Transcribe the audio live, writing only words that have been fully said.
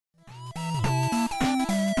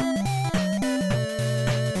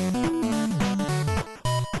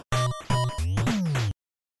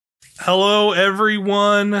Hello,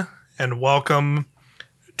 everyone, and welcome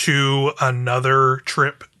to another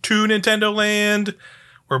trip to Nintendoland.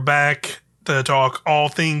 We're back to talk all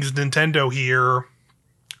things Nintendo here.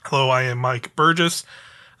 Hello, I am Mike Burgess.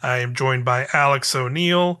 I am joined by Alex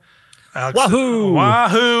O'Neill. Wahoo!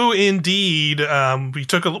 Wahoo! Indeed. We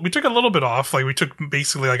took a little bit off. Like we took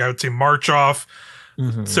basically, I would say, March off,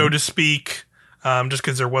 so to speak. Just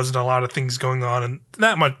because there wasn't a lot of things going on, and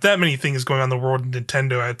that many things going on in the world of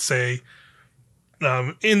Nintendo, I'd say.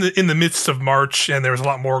 In the midst of March, and there was a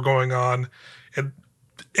lot more going on. And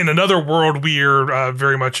in another world we are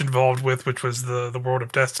very much involved with, which was the world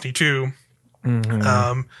of Destiny 2.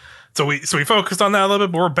 So we focused on that a little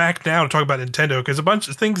bit, but we're back now to talk about Nintendo because a bunch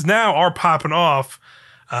of things now are popping off.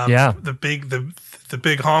 The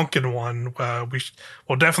big honking one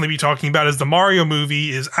we'll definitely be talking about is the Mario movie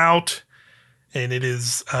is out. And it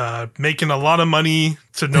is making a lot of money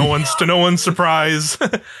to no one's surprise,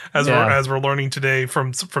 as we're learning today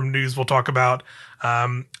from news we'll talk about.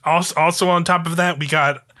 Also on top of that, we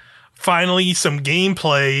got finally some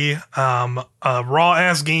gameplay, raw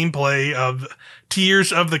ass gameplay of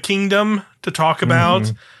Tears of the Kingdom to talk about.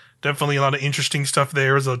 Definitely a lot of interesting stuff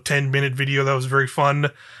there. It was a 10-minute video that was very fun.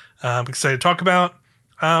 I'm excited to talk about.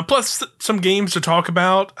 Plus some games to talk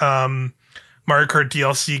about. Mario Kart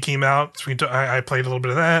DLC came out, so I played a little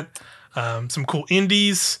bit of that. Some cool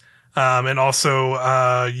indies, and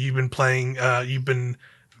also you've been playing. The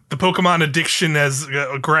Pokemon addiction has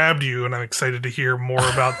grabbed you, and I'm excited to hear more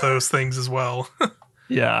about those things as well.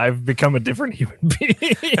 Yeah, I've become a different human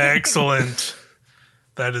being. Excellent.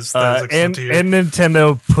 That is excellent to hear. And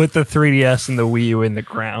Nintendo put the 3DS and the Wii U in the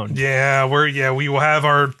ground. Yeah, we will have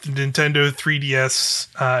our Nintendo 3DS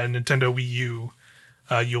and Nintendo Wii U.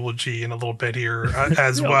 Eulogy in a little bit here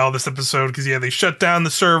as well this episode because they shut down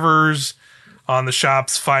the servers on the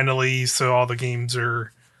shops finally, so all the games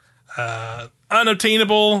are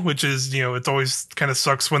unobtainable, which is it's always kind of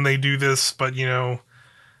sucks when they do this, but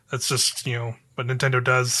that's just what Nintendo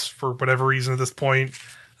does for whatever reason at this point.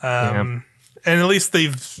 And at least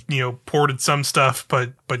they've ported some stuff,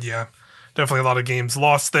 but yeah, definitely a lot of games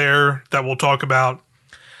lost there that we'll talk about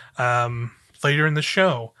later in the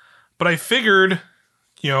show. But I figured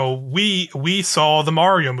we saw the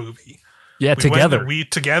Mario movie. Yeah,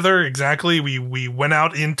 together. Exactly. We went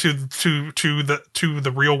out into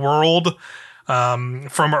the real world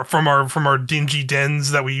from our dingy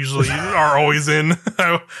dens that we usually are always in.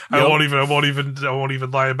 I won't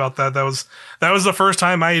even lie about that. That was the first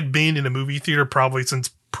time I had been in a movie theater probably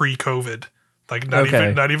since pre-COVID. Like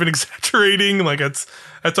not even exaggerating. Like that's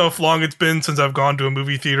how long it's been since I've gone to a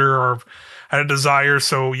movie theater or had a desire.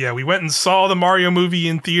 So yeah, we went and saw the Mario movie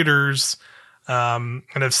in theaters, and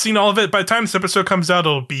I've seen all of it. By the time this episode comes out,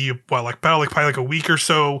 it'll be probably a week or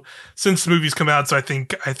so since the movie's come out. So I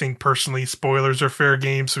think personally, spoilers are fair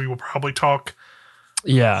game. So we will probably talk a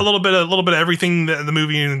little bit of everything in the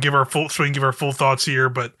movie and give our full thoughts here.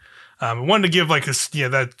 But I wanted to give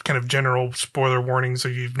that kind of general spoiler warning. So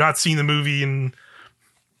if you've not seen the movie, and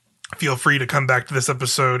feel free to come back to this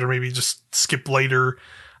episode or maybe just skip later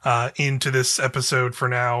into this episode for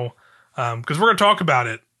now, because we're going to talk about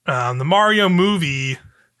it. The Mario movie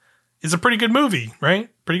is a pretty good movie, right?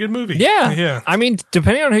 Pretty good movie. Yeah. I mean,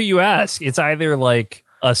 depending on who you ask, it's either like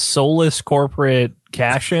a soulless corporate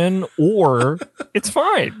cash-in, or it's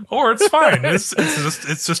fine. It's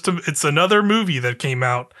another movie that came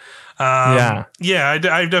out. I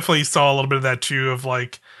definitely saw a little bit of that too. Of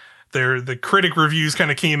like, the critic reviews kind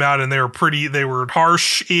of came out and they were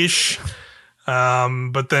harsh-ish.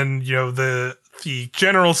 But then the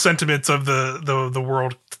general sentiments of the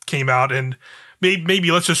world came out, and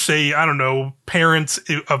maybe let's just say, I don't know, parents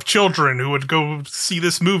of children who would go see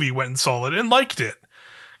this movie went and saw it and liked it,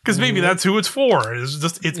 because maybe that's who it's for.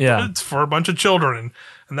 It's for a bunch of children,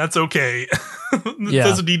 and that's okay. It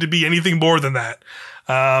doesn't need to be anything more than that.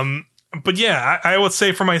 But yeah, I would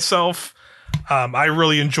say for myself, I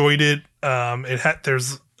really enjoyed it.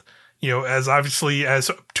 There's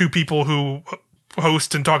as two people who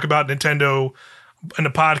host and talk about Nintendo in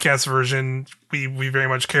a podcast version, we very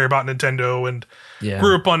much care about Nintendo and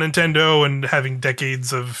grew up on Nintendo and having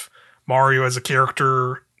decades of Mario as a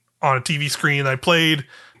character on a TV screen. I played,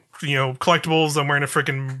 collectibles. I'm wearing a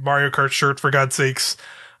freaking Mario Kart shirt, for God's sakes.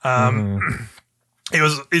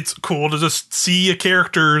 It's cool to just see a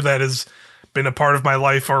character that has been a part of my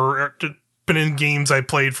life or been in games I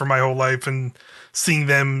played for my whole life, and seeing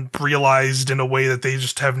them realized in a way that they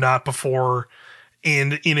just have not before,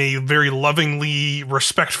 and in a very lovingly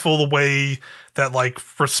respectful way that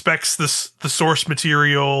respects the source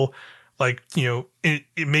material, like, you know,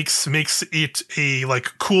 it makes it a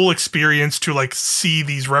like cool experience to like see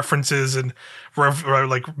these references and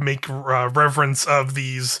make reverence of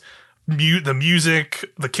these the music,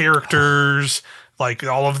 the characters, like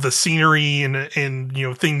all of the scenery and you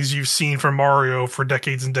know things you've seen from Mario for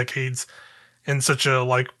decades and decades in such a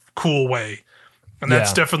like cool way. And Yeah.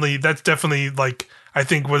 that's definitely like I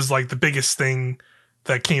think was like the biggest thing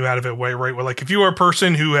that came out of it, right? Where like if you are a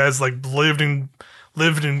person who has like lived and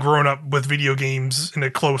grown up with video games in a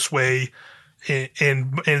close way,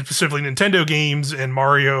 and specifically Nintendo games and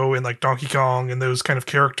Mario and like Donkey Kong and those kind of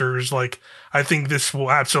characters, like I think this will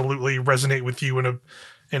absolutely resonate with you in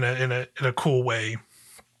a cool way.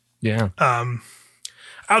 Yeah.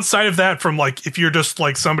 Outside of that, from like if you're just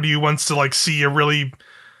like somebody who wants to like see a really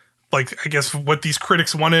like I guess what these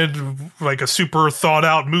critics wanted, like a super thought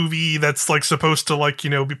out movie that's like supposed to like, you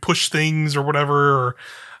know, be push things or whatever, or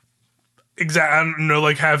I don't know,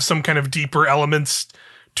 like have some kind of deeper elements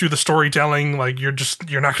to the storytelling. Like you're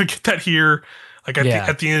not gonna get that here. Like at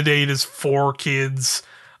the end of the day, it is for kids.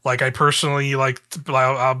 Like I personally like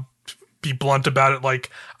I'll be blunt about it. Like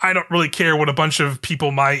I don't really care what a bunch of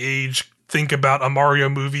people my age think about a Mario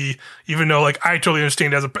movie, even though like I totally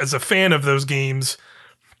understand as a fan of those games.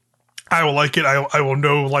 I will like it. I will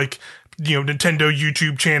know, like, you know, Nintendo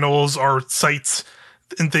YouTube channels or sites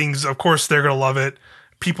and things. Of course, they're going to love it.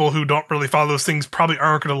 People who don't really follow those things probably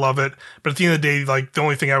aren't going to love it. But at the end of the day, like, the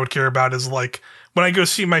only thing I would care about is, like, when I go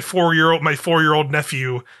see my 4-year-old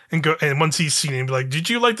nephew and once he's seen it, be like, did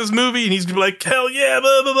you like this movie? And he's going to be like, hell yeah,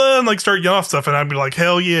 blah, blah, blah, and, like, start yelling off stuff. And I'd be like,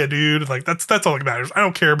 hell yeah, dude. Like, that's all that matters. I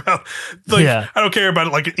don't care about, like, I don't care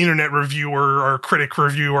about, like, an internet review or a critic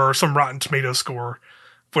review or some Rotten Tomato score.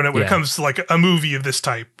 When it comes to like a movie of this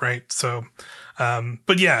type, right? So,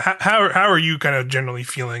 but yeah, how are you kind of generally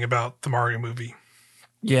feeling about the Mario movie?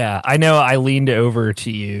 Yeah, I know I leaned over to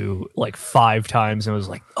you like 5 times and was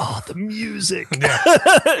like, "Oh, the music."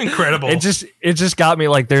 Yeah. Incredible. It just got me.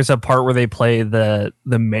 Like there's a part where they play the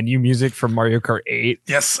menu music from Mario Kart 8.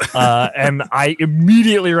 Yes. And I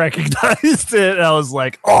immediately recognized it. And I was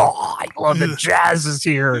like, "Oh, I love the jazz is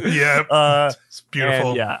here." Yeah. It's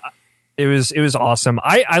beautiful. Yeah. It was awesome.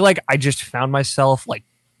 I just found myself like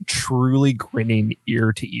truly grinning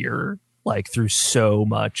ear to ear, like through so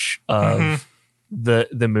much of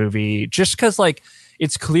the movie, just because like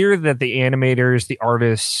it's clear that the animators, the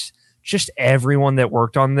artists, just everyone that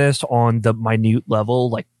worked on this on the minute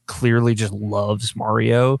level, like clearly just loves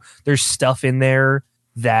Mario. There's stuff in there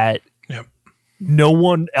that no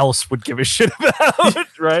one else would give a shit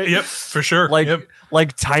about, right? Yep, for sure.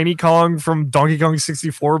 Like Tiny Kong from Donkey Kong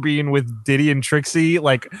 64 being with Diddy and Trixie.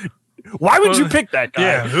 Like, why would you pick that guy?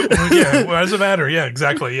 Yeah, why does it matter? Yeah,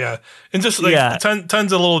 exactly. Yeah, and just like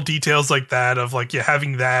tons of little details like that of like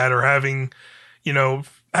having that or having, you know,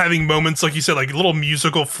 having moments like you said, like little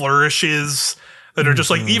musical flourishes that are just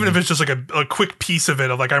like, even if it's just like a quick piece of it.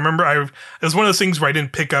 Of like I remember it was one of those things where I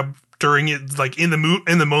didn't pick up during it, like in the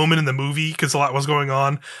moment in the movie, because a lot was going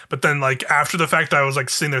on. But then like after the fact, I was like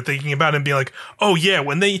sitting there thinking about it and being like, oh yeah,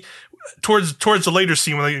 when they towards the later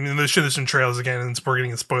scene when they show this in trailers again, and we're getting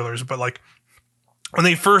in spoilers, but like when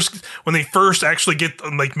they first actually get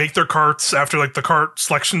like make their carts after like the cart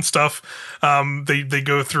selection stuff, they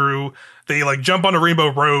go through. They like jump on a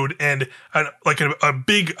Rainbow Road and like a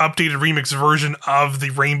big updated remix version of the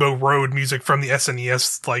Rainbow Road music from the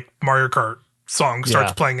SNES like Mario Kart song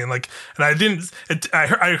starts playing, and I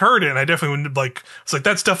heard it and I definitely wouldn't like, it's like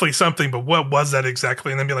that's definitely something, but what was that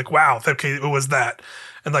exactly? And then be like, wow, okay, it was that,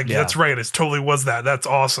 and like that's right, it totally was that. That's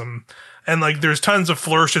awesome. And like there's tons of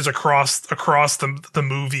flourishes across the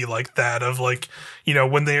movie like that, of like, you know,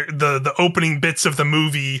 when they the opening bits of the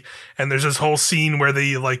movie, and there's this whole scene where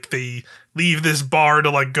they leave this bar to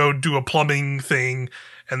like go do a plumbing thing,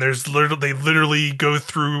 and they literally go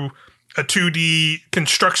through a 2D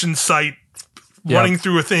construction site running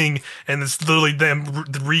through a thing, and it's literally them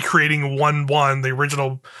recreating 1-1, the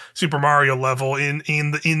original Super Mario level in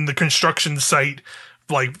the construction site,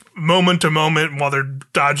 like moment to moment, while they're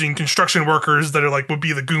dodging construction workers that are like would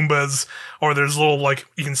be the Goombas, or there's little like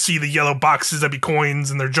you can see the yellow boxes that be coins,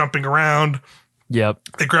 and they're jumping around. Yep.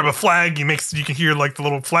 They grab a flag. You can hear like the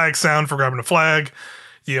little flag sound for grabbing a flag.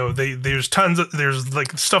 You know, there's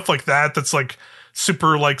like stuff like that that's like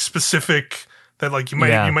super like specific, that like you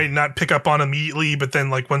might not pick up on immediately, but then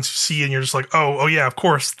like once you see it, and you're just like, oh yeah, of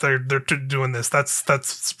course they're doing this. That's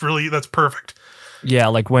perfect. Yeah,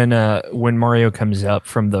 like when Mario comes up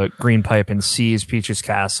from the green pipe and sees Peach's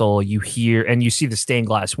castle, you hear and you see the stained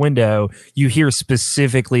glass window, you hear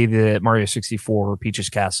specifically the Mario 64 Peach's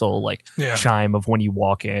castle like Yeah. chime of when you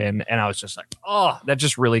walk in, and I was just like, oh, that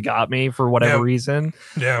just really got me for whatever reason.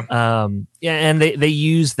 Yeah. Yeah, and they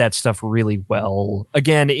use that stuff really well.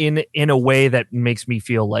 Again, in a way that makes me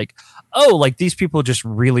feel like, oh, like these people just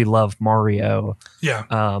really love Mario.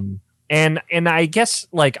 Yeah. And I guess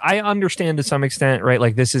like I understand to some extent, right?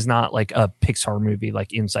 Like this is not like a Pixar movie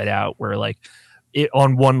like Inside Out, where like it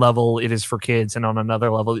on one level it is for kids, and on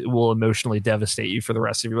another level it will emotionally devastate you for the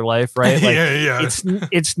rest of your life, right? Like yeah.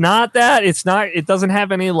 It's not that. It doesn't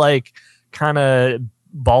have any like kind of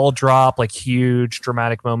ball drop like huge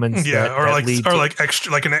dramatic moments. Yeah, or like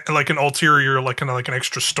extra like an ulterior like an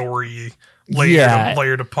extra story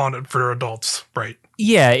layered upon it for adults, right?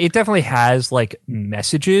 Yeah, it definitely has like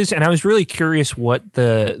messages, and I was really curious what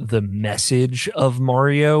the message of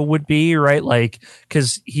Mario would be, right? Like,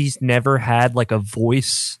 because he's never had like a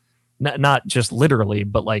voice, not just literally,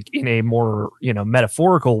 but like in a more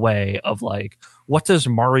metaphorical way of like, what does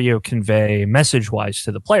Mario convey message wise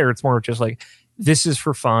to the player? It's more just like, this is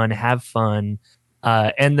for fun, have fun.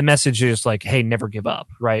 And the message is like, hey, never give up,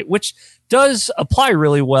 right? Which does apply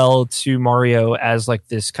really well to Mario as like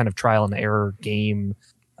this kind of trial and error game.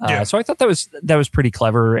 So I thought that was pretty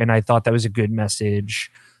clever, and I thought that was a good message,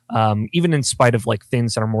 even in spite of like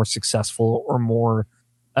things that are more successful or more,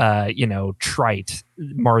 trite.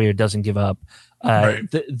 Mario doesn't give up. Right.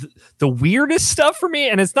 The weirdest stuff for me,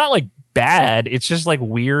 and it's not like bad, it's just like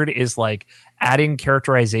weird, is like adding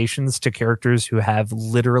characterizations to characters who have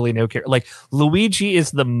literally no character. Like Luigi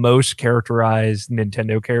is the most characterized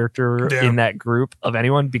Nintendo character in that group of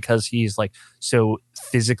anyone because he's like so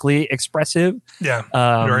physically expressive. Yeah.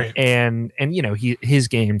 Right. And his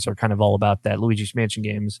games are kind of all about that, Luigi's Mansion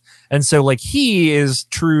games. And so like he is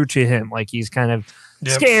true to him. Like he's kind of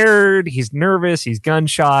scared, he's nervous, he's gun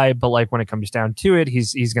shy, but like when it comes down to it,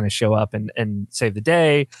 he's going to show up and save the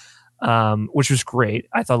day. Which was great.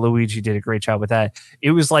 I thought Luigi did a great job with that.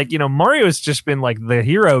 It was like, Mario's just been like the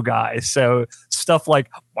hero guy. So stuff like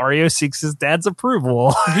Mario seeks his dad's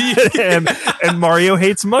approval and Mario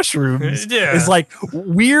hates mushrooms is like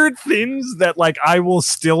weird things that like I will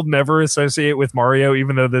still never associate with Mario,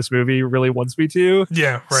 even though this movie really wants me to.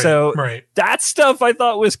 Yeah. Right. So that stuff I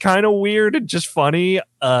thought was kind of weird and just funny.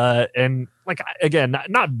 And like, again,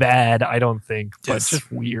 not bad, I don't think, but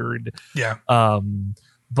just weird. Yeah.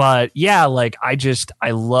 But yeah, like I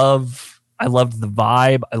loved the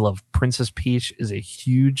vibe. I love Princess Peach is a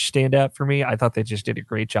huge standout for me. I thought they just did a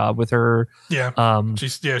great job with her. Yeah.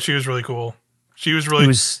 She was really cool. She was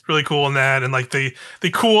really cool in that, and like the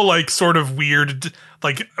cool like sort of weird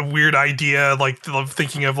like a weird idea like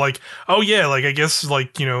thinking of like, oh yeah, like I guess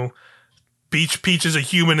like Peach is a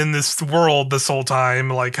human in this world this whole time.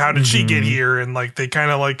 Like how did she get here? And like they kind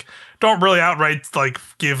of like don't really outright like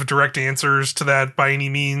give direct answers to that by any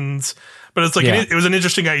means, but it's like it was an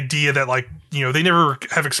interesting idea that like they never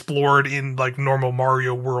have explored in like normal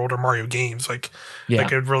Mario world or Mario games. Like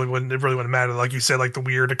it really wouldn't matter. Like you said, like the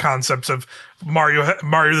weird concepts of Mario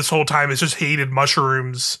this whole time has just hated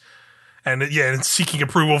mushrooms. And and seeking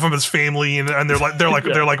approval from his family, and they're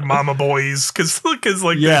like mama boys because like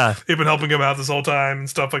they've been helping him out this whole time and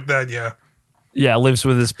stuff like that. Yeah, lives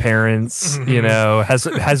with his parents.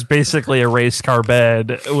 Has basically a race car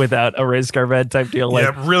bed without a race car bed type deal.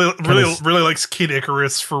 Like, really likes Kid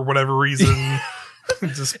Icarus for whatever reason.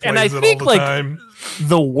 Just plays and I think all the like time.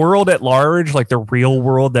 The world at large, like the real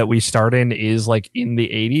world that we start in, is like in the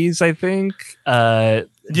 80s. I think.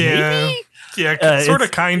 Maybe? Yeah, sort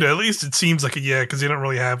of, kind of. At least it seems like because they don't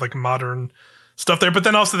really have like modern stuff there. But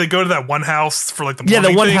then also they go to that one house for like the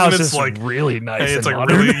the one thing, house and it's is like really nice. It's like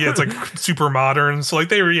modern. really it's like super modern. So like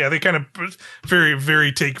they kind of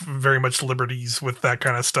very take very much liberties with that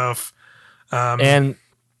kind of stuff. And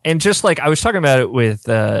just like I was talking about it with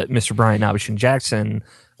Mr. Brian Abishin Jackson,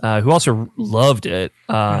 who also loved it,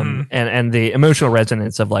 and the emotional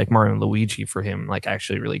resonance of like Mario and Luigi for him like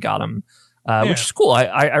actually really got him. Which is cool.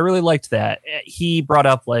 I really liked that. He brought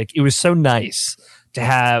up like it was so nice to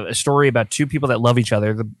have a story about two people that love each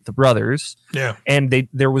other, the brothers. Yeah. And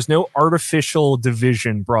there was no artificial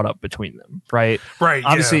division brought up between them, right? Right.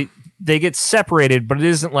 Obviously, they get separated, but it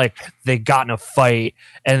isn't like they got in a fight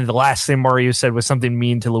and the last thing Mario said was something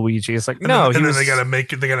mean to Luigi. It's like, and then they gotta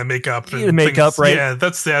make up. Make up, right? Yeah,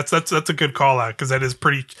 that's a good call out because that is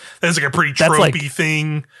like a pretty tropey like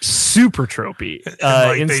thing. Super tropey.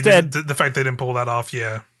 Instead, the fact they didn't pull that off,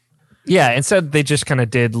 Yeah, instead they just kind of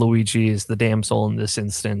did Luigi as the damsel in this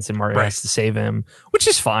instance, and Mario has to save him, which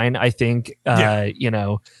is fine, I think.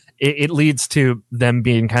 it leads to them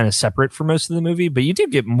being kind of separate for most of the movie, but you do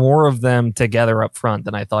get more of them together up front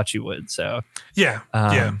than I thought you would. So yeah,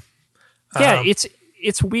 yeah,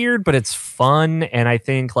 it's weird, but it's fun. And I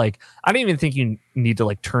think like I don't even think you need to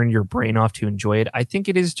like turn your brain off to enjoy it. I think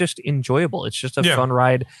it is just enjoyable. It's just a fun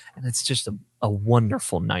ride, and it's just a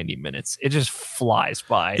wonderful 90 minutes. It just flies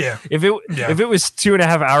by. Yeah. If it was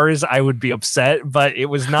 2.5 hours, I would be upset, but it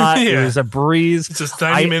was not. It was a breeze. It's just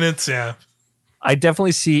 90 minutes. Yeah. I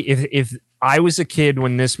definitely see if I was a kid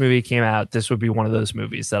when this movie came out, this would be one of those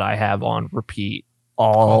movies that I have on repeat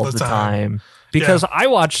all the time. Because I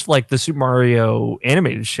watched like the Super Mario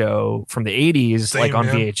animated show from the 80s, like on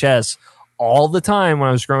VHS all the time when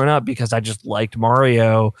I was growing up, because I just liked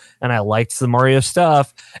Mario and I liked the Mario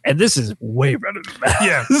stuff. And this is way better than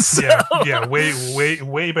that. Yeah.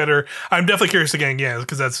 Way better. I'm definitely curious again. Yeah.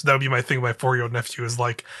 Because that would be my thing. My 4-year-old nephew is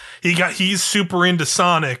like, he's super into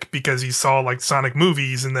Sonic because he saw like Sonic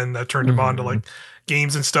movies, and then that turned him on to like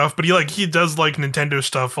games and stuff. But he does like Nintendo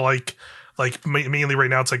stuff, like mainly right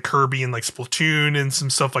now it's like Kirby and like Splatoon and some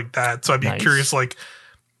stuff like that. So I'd be curious, like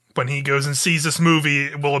when he goes and sees this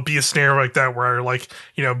movie, will it be a snare like that where like,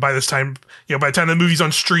 by the time the movie's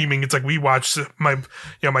on streaming, it's like we watched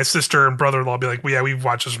my sister and brother-in-law be like, we've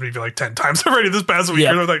watched this movie like 10 times already this past week.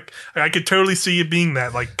 Yep. Like I could totally see it being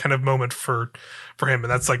that like kind of moment for him, and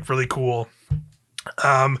that's like really cool.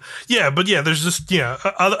 There's just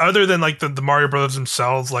other than like the Mario Brothers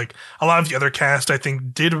themselves, like a lot of the other cast I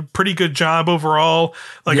think did a pretty good job overall.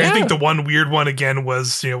 Like I think the one weird one again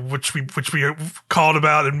was which we called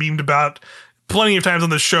about and memed about plenty of times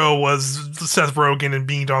on the show was Seth Rogen and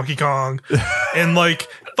being Donkey Kong. And like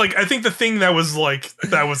I think the thing that was like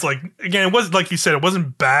again, it wasn't like you said, it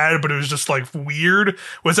wasn't bad, but it was just like weird,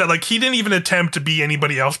 was that like he didn't even attempt to be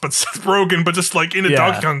anybody else but Seth Rogen, but just like in a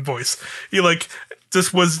Donkey Kong voice.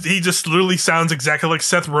 He just literally sounds exactly like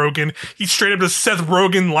Seth Rogen. He straight up just Seth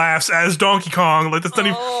Rogen laughs as Donkey Kong. Like that's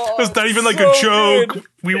not even like a joke. Good.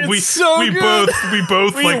 We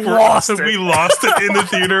both lost it in the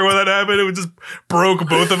theater when that happened. It just broke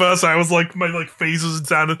both of us. I was like, my like faces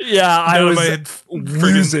sounded. Yeah, I was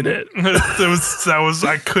losing it.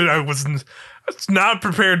 I was not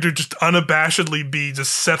prepared to just unabashedly be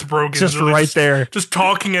just Seth Rogen, just really right there, just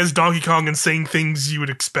talking as Donkey Kong and saying things you would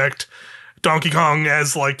expect Donkey Kong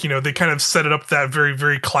as, like, they kind of set it up that very,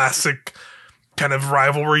 very classic kind of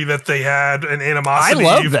rivalry that they had, and animosity.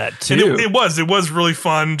 I love that too. And it was really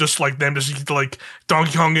fun, just like them just like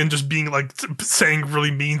Donkey Kong and just being like saying really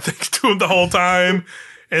mean things to him the whole time.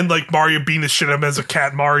 And like Mario beating the shit out of him as a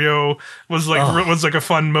cat Mario was like a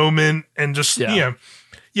fun moment, and just it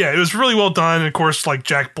was really well done. And of course, like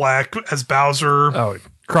Jack Black as Bowser,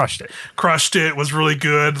 crushed it, was really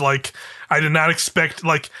good. Like I did not expect,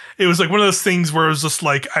 like it was like one of those things where it was just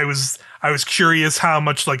like I was curious how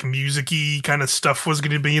much like music-y kind of stuff was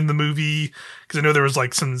going to be in the movie, because I know there was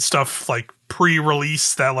like some stuff like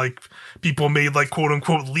pre-release that like people made like quote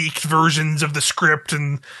unquote leaked versions of the script,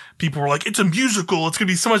 and people were like, it's a musical, it's gonna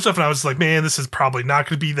be so much stuff, and I was like, man, this is probably not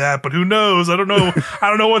gonna be that, but who knows? I don't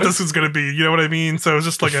know what this is gonna be, you know what I mean? So it was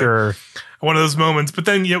just like one of those moments. But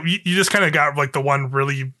then you just kind of got like the one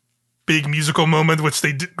really big musical moment, which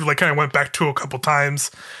they did, like kind of went back to a couple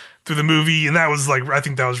times through the movie, and that was like, I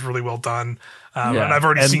think that was really well done. And I've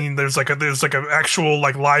already seen there's like an actual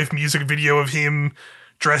like live music video of him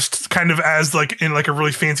dressed kind of as like in like a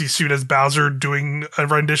really fancy suit as Bowser doing a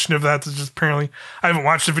rendition of that. It's just apparently, I haven't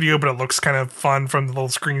watched the video, but it looks kind of fun from the little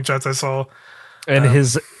screenshots I saw. And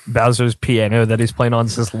his Bowser's piano that he's playing on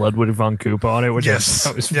says Ludwig von Koopa on it, which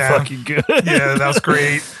that was fucking good. Yeah, that was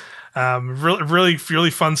great. Really,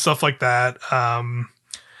 really fun stuff like that.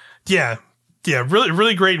 Really,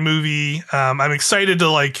 really great movie. I'm excited to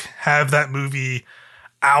like have that movie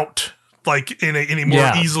out like in a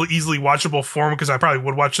more easily watchable form, because I probably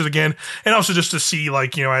would watch it again, and also just to see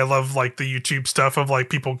like, I love like the YouTube stuff of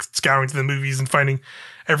like people scouring through the movies and finding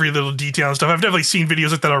every little detail and stuff. I've definitely seen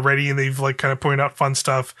videos like that already, and they've like kind of pointed out fun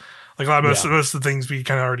stuff, like a lot of most of the things we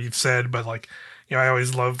kind of already have said, but like, I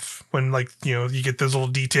always love when like, you get those little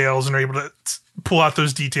details and are able to pull out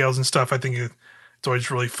those details and stuff. I think it's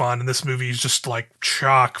always really fun, and this movie is just like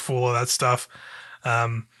chock full of that stuff.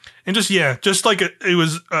 And just like it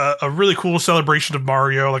was a really cool celebration of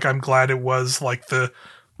Mario. Like I'm glad it was like it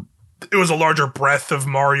was a larger breadth of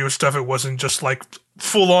Mario stuff. It wasn't just like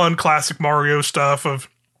full on classic Mario stuff of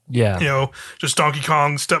just Donkey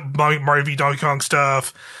Kong stuff, Mario v Donkey Kong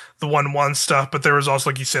stuff. the 1-1 stuff, but there was also,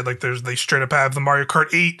 like you said, like they straight up have the Mario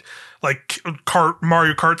Kart 8 like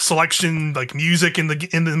Mario Kart selection, like music in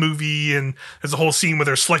the movie, and there's a whole scene where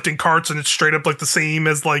they're selecting karts and it's straight up like the same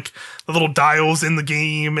as like the little dials in the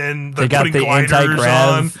game, and they got the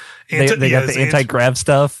anti-grav. They got the anti-grav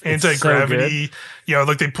stuff. Anti-gravity. So, you know,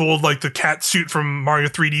 like they pulled like the cat suit from Mario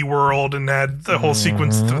 3D World and had the whole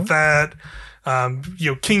sequence with that.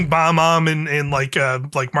 You know, King Bomb and like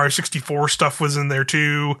Mario 64 stuff was in there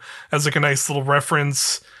too as like a nice little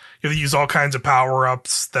reference. You know, they use all kinds of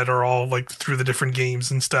power-ups that are all like through the different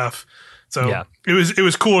games and stuff. So yeah. It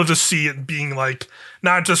was cool to just see it being like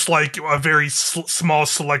not just like a very small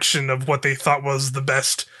selection of what they thought was the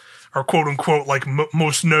best or quote unquote like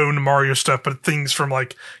most known Mario stuff, but things from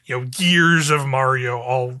like, you know, years of Mario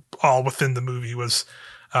all within the movie was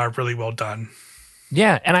really well done.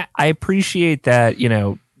 Yeah, and I appreciate that, you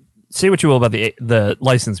know, say what you will about the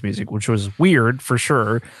licensed music, which was weird for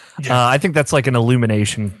sure. Yeah. I think that's like an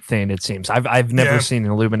Illumination thing, it seems. I've never seen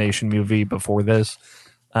an Illumination movie before this.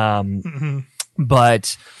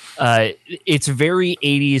 But it's very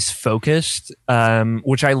 80s focused,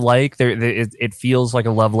 which I like. It feels like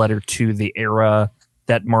a love letter to the era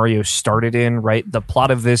that Mario started in, right? The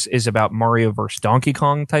plot of this is about Mario versus Donkey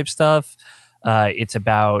Kong type stuff.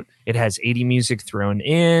 It has 80 music thrown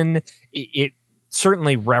in. It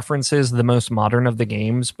certainly references the most modern of the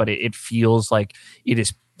games, but it feels like it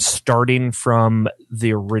is starting from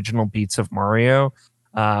the original beats of Mario,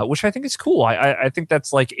 which I think is cool. I think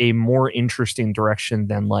that's like a more interesting direction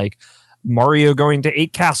than like Mario going to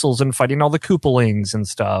 8 castles and fighting all the Koopalings and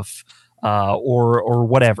stuff, or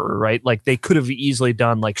whatever, right? Like they could have easily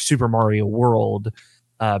done like Super Mario World,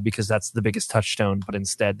 because that's the biggest touchstone, but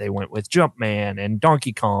instead they went with Jumpman and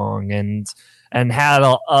Donkey Kong and had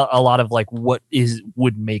a lot of like what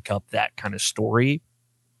would make up that kind of story.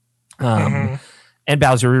 And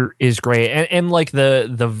Bowser is great, and like the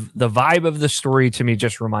vibe of the story to me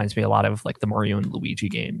just reminds me a lot of like the Mario and Luigi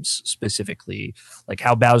games, specifically like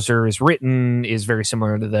how Bowser is written is very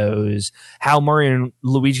similar to those. How Mario and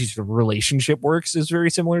Luigi's relationship works is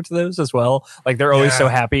very similar to those as well. Like they're always so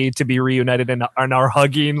happy to be reunited and are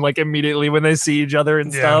hugging like immediately when they see each other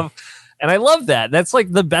and stuff. And I love that. That's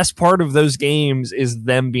like the best part of those games is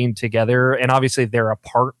them being together. And obviously they're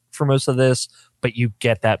apart for most of this, but you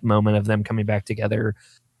get that moment of them coming back together.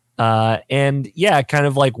 And yeah, kind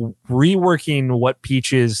of like reworking what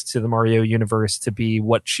Peach is to the Mario universe to be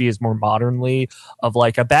what she is more modernly, of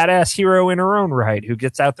like a badass hero in her own right who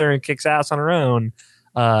gets out there and kicks ass on her own,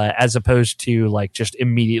 as opposed to like just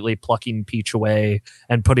immediately plucking Peach away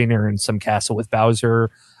and putting her in some castle with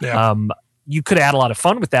Bowser. Yeah. You could add a lot of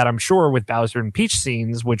fun with that, I'm sure, with Bowser and Peach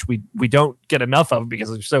scenes, which we don't get enough of because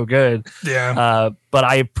they're so good. Yeah. But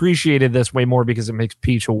I appreciated this way more because it makes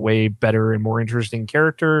Peach a way better and more interesting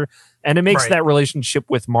character. And it makes that relationship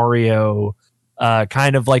with Mario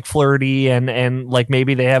kind of like flirty and like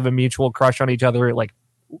maybe they have a mutual crush on each other, like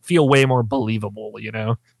feel way more believable, you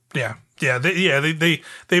know? Yeah. Yeah. They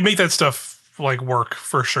make that stuff like work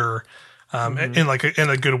for sure. In like in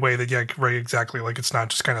a good way that, right. Exactly. Like it's not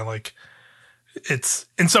just kind of like, it's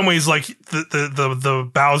in some ways like the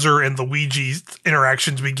Bowser and Luigi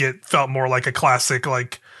interactions we get felt more like a classic,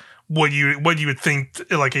 like what you would think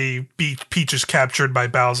like a Peach is captured by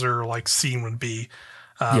Bowser like scene would be.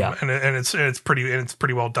 And it's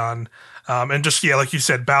pretty well done. And just, like you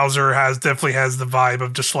said, Bowser definitely has the vibe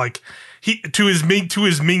of just like, he to his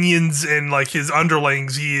minions and like his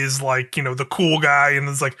underlings, he is like, you know, the cool guy, and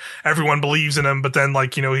it's like everyone believes in him, but then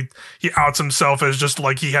like, you know, he outs himself as just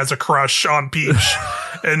like he has a crush on Peach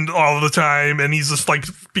and all the time, and he's just like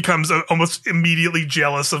becomes almost immediately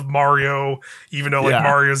jealous of Mario, even though like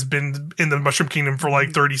Mario's been in the Mushroom Kingdom for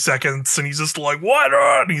like 30 seconds, and he's just like, what?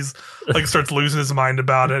 And he's like starts losing his mind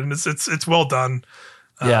about it, and it's well done.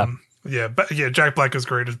 Jack Black is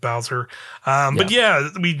great as Bowser. But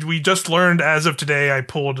we just learned as of today, I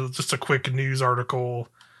pulled just a quick news article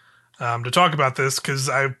to talk about this because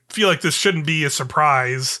I feel like this shouldn't be a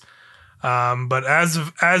surprise. But as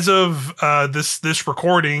of this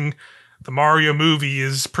recording, the Mario movie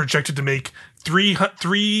is projected to make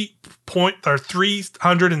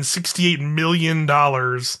 $368 million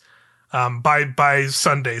by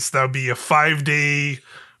Sunday. So that would be a 5-day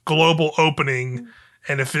global opening.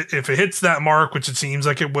 And if it hits that mark, which it seems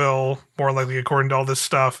like it will, more likely according to all this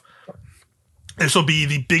stuff, this will be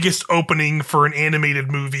the biggest opening for an animated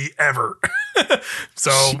movie ever.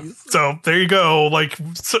 So there you go. Like,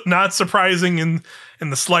 not surprising in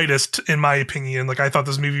the slightest, in my opinion. Like, I thought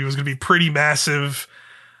this movie was going to be pretty massive.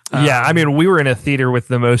 I mean, we were in a theater with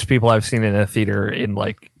the most people I've seen in a theater in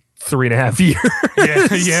like 3.5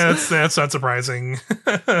 years. Yeah, that's not surprising.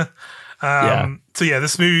 Yeah. So yeah,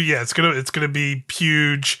 this movie, yeah, it's gonna be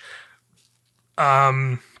huge.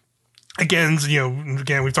 Again,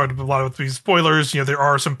 we've talked a lot about these spoilers. There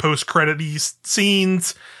are some post-credit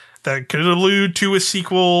scenes that could allude to a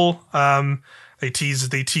sequel. They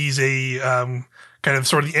tease a kind of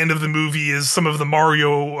sort of the end of the movie is some of the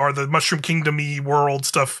Mario or the Mushroom Kingdom-y world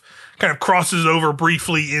stuff kind of crosses over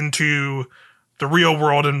briefly into the real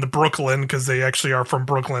world in the Brooklyn, because they actually are from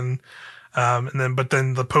Brooklyn. But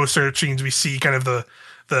then the post-credit scenes, we see kind of the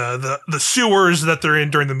sewers that they're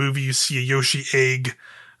in during the movie. You see a Yoshi egg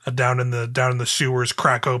down in the sewers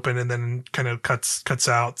crack open, and then kind of cuts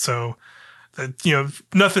out. So that,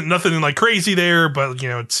 nothing like crazy there, but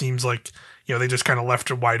it seems like they just kind of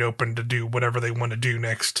left it wide open to do whatever they want to do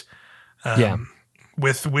next. Yeah.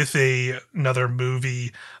 With another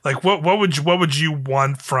movie, like what would you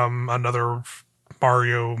want from another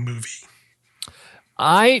Mario movie?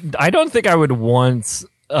 I don't think I would want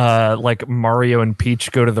like Mario and Peach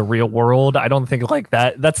go to the real world. I don't think like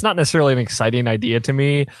that's not necessarily an exciting idea to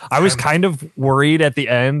me. I was kind of worried at the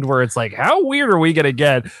end where it's like, how weird are we gonna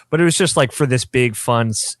get? But it was just like for this big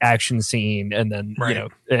fun action scene, and then right.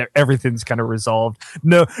 Everything's kind of resolved.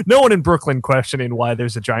 No one in Brooklyn questioning why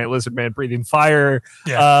there's a giant lizard man breathing fire.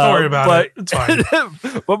 Yeah, don't worry about it. It's fine.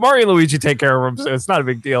 But Mario and Luigi take care of them, so it's not a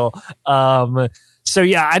big deal. So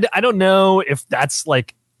yeah, I don't know if that's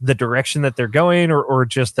like the direction that they're going, or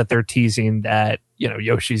just that they're teasing that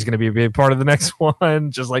Yoshi's going to be a big part of the next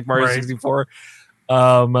one, just like Mario 64.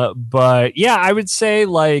 But yeah, I would say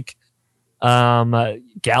like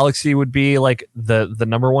Galaxy would be like the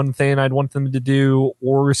number one thing I'd want them to do,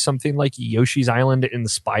 or something like Yoshi's Island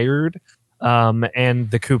inspired. And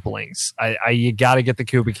the Koopalings. You got to get the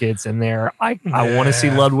Koopa kids in there. I want to see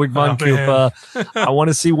Ludwig von Koopa. I want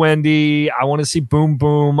to see Wendy. I want to see Boom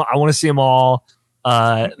Boom. I want to see them all.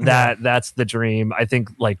 That's the dream. I think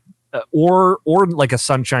like or like a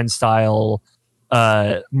Sunshine style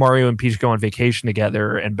Mario and Peach go on vacation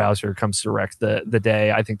together and Bowser comes to wreck the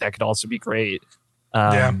day. I think that could also be great.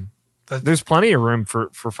 There's plenty of room for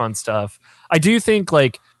fun stuff. I do think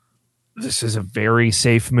like this is a very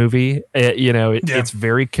safe movie. It's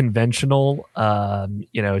very conventional.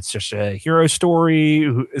 It's just a hero story.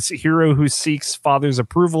 It's a hero who seeks father's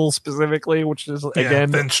approval specifically, which is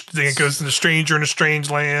again. Then it goes into stranger in a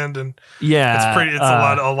strange land, and yeah, it's pretty. It's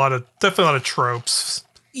definitely a lot of tropes.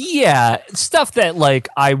 Yeah, stuff that like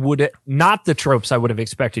not the tropes I would have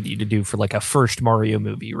expected you to do for like a first Mario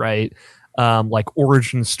movie, right? Like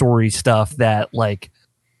origin story stuff that like.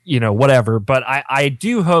 Whatever. But I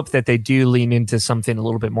do hope that they do lean into something a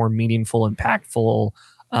little bit more meaningful, impactful.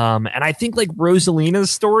 And I think like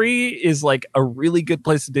Rosalina's story is like a really good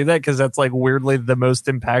place to do that, because that's like weirdly the most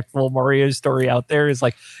impactful Mario story out there is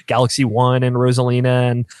like Galaxy 1 and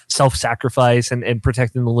Rosalina and self-sacrifice and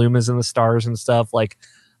protecting the Lumas and the stars and stuff. Like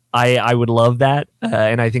I would love that.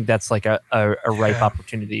 And I think that's like a ripe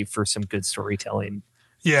opportunity for some good storytelling.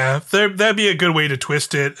 Yeah, that'd be a good way to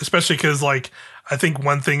twist it, especially because like I think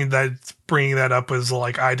one thing that's bringing that up was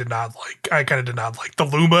like I kind of did not like the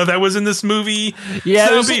Luma that was in this movie. Yeah,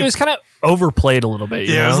 so it was kind of overplayed a little bit.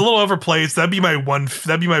 It was a little overplayed. So that'd be my one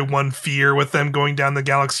fear with them going down the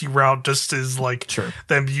Galaxy route, just is like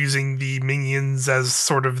them using the minions as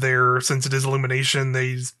sort of since it is Illumination,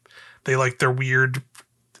 they like their weird,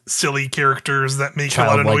 silly characters that make a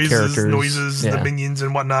lot of noises, the minions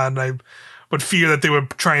and whatnot. And I would fear that they would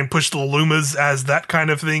try and push the Lumas as that kind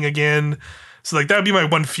of thing again. So like that would be my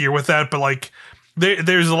one fear with that. But like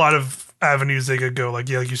there's a lot of avenues they could go. Like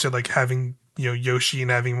like you said, like having Yoshi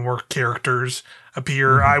and having more characters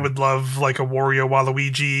appear. Mm-hmm. I would love like a Wario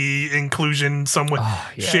Waluigi inclusion some way,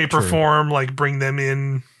 shape or form. Like bring them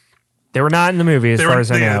in. They were not in the movie, as far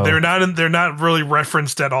as I know. They're not really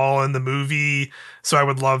referenced at all in the movie. So I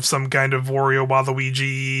would love some kind of Wario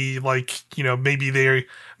Waluigi. Like maybe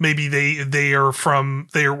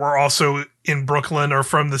they were also in Brooklyn or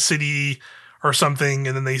from the city or something,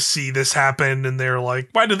 and then they see this happen and they're like,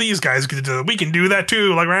 why do these guys get to do it? We can do that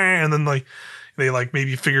too, like, and then like they like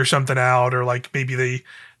maybe figure something out, or like maybe they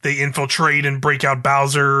infiltrate and break out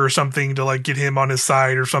Bowser or something to like get him on his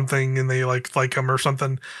side or something, and they like him or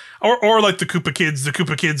something, or like the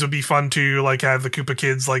Koopa Kids would be fun to like have the Koopa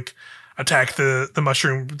Kids like attack the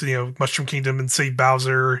Mushroom Kingdom and save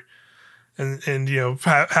Bowser. And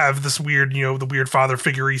have this weird the weird father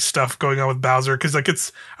figure-y stuff going on with Bowser, because like I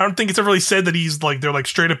don't think it's ever really said that he's like they're like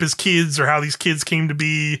straight up his kids or how these kids came to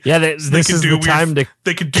be. Yeah, this is the time to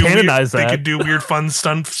canonize that. They could do weird fun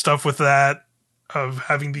stuff with that, of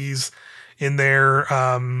having these in there.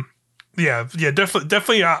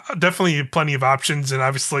 definitely plenty of options, and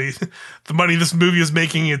obviously, the money this movie is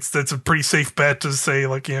making, that's a pretty safe bet to say,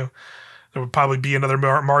 like, there would probably be another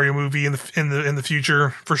Mario movie in the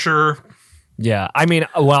future for sure. Yeah, I mean,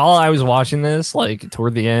 while I was watching this, like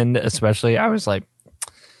toward the end, especially, I was like,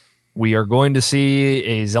 we are going to see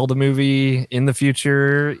a Zelda movie in the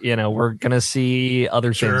future. We're gonna see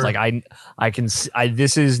other things. Sure. Like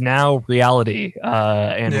this is now reality,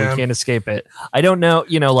 and we can't escape it. I don't know,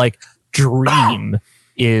 like Dream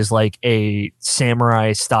is like a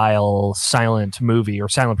samurai style silent movie or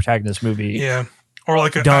silent protagonist movie. Yeah. Or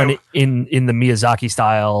like done in the Miyazaki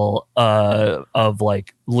style of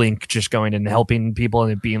like Link just going and helping people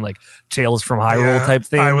and it being like Tales from Hyrule type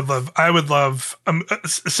thing. I would love a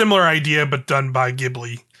similar idea, but done by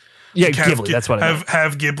Ghibli. Yeah, like Ghibli. That's what I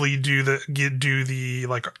have Ghibli do the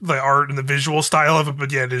like the art and the visual style of it.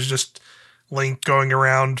 But yeah, it is just Link going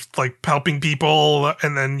around like helping people,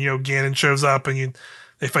 and then Ganon shows up, and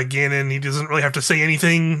they fight Ganon. He doesn't really have to say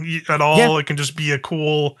anything at all. Yeah. It can just be a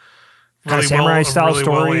cool. Really samurai style really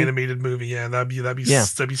story, animated movie. Yeah, that'd be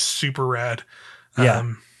super rad. Yeah,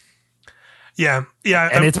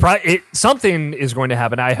 and it's probably something is going to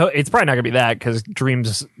happen. I hope it's probably not going to be that because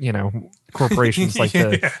Dreams, corporations like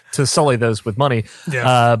to sully those with money.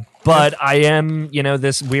 Yeah. But I am,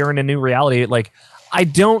 we are in a new reality. Like a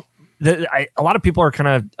lot of people are kind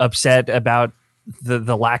of upset about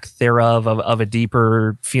the lack thereof of a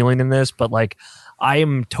deeper feeling in this, but like I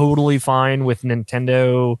am totally fine with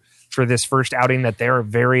Nintendo for this first outing that they're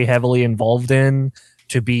very heavily involved in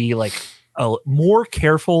to be like more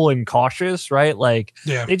careful and cautious, right? Like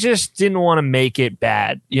they just didn't want to make it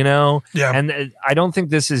bad, Yeah. And I don't think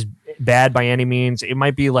this is bad by any means. It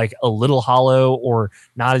might be like a little hollow or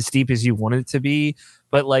not as deep as you want it to be,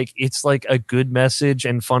 but like it's like a good message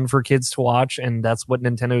and fun for kids to watch, and that's what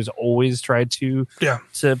Nintendo's always tried to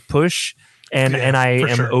push. And I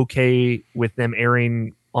am okay with them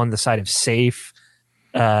erring on the side of safe.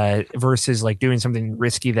 Versus like doing something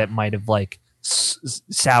risky that might have like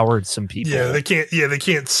soured some people. Yeah, they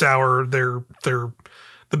can't sour their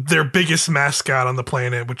biggest mascot on the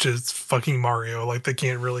planet, which is fucking Mario. Like they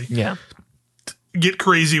can't really get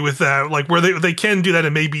crazy with that. Like where they can do that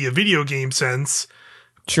in maybe a video game sense.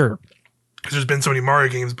 Sure. Because there's been so many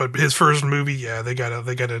Mario games, but his first movie, they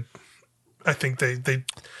gotta. I think they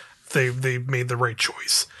made the right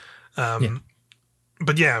choice.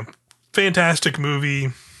 But yeah. Fantastic movie.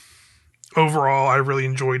 Overall, I really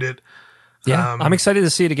enjoyed it. Yeah, I'm excited to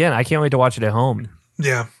see it again. I can't wait to watch it at home.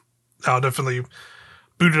 Yeah, I'll definitely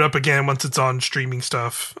boot it up again once it's on streaming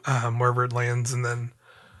stuff, wherever it lands, and then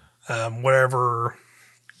whatever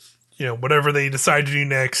they decide to do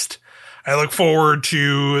next. I look forward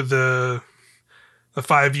to the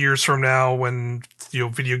 5 years from now when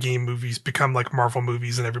video game movies become like Marvel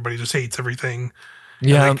movies and everybody just hates everything.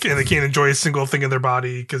 Yeah, and they can't enjoy a single thing of their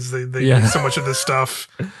body because they make so much of this stuff.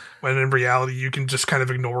 When in reality, you can just kind of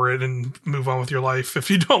ignore it and move on with your life if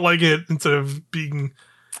you don't like it. Instead of being,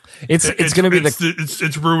 it's going to be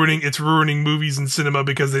it's ruining movies and cinema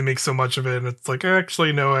because they make so much of it. And it's like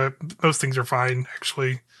actually no, those things are fine.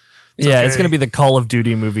 Actually, it's going to be the Call of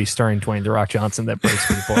Duty movie starring Dwayne The Rock Johnson that breaks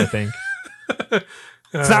people. I think.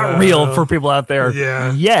 It's not real for people out there.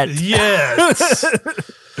 Yeah. Yet. Yes.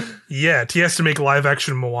 Yeah. He has to make live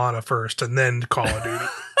action Moana first and then Call of Duty.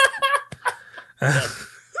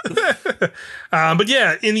 But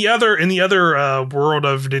yeah, in the other world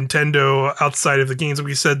of Nintendo outside of the games,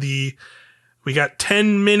 we said we got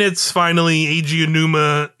 10 minutes finally. Eiji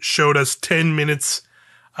Aonuma showed us 10 minutes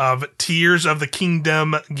of Tears of the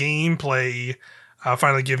Kingdom gameplay,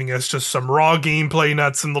 finally giving us just some raw gameplay,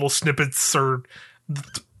 not some little snippets or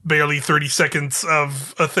barely 30 seconds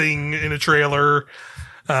of a thing in a trailer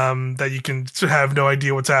that you can have no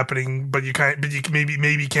idea what's happening, but you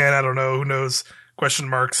maybe can. I don't know. Who knows? Question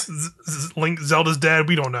marks. Zelda's dead.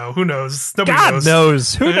 We don't know. Who knows? Nobody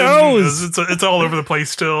knows. Who knows? It's all over the place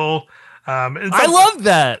still. I love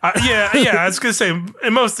that. Yeah. I was gonna say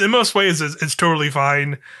in most ways it's totally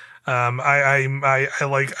fine. I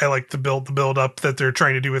like the build up that they're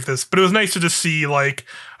trying to do with this, but it was nice to just see like,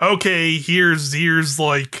 okay, here's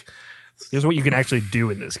like. Here's what you can actually do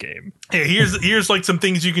in this game. Yeah, here's like some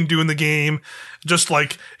things you can do in the game. Just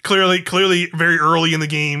like clearly very early in the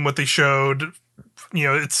game, what they showed,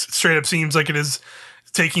 it's straight up seems like it is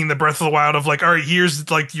taking the Breath of the Wild of like, all right, here's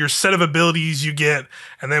like your set of abilities you get,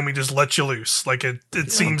 and then we just let you loose. Like it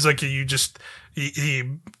seems like you just he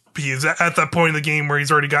is at that point in the game where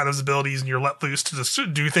he's already gotten those abilities and you're let loose to just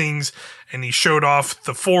do things. And he showed off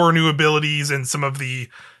the 4 new abilities and some of the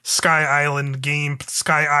Sky Island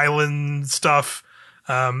stuff.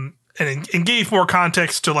 and gave more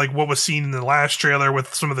context to like what was seen in the last trailer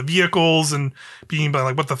with some of the vehicles and being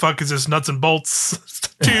like, what the fuck is this, nuts and bolts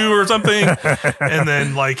 2 or something? And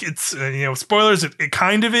then like it's spoilers, it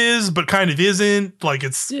kind of is but kind of isn't. Like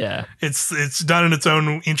it's done in its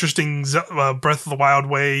own interesting Breath of the Wild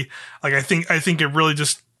way. Like I think it really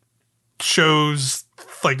just shows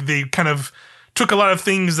like they kind of took a lot of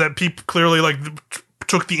things that people clearly like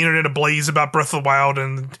took the internet ablaze about Breath of the Wild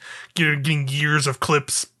and getting years of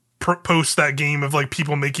clips post that game of like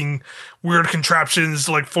people making weird contraptions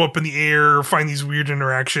to like float up in the air or find these weird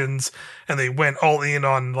interactions, and they went all in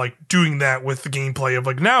on like doing that with the gameplay of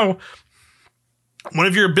like, now one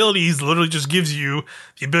of your abilities literally just gives you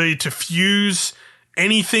the ability to fuse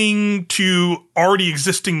anything to already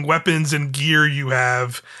existing weapons and gear you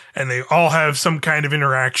have, and they all have some kind of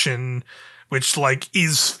interaction, which like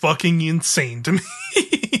is fucking insane to me.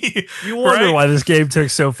 You wonder why this game took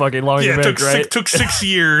so fucking long to make, right? It took 6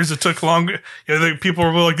 years. It took longer. People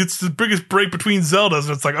were like, it's the biggest break between Zeldas.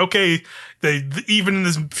 And it's like, okay, even in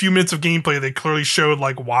this few minutes of gameplay, they clearly showed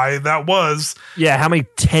like why that was. Yeah, how many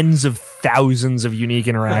tens of thousands of unique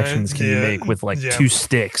interactions can you make with like 2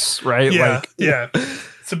 sticks, right? Yeah,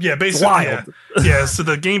 So yeah, basically, yeah. So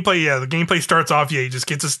the gameplay starts off. Yeah, he just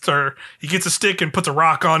gets he gets a stick and puts a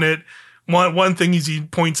rock on it. One thing is he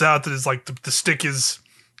points out that is like the stick is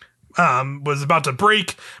was about to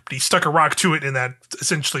break, but he stuck a rock to it, and that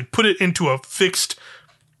essentially put it into a fixed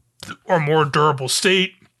or more durable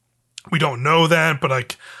state. We don't know that, but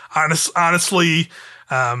like honestly,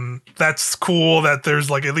 that's cool that there's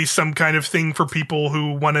like at least some kind of thing for people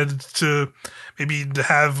who wanted to maybe to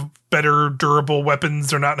have better durable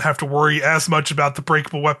weapons or not have to worry as much about the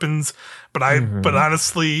breakable weapons. But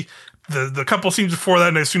honestly, the couple scenes before that,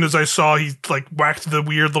 and as soon as I saw he like whacked the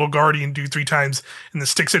weird little guardian dude 3 times and the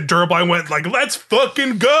stick said durable, I went like, let's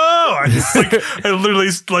fucking go. I literally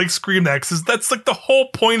like screamed that because that's like the whole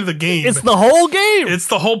point of the game. It's the whole game. It's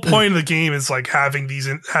the whole point of the game is like having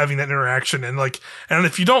that interaction, and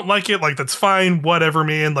if you don't like it, like that's fine, whatever,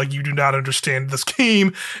 man. Like you do not understand this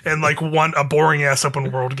game and like want a boring ass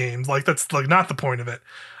open world game. Like that's like not the point of it.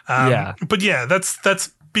 But yeah,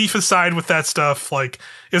 that's beef aside with that stuff. Like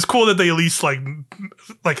it's cool that they at least like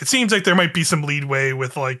it seems like there might be some leadway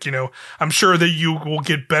with like, I'm sure that you will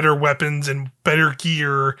get better weapons and better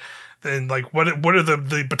gear. And like what are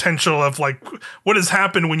the potential of like what has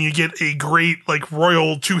happened when you get a great like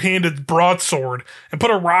royal 2-handed broadsword and put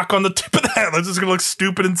a rock on the tip of that? That's just gonna look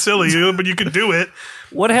stupid and silly, but you can do it.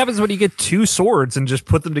 What happens when you get 2 swords and just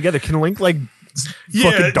put them together? Can Link like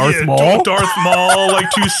fucking Darth Maul? Darth Maul, like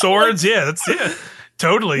 2 swords.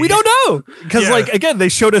 Totally. We don't know. Because, like, again, they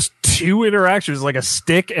showed us 2 interactions, like a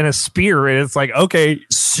stick and a spear. And it's like, okay,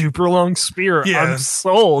 super long spear. Yeah. I'm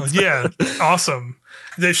sold. Yeah. Awesome.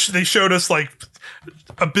 They showed us, like,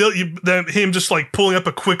 him just like pulling up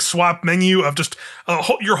a quick swap menu of just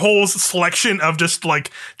your whole selection of just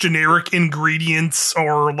like generic ingredients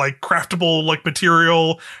or like craftable like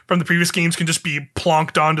material from the previous games can just be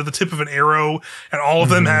plonked onto the tip of an arrow, and all of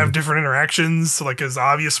them have different interactions. So like as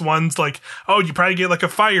obvious ones, like, oh, you probably get like a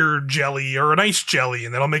fire jelly or an ice jelly,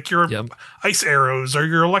 and that'll make your ice arrows, or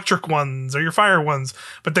your electric ones, or your fire ones.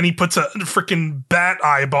 But then he puts a freaking bat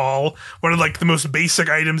eyeball, one of like the most basic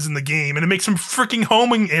items in the game, and it makes them freaking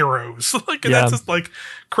homing arrows. Like, and that's just like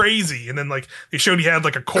crazy. And then like they showed he had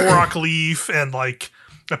like a Korok leaf and like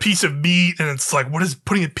a piece of meat, and it's like, what does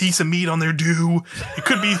putting a piece of meat on there do? It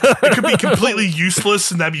could be completely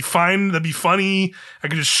useless, and that'd be fine. That'd be funny. I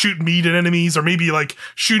could just shoot meat at enemies, or maybe like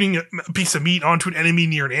shooting a piece of meat onto an enemy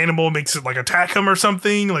near an animal makes it like attack him or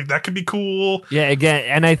something. Like that could be cool. Yeah, again,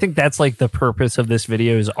 and I think that's like the purpose of this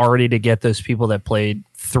video is already to get those people that played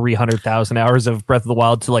 300,000 hours of Breath of the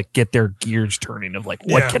Wild to like get their gears turning of like,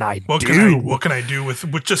 what can I do? What can I do with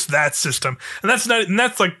just that system? And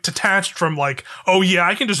that's like detached from like, oh yeah,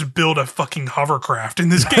 I can just build a fucking hovercraft in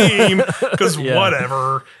this game because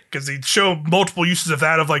whatever. Because they show multiple uses of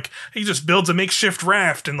that, of like he just builds a makeshift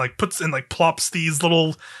raft and like puts and like plops these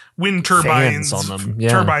little wind turbines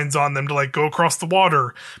on them to like go across the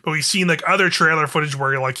water. But we've seen like other trailer footage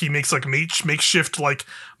where like he makes like makeshift like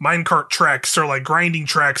minecart tracks or like grinding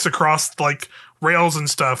tracks across like rails and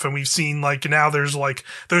stuff. And we've seen like now there's like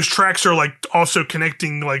those tracks are like also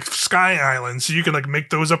connecting like sky islands, so you can like make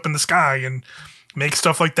those up in the sky and make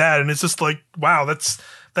stuff like that. And it's just like, wow, that's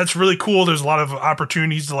really cool. There's a lot of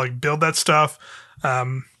opportunities to like build that stuff.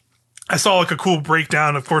 I saw like a cool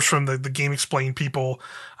breakdown, of course, from the Game Explain people,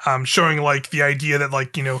 showing like the idea that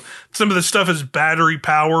like, some of the stuff is battery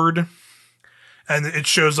powered, and it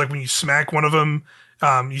shows like when you smack one of them,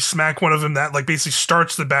 that like basically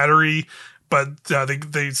starts the battery, but they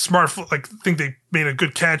think they made a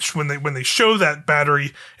good catch when they show that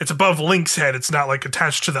battery. It's above Link's head. It's not like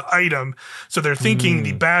attached to the item. So they're thinking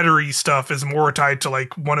the battery stuff is more tied to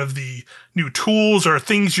like one of the new tools or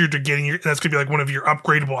things you're getting. That's gonna be like one of your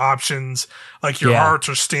upgradable options, like your hearts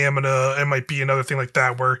or stamina. It might be another thing like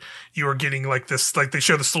that where you are getting like this. Like they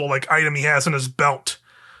show this little like item he has in his belt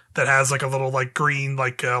that has like a little like green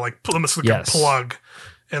almost like a plug,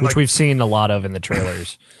 and which we've seen a lot of in the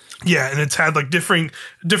trailers. Yeah, and it's had like different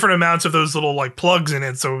amounts of those little like plugs in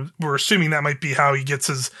it. So we're assuming that might be how he gets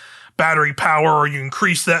his battery power, or you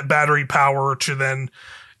increase that battery power to then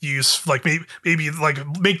use like maybe like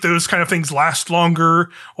make those kind of things last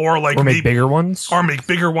longer, or make bigger ones,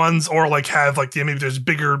 or like have like maybe there's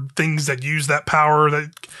bigger things that use that power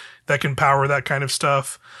that can power that kind of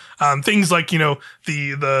stuff. Things like, the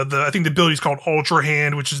I think the ability is called Ultra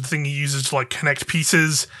Hand, which is the thing he uses to like connect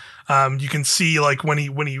pieces. You can see like when he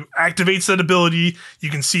activates that ability, you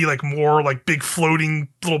can see like more like big floating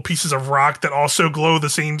little pieces of rock that also glow the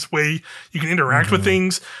same way you can interact with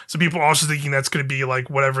things. So people are also thinking that's going to be like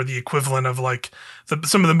whatever the equivalent of like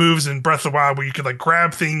some of the moves in Breath of the Wild where you could like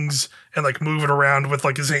grab things and like move it around with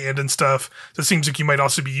like his hand and stuff. So it seems like you might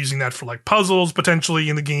also be using that for like puzzles potentially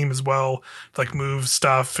in the game as well, like move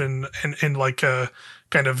stuff and like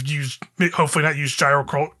kind of hopefully not use gyro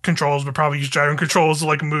controls, but probably use gyro controls to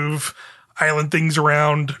like move island things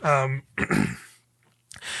around.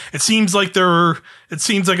 It seems like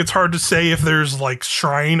it's hard to say if there's like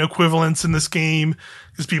shrine equivalents in this game,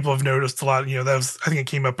 because people have noticed a lot. I think it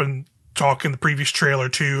came up in talk in the previous trailer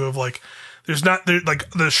too, of like like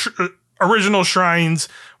the original shrines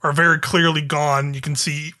are very clearly gone. You can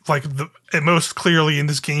see like most clearly in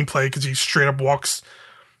this gameplay because he straight up walks.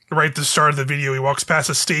 Right at the start of the video, he walks past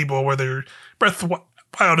a stable where their Breath of the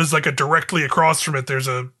Wild is like directly across from it. There's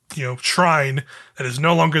a shrine that is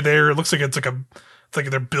no longer there. It looks like it's like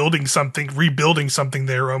they're rebuilding something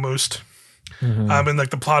there almost. In like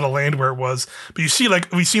the plot of land where it was. But you see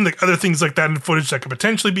we've seen like other things like that in footage that could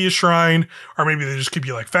potentially be a shrine, or maybe they just could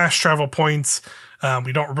be like fast travel points.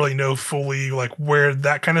 We don't really know fully like where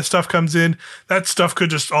that kind of stuff comes in. That stuff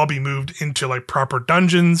could just all be moved into like proper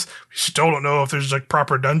dungeons. We still don't know if there's like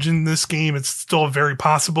proper dungeon in this game. It's still very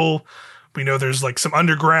possible. We know there's like some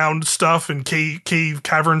underground stuff and cave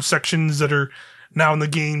cavern sections that are now in the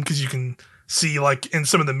game, because you can see like in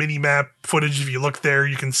some of the mini map footage, if you look there,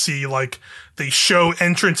 you can see like they show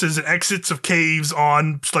entrances and exits of caves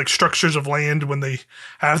on like structures of land when they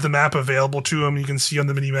have the map available to them. You can see on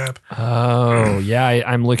the mini map. Oh yeah,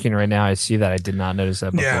 I'm looking right now. I see that. I did not notice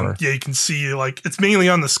that before. Yeah, you can see like it's mainly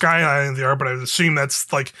on the skyline they are, but I would assume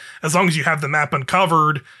that's like as long as you have the map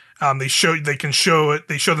uncovered. They show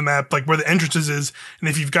the map like where the entrances is, and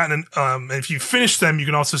if you've gotten if you finish them, you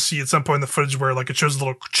can also see at some point in the footage where like it shows a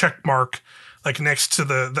little check mark like next to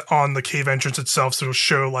the on the cave entrance itself, so it'll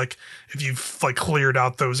show like if you've like cleared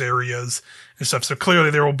out those areas and stuff. So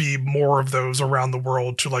clearly there will be more of those around the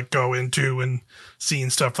world to like go into and see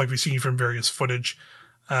and stuff like we've seen from various footage.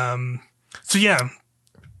 So yeah,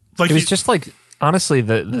 like it was just like honestly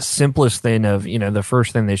the simplest thing of the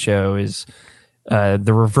first thing they show is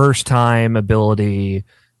the reverse time ability,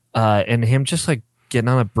 and him just like getting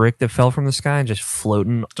on a brick that fell from the sky and just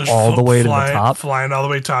floating all the way to the top, flying all the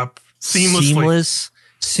way top, seamless,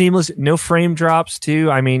 no frame drops too.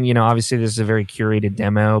 I mean, obviously this is a very curated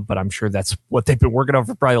demo, but I'm sure that's what they've been working on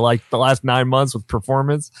for probably like the last 9 months with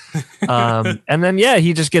performance. And then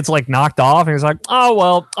he just gets like knocked off, and he's like, oh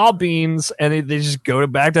well, all beans, and they just go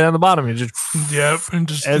back down the bottom and just and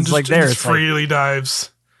just freely dives.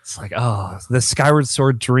 It's like, oh, the Skyward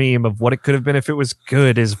Sword dream of what it could have been if it was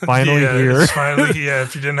good is finally here.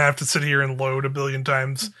 If you didn't have to sit here and load a billion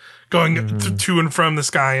times going to and from the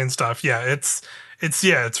sky and stuff. Yeah, it's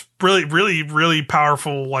really, really, really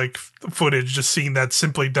powerful like footage, just seeing that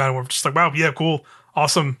simply done. We're just like, wow, yeah, cool,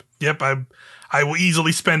 awesome. Yep, I will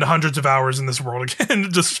easily spend hundreds of hours in this world again.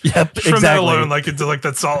 Just from that alone, like it's like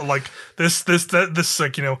that's all like this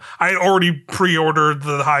like I already pre-ordered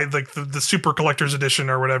the super collector's edition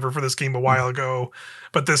or whatever for this game a while ago,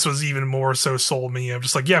 but this was even more so sold me. I'm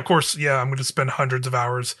just like, yeah, of course, yeah, I'm going to spend hundreds of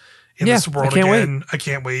hours in this world again. I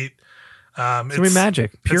can't wait. It's gonna be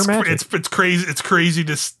magic, pure magic. It's crazy. It's crazy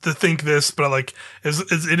to think this, but like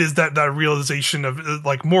it is that realization of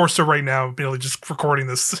like more so right now. Just recording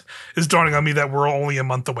this is dawning on me that we're only a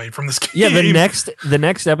month away from this game. Yeah, the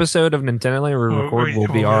next episode of Nintendoland we record will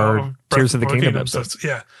be our Tears of the Kingdom episode.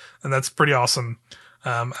 Yeah, and that's pretty awesome.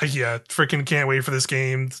 Freaking can't wait for this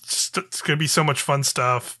game. It's gonna be so much fun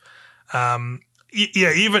stuff.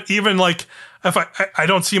 Yeah, even like if I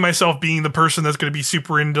don't see myself being the person that's going to be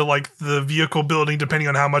super into like the vehicle building, depending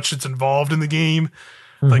on how much it's involved in the game.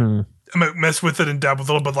 Like I might mess with it and dab with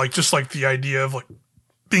a little, but like just like the idea of like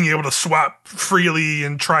being able to swap freely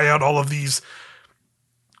and try out all of these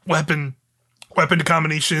weapon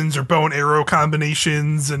combinations or bow and arrow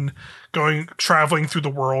combinations and traveling through the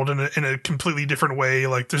world in a completely different way.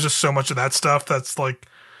 Like there's just so much of that stuff that's like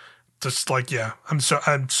just like yeah, I'm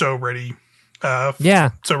so ready.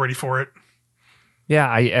 So ready for it. Yeah,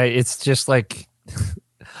 I it's just like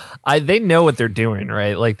they know what they're doing,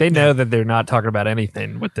 right? Like they know that they're not talking about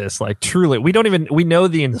anything with this. Like truly, we know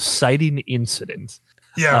the inciting incident.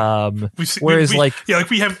 Yeah. Whereas like we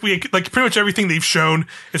like pretty much everything they've shown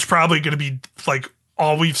is probably going to be like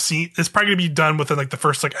all we've seen. It's probably going to be done within like the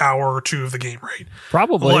first like hour or two of the game, right?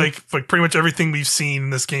 Probably like pretty much everything we've seen in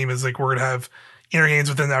this game is like we're going to have in our hands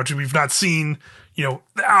within that. We've not seen,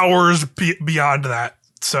 hours beyond that.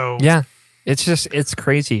 So yeah, it's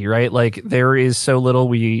crazy, right? Like there is so little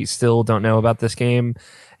we still don't know about this game,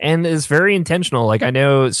 and it's very intentional. Like I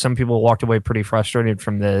know some people walked away pretty frustrated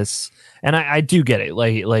from this, and I do get it.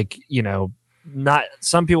 Like not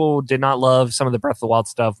some people did not love some of the Breath of the Wild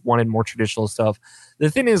stuff, wanted more traditional stuff.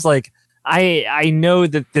 The thing is, like I know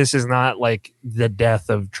that this is not like the death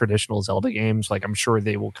of traditional Zelda games. Like I'm sure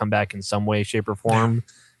they will come back in some way, shape, or form.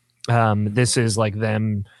 This is like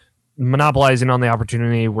them monopolizing on the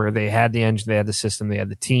opportunity where they had the engine, they had the system, they had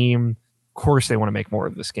the team. Of course, they want to make more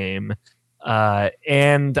of this game,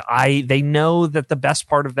 and they know that the best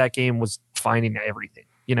part of that game was finding everything.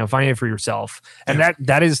 Finding it for yourself, and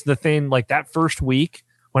that is the thing. Like that first week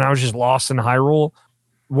when I was just lost in Hyrule,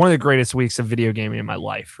 one of the greatest weeks of video gaming in my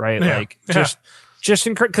life. Right, like just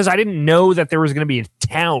because I didn't know that there was going to be a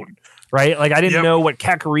town. Right, like I didn't know what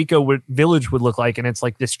Kakariko village would look like, and it's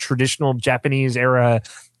like this traditional Japanese era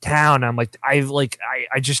town. I'm like,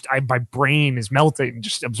 my brain is melting,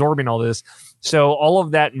 just absorbing all this. So all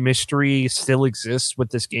of that mystery still exists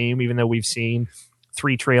with this game, even though we've seen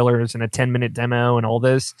 3 trailers and a 10-minute demo and all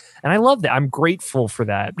this. And I love that. I'm grateful for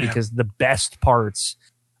that because the best parts,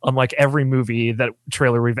 unlike every movie that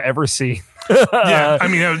trailer we've ever seen. I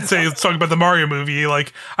mean, I would say let's talk about the Mario movie.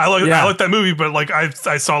 Like I like that movie, but like I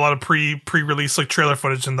saw a lot of pre-release like trailer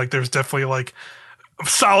footage, and like there's definitely like a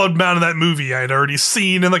solid amount of that movie I had already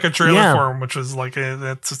seen in like a trailer form, which was like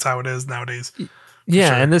that's just how it is nowadays.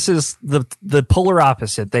 Yeah, and this is the polar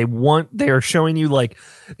opposite. They are showing you like,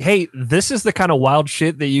 hey, this is the kind of wild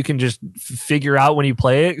shit that you can just figure out when you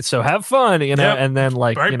play it. So have fun, and then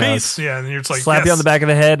like pace, and you're just like slap you on the back of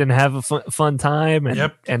the head and have a fun time.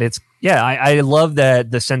 And and it's I love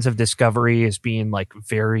that the sense of discovery is being like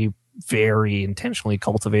very, very intentionally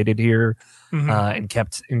cultivated here, and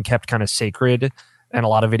kept kind of sacred. And a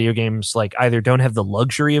lot of video games like either don't have the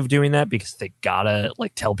luxury of doing that because they gotta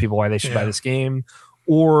like tell people why they should buy this game,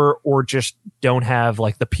 or just don't have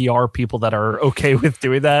like the PR people that are okay with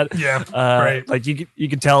doing that. Right. Like you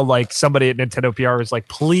can tell like somebody at Nintendo PR is like,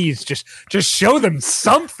 please just show them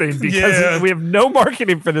something because we have no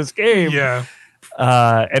marketing for this game. Yeah.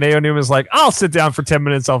 And A.O. Newman's like, I'll sit down for 10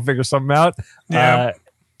 minutes. I'll figure something out.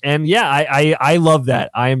 And I love that.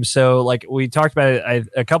 I am so like we talked about it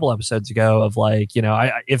a couple episodes ago of like,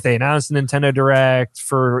 if they announced a Nintendo Direct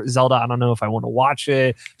for Zelda, I don't know if I want to watch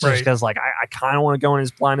it just because like I kind of want to go in as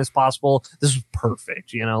blind as possible. This was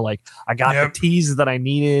perfect. Like I got the tease that I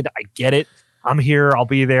needed. I get it. I'm here. I'll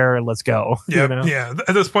be there. Let's go. Yeah.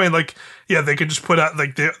 At this point, like, they could just put out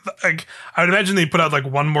like I would imagine they put out like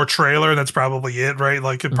one more trailer, and that's probably it, right?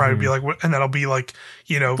 Like it'd probably be like, and that'll be like,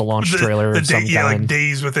 the launch trailer, like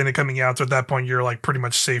days within it coming out. So at that point, you're like pretty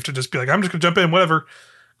much safe to just be like, I'm just gonna jump in, whatever,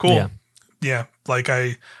 cool. Yeah. Like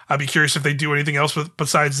I'd be curious if they do anything else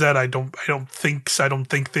besides that. I don't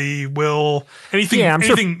think they will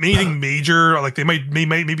anything major. Like they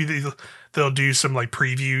maybe they'll do some like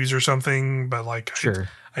previews or something, but like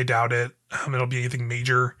I doubt it. It'll be anything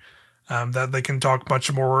major that they can talk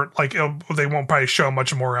much more. Like they won't probably show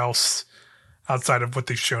much more else outside of what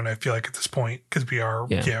they've shown. I feel like at this point because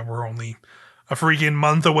we're only a freaking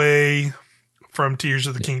month away from Tears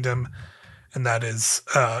of the Kingdom, and that is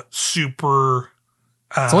super.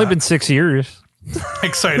 It's only been 6 years.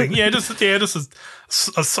 Exciting, just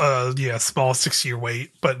a small 6-year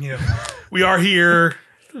wait, but we are here.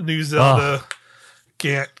 New Zelda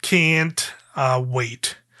can't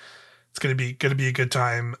wait. It's gonna be a good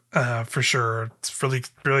time for sure. It's really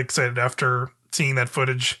really excited after seeing that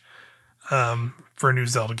footage for a new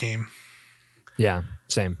Zelda game. Yeah,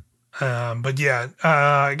 same. But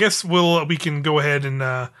I guess we can go ahead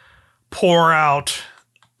and pour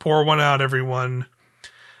one out, everyone.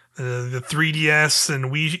 The 3DS and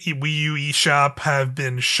Wii U eShop have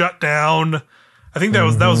been shut down. I think that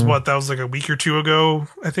was what, that was like a week or two ago.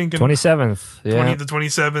 I think 27th, yeah, the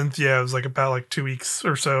 27th. Yeah, it was like about like 2 weeks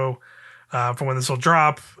or so from when this will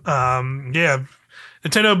drop. Yeah,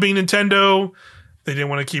 Nintendo being Nintendo, they didn't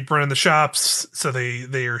want to keep running the shops, so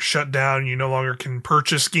they are shut down. You no longer can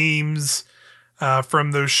purchase games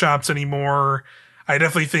from those shops anymore. I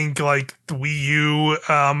definitely think like the Wii U,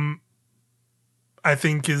 I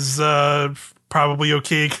think is probably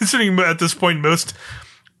okay considering at this point most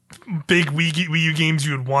big Wii U games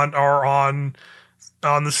you would want are on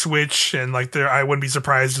the Switch, and like there, I wouldn't be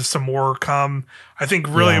surprised if some more come. I think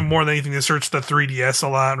really more than anything, this hurts the 3DS a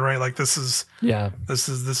lot, right? Like that's a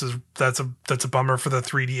bummer for the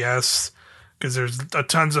 3DS because there's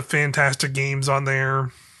tons of fantastic games on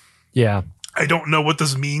there. Yeah, I don't know what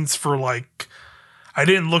this means for like. I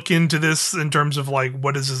didn't look into this in terms of like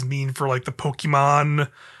what does this mean for like the Pokemon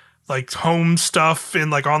like home stuff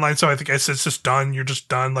and like online stuff. I think it's just done. You're just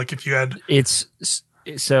done. Like if you had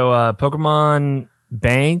Pokemon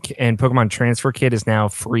Bank and Pokemon Transfer Kit is now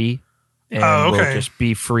free and will just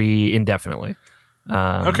be free indefinitely.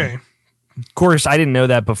 Okay. Of course, I didn't know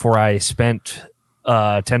that before I spent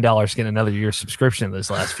 $10 getting another year subscription those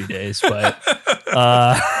last few days, but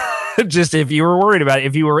just if you were worried about it,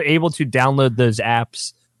 if you were able to download those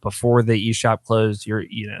apps before the eShop closed,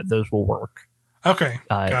 those will work. Okay,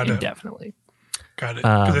 got indefinitely. Got it.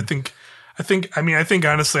 Because I think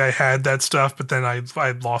honestly, I had that stuff, but then I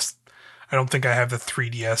lost. I don't think I have the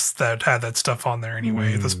 3DS that had that stuff on there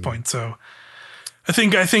anyway at this point. So I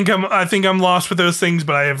think I'm lost with those things,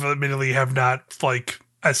 but I have admittedly have not like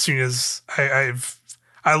as soon as I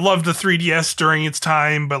loved the 3DS during its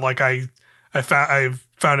time, but like I've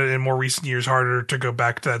found it in more recent years harder to go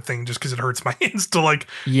back to that thing just because it hurts my hands to like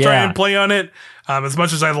try and play on it. As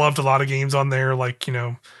much as I loved a lot of games on there, like, you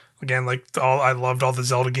know, again, like I loved all the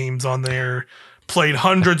Zelda games on there, played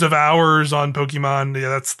hundreds of hours on Pokemon.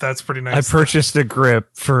 Yeah, that's pretty nice. I purchased a grip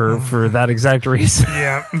for that exact reason.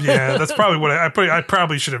 Yeah. That's probably what I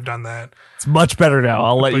probably should have done that. It's much better now.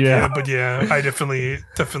 I'll let you know. But yeah, I definitely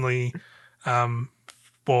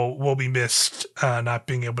will be missed not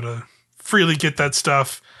being able to freely get that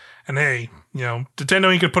stuff. And hey, you know,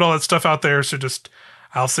 Nintendo, you could put all that stuff out there, so just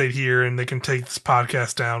I'll say it here and they can take this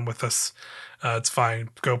podcast down with us. It's fine.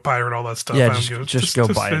 Go pirate all that stuff. Yeah, just go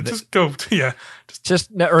buy it. Just go. Yeah,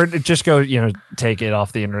 just go. You know, take it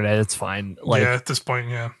off the internet. It's fine. Like, yeah, at this point,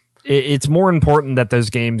 yeah, it's more important that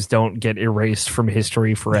those games don't get erased from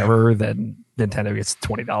history forever than Nintendo gets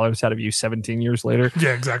 $20 out of you 17 years later.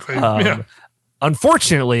 Yeah, exactly. Yeah.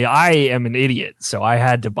 Unfortunately, I am an idiot, so I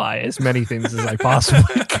had to buy as many things as I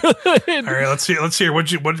possibly could. All right, let's hear. What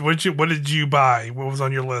did you buy? What was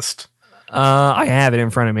on your list? I have it in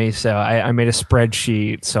front of me, so I made a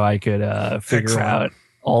spreadsheet so I could figure out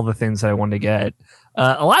all the things that I wanted to get.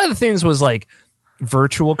 A lot of the things was like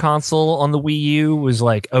Virtual Console on the Wii U was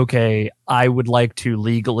like, okay, I would like to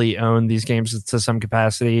legally own these games to some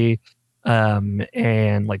capacity.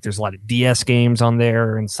 And like there's a lot of DS games on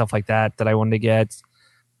there and stuff like that I wanted to get.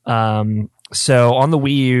 So on the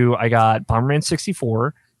Wii U, I got Bomberman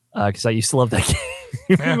 64 because I used to love that game.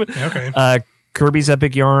 Yeah, okay. Kirby's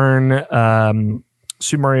Epic Yarn,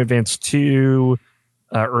 Super Mario Advance 2,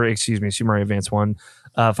 Super Mario Advance 1,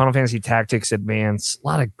 Final Fantasy Tactics Advance. A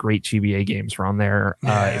lot of great GBA games were on there.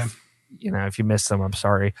 Yeah. If you missed them, I'm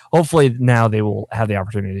sorry. Hopefully now they will have the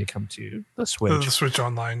opportunity to come to the Switch. The Switch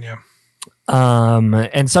Online, yeah.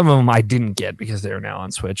 And some of them I didn't get because they're now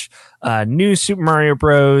on Switch. New Super Mario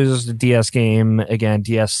Bros. DS game, again,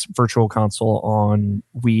 DS Virtual Console on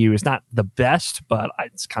Wii U is not the best, but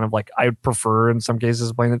it's kind of like I prefer in some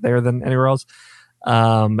cases playing it there than anywhere else.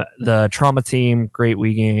 The Trauma Team, great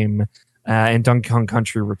Wii game. And Donkey Kong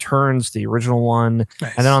Country Returns, the original one.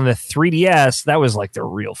 Nice. And then on the 3DS, that was like the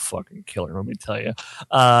real fucking killer, let me tell you.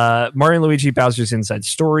 Mario and Luigi Bowser's Inside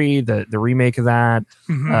Story, the remake of that.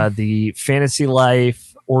 Mm-hmm. The Fantasy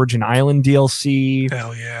Life Origin Island DLC.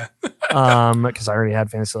 Hell yeah. Because I already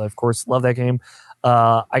had Fantasy Life, of course. Love that game.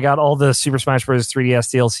 I got all the Super Smash Bros.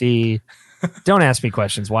 3DS DLC. Don't ask me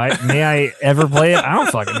questions. Why? May I ever play it? I don't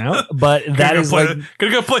fucking know. But that is like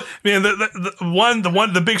gonna go play. Man,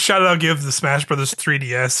 the big shout out I'll give the Smash Brothers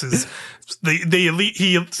 3DS is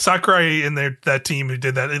Sakurai and that team who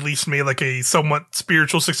did that at least made like a somewhat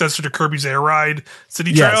spiritual successor to Kirby's Air Ride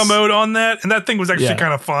City Trial mode on that, and that thing was actually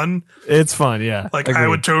kind of fun. It's fun, yeah. Like agreed. I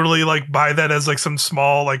would totally like buy that as like some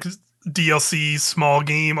small like DLC small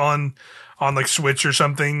game on like Switch or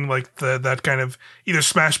something, like that kind of either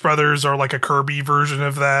Smash Brothers or like a Kirby version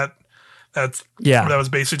of that. That was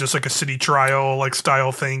basically just like a city trial like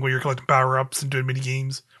style thing where you're collecting power ups and doing mini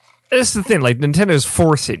games. This is the thing. Like Nintendo's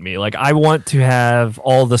forcing me. Like I want to have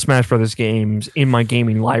all the Smash Brothers games in my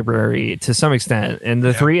gaming library to some extent, and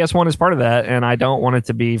the 3DS one is part of that. And I don't want it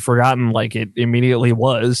to be forgotten like it immediately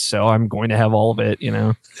was. So I'm going to have all of it. You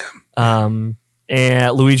know. And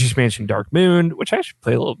Luigi's Mansion Dark Moon, which I should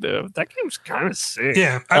play a little bit of. That game's kind of sick.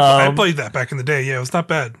 Yeah, I played that back in the day. Yeah, it was not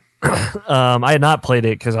bad. I had not played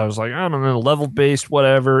it because I was like, I don't know, level based,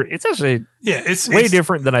 whatever. It's actually it's way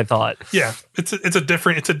different than I thought. Yeah, it's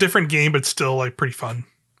a different game, but still like pretty fun.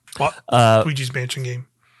 Luigi's Mansion game.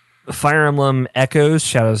 Fire Emblem Echoes,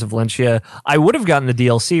 Shadows of Valencia. I would have gotten the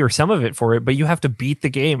DLC or some of it for it, but you have to beat the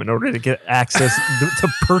game in order to get access to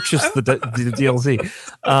purchase the DLC.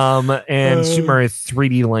 And Super Mario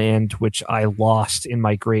 3D Land, which I lost in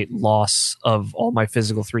my great loss of all my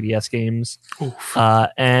physical 3DS games.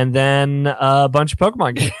 And then a bunch of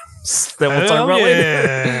Pokemon games that we'll talk about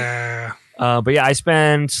later. But yeah, I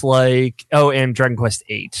spent and Dragon Quest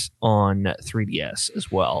 8 on 3DS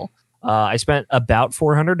as well. I spent about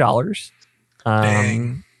 $400.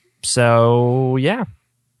 So yeah.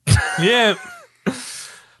 Yeah.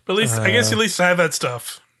 But at least I guess at least I have that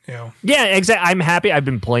stuff. You know. Yeah, exactly. I'm happy. I've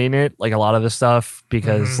been playing it, like a lot of the stuff,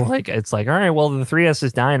 because like it's like, all right, well the 3DS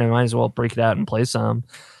is dying. I might as well break it out and play some.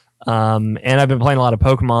 And I've been playing a lot of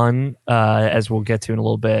Pokemon, as we'll get to in a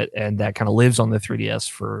little bit, and that kind of lives on the 3DS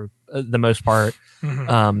for the most part.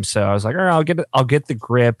 So I was like, all right, I'll get the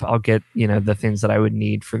grip. I'll get, the things that I would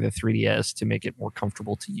need for the 3DS to make it more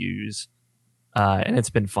comfortable to use. And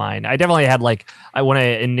it's been fine. I definitely had when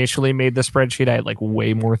I initially made the spreadsheet, I had like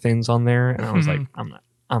way more things on there, and I was like, I'm not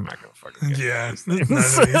gonna fucking get none of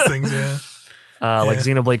these things. Like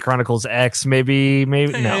Xenoblade Chronicles X, maybe no,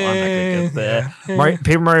 I'm not gonna get that.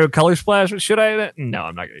 Paper Mario Color Splash, should I? No,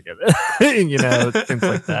 I'm not gonna get it. Things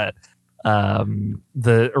like that.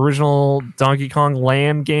 The original Donkey Kong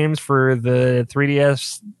Land games for the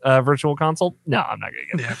 3DS Virtual Console, no, I'm not gonna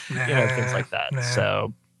get it. Things like that.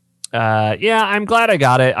 So I'm glad I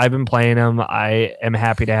got it. I've been playing them. I am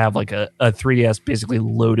happy to have like a 3DS basically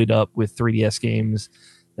loaded up with 3DS games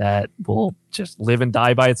that will just live and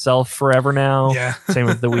die by itself forever now. Same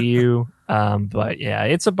with the Wii U. But yeah,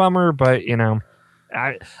 it's a bummer, but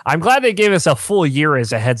I'm glad they gave us a full year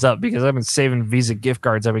as a heads up, because I've been saving Visa gift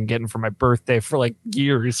cards I've been getting for my birthday for like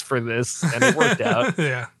years for this, and it worked out.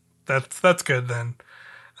 Yeah, that's good then.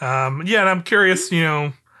 And I'm curious,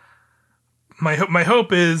 my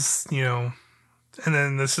hope is, and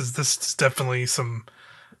then this is definitely some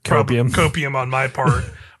copium on my part.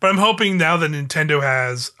 But I'm hoping now that Nintendo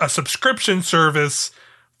has a subscription service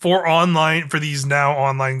for these now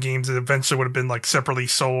online games that eventually would have been like separately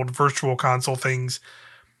sold virtual console things.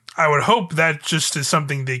 I would hope that just is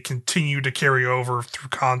something they continue to carry over through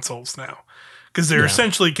consoles now, because they're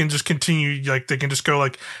essentially can just continue, like they can just go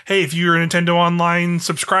like, hey, if you're a Nintendo Online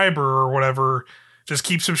subscriber or whatever, just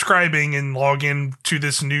keep subscribing and log in to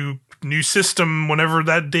this new system whenever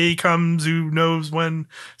that day comes. Who knows when?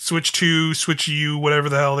 Switch 2, Switch U, whatever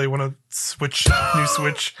the hell they want to switch, new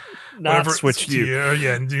Switch. Not whatever, Switch U.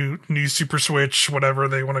 Yeah, new Super Switch, whatever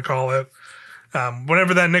they want to call it.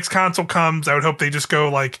 Whenever that next console comes, I would hope they just go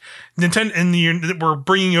like Nintendo. We're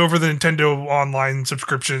bringing over the Nintendo Online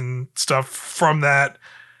subscription stuff from that,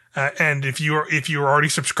 and if you're already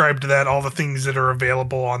subscribed to that, all the things that are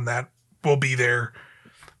available on that will be there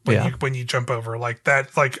when you jump over like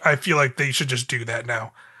that. Like I feel like they should just do that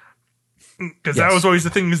now, because that was always the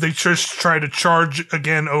thing, is they just try to charge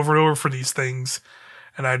again over and over for these things.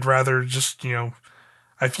 And I'd rather just,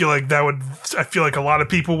 I feel like a lot of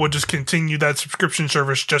people would just continue that subscription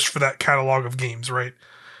service just for that catalog of games, right?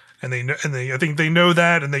 And I think they know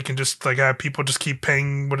that, and they can just like have people just keep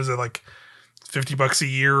paying, what is it, like $50 a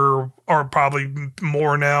year or probably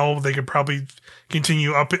more now. They could probably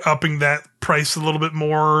continue upping that price a little bit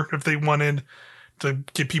more if they wanted to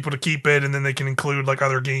get people to keep it, and then they can include like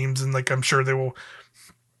other games, and like I'm sure they will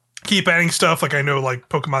keep adding stuff. Like I know like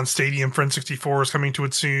Pokemon Stadium for N64 is coming to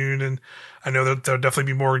it soon, and I know that there'll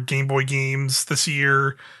definitely be more Game Boy games this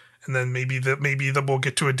year, and then maybe that we'll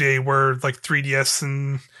get to a day where like 3DS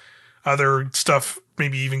and other stuff,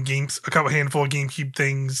 maybe even handful of GameCube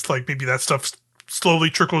things, like maybe that stuff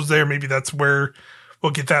slowly trickles there. Maybe that's where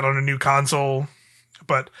we'll get that on a new console.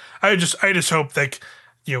 But I just hope that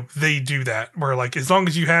they do that, where like as long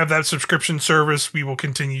as you have that subscription service, we will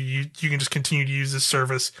continue. You can just continue to use this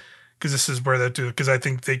service, because this is where that do. Because I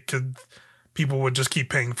think people would just keep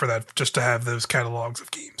paying for that just to have those catalogs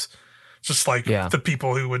of games, just like the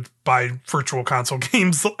people who would buy virtual console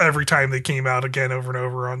games every time they came out again over and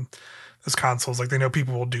over on those consoles. Like they know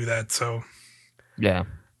people will do that, so yeah,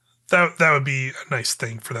 that would be a nice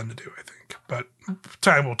thing for them to do, I think. But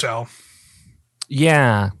time will tell.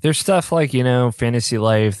 Yeah, there's stuff like, Fantasy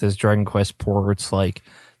Life, there's Dragon Quest ports like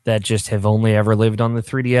that just have only ever lived on the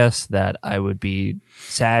 3DS that I would be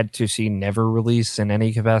sad to see never release in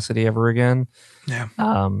any capacity ever again. Yeah.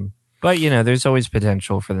 But there's always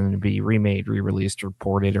potential for them to be remade, re-released, or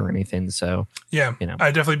ported or anything. So Yeah,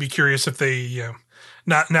 I'd definitely be curious if they,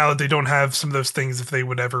 not now that they don't have some of those things, if they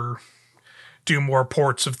would ever do more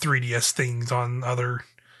ports of 3DS things on other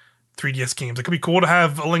 3DS games. It could be cool to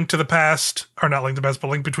have a Link to the Past, or not Link to the Past, but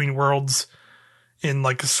Link Between Worlds in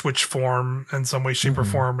like a Switch form in some way, shape, or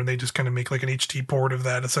form, and they just kind of make like an HD port of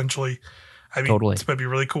that essentially. I mean, totally. this might be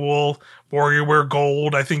really cool. WarioWare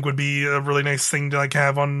Gold, I think, would be a really nice thing to like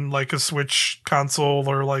have on like a Switch console,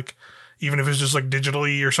 or like even if it's just like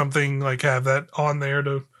digitally or something, like have that on there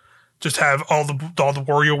to just have all the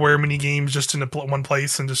WarioWare mini games just in one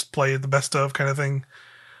place and just play the best of kind of thing.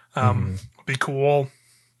 Would be cool.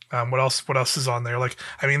 What else? What else is on there? Like,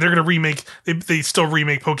 I mean, they're gonna remake. They still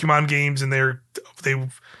remake Pokemon games, and they're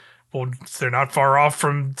not far off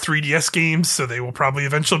from 3DS games, so they will probably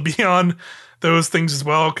eventually be on those things as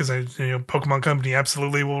well. Because Pokemon Company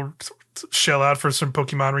absolutely will shell out for some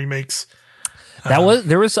Pokemon remakes.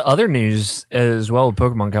 There was other news as well with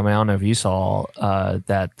Pokemon coming. I don't know if you saw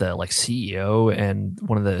that the CEO and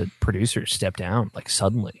one of the producers stepped down like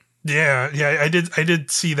suddenly. Yeah, I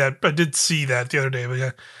did see that. I did see that the other day,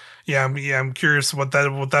 but I'm curious what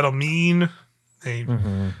that'll mean.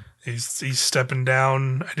 He's stepping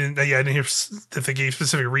down. I didn't hear if they gave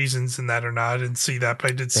specific reasons in that or not. I didn't see that,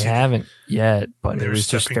 but I did see. They haven't yet, but it was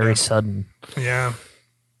just very sudden. Yeah.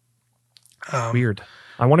 Weird.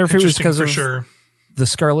 I wonder if it was because of sure. the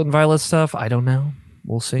Scarlet and Violet stuff. I don't know.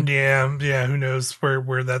 We'll see. Yeah. Who knows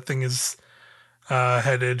where that thing is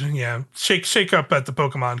headed? Yeah, shake up at the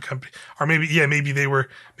Pokemon Company, or maybe they were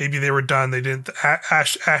done. They didn't.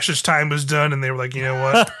 Ash's time was done, and they were like, you know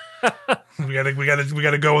what? we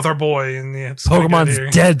gotta go with our boy, and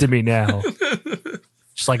Pokemon's dead to me now.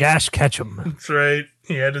 Just like Ash Ketchum. That's right.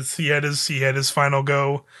 He had his final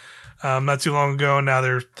go, not too long ago. And now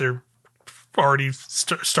they're already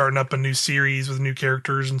starting up a new series with new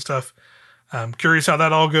characters and stuff. Curious how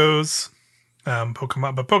that all goes.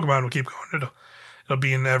 Pokemon will keep going. It'll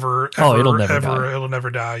be an it'll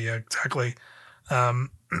never die. Yeah, exactly. But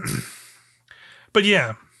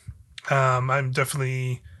yeah, I'm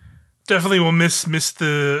definitely will miss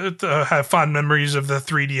the have fond memories of the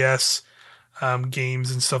 3DS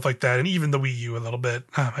games and stuff like that, and even the Wii U a little bit.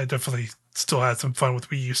 I definitely still had some fun with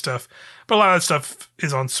Wii U stuff, but a lot of that stuff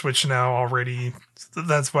is on Switch now already.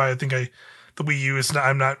 That's why I think the Wii U is not,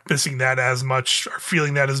 I'm not missing that as much or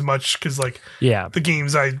feeling that as much, because the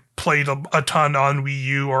games I played a ton on Wii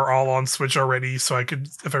U are all on Switch already, so I could,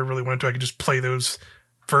 if I really wanted to, I could just play those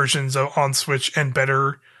versions on Switch and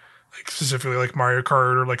better, like specifically like Mario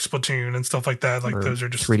Kart or like Splatoon and stuff like that. Like those are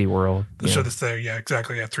just 3D World. So that's there. Yeah,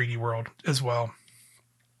 exactly. Yeah, 3D World as well.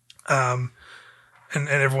 And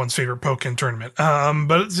everyone's favorite Pokken tournament.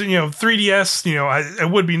 But 3DS, it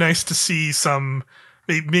would be nice to see some.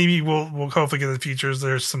 Maybe we'll hopefully get in the future.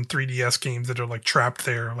 There's some 3DS games that are like trapped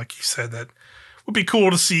there, like you said, that would be cool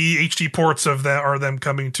to see HD ports of that, or them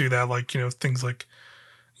coming to that, like things like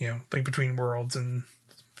Link Between Worlds and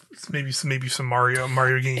maybe some Mario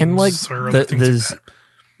games, and like or other things like that.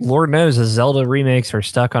 Lord knows the Zelda remakes are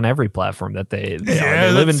stuck on every platform that they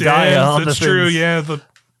live and die on. That's true. Yeah,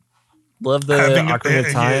 love the Ocarina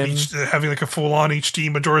of Time. Having like a full on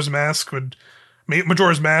HD Majora's Mask would.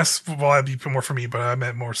 Majora's Mask, well, that'd be more for me, but I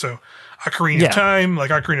meant more so Ocarina of Time,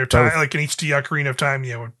 like Ocarina of Time, like an HD Ocarina of Time,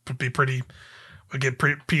 would be pretty, would get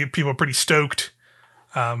people pretty stoked,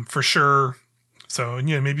 for sure. So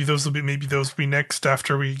maybe those will be next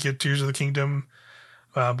after we get Tears of the Kingdom,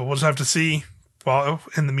 but we'll just have to see. Well,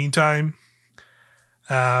 in the meantime,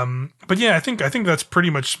 but yeah, I think that's pretty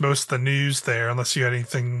much most of the news there, unless you had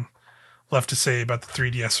anything left to say about the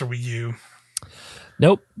 3DS or Wii U.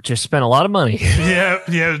 Nope, just spent a lot of money. yeah,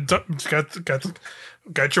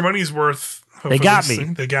 got your money's worth. They got me.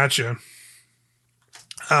 They got you.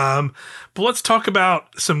 But let's talk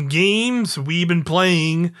about some games we've been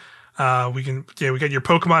playing. We got your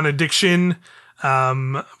Pokemon Addiction,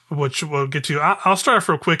 which we'll get to. I'll start off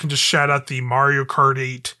real quick and just shout out the Mario Kart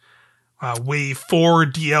 8 Wave 4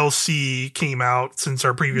 DLC came out since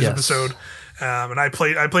our previous episode. And I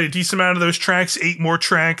played a decent amount of those tracks, 8 more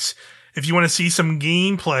tracks. If you want to see some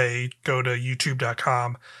gameplay, go to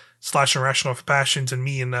youtube.com/irrational passions, and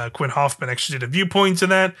me and Quinn Hoffman actually did a viewpoints of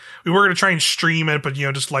that. We were going to try and stream it, but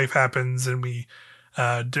just life happens, and we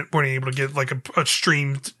weren't able to get like a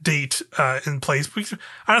streamed date in place.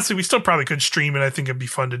 Honestly, we still probably could stream it. I think it'd be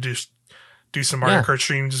fun to do some Mario Kart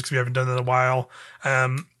streams just because we haven't done that in a while.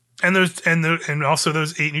 and also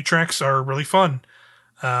those 8 new tracks are really fun.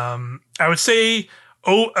 I would say,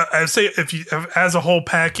 if you as a whole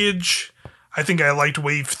package, I think I liked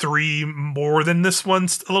Wave 3 more than this one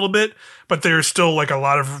a little bit, but there's still like a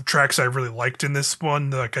lot of tracks I really liked in this one.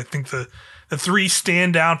 Like I think the 3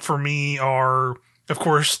 stand out for me are, of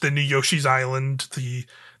course, the new Yoshi's Island, the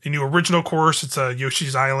new original course. It's a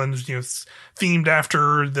Yoshi's Island, it's themed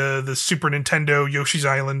after the Super Nintendo Yoshi's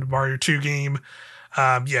Island Mario 2 game.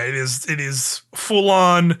 It is full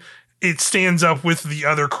on. It stands up with the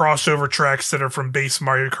other crossover tracks that are from base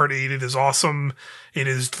Mario Kart 8. It is awesome. It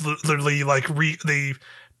is literally like they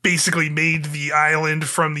basically made the island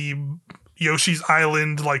from the Yoshi's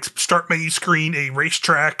Island like start menu screen a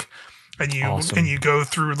racetrack, and you go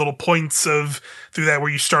through little points through that where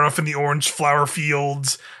you start off in the orange flower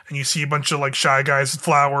fields and you see a bunch of like Shy Guys with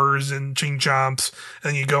flowers and ching chomps,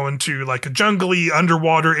 and then you go into like a jungly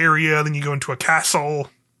underwater area, then you go into a castle.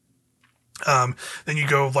 Then you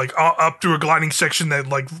go like up through a gliding section that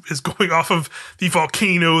like is going off of the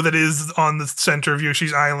volcano that is on the center of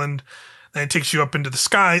Yoshi's Island. Then it takes you up into the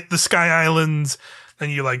sky islands. Then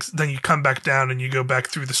you come back down and you go back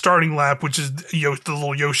through the starting lap, which is the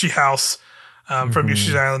little Yoshi house from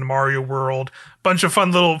Yoshi's Island Mario World. Bunch of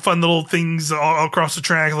fun little things all across the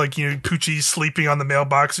track, like Poochie's sleeping on the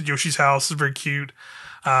mailbox at Yoshi's house is very cute.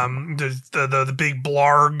 The big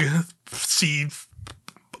blarg sea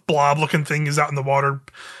blob looking thing is out in the water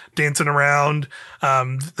dancing around.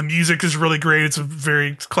 The music is really great. It's a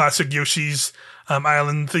very classic Yoshi's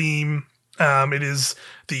Island theme. It is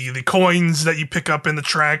the coins that you pick up in the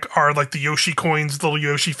track are like the Yoshi coins, little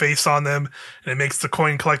Yoshi face on them, and it makes the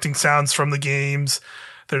coin collecting sounds from the games.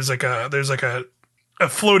 There's like a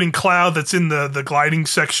floating cloud that's in the gliding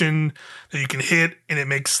section that you can hit, and it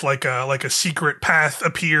makes like a secret path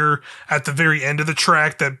appear at the very end of the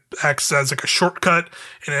track that acts as like a shortcut.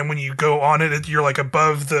 And then when you go on it, you're like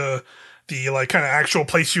above the like kind of actual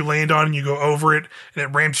place you land on, and you go over it, and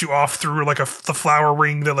it ramps you off through like the flower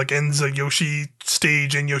ring that like ends a Yoshi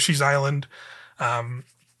stage in Yoshi's Island.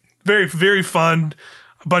 Very, very fun.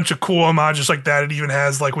 A bunch of cool homages like that. It even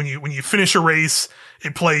has like when you finish a race,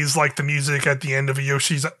 it plays like the music at the end of a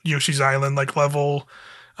Yoshi's Island like level.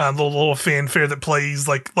 Little fanfare that plays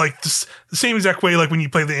like the same exact way like when you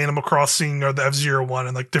play the Animal Crossing or the F-Zero one,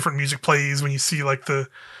 and like different music plays when you see like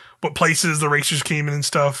what places the racers came in and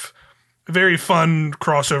stuff. A very fun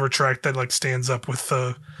crossover track that like stands up with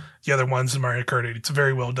the other ones in Mario Kart 8. It's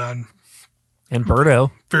very well done. And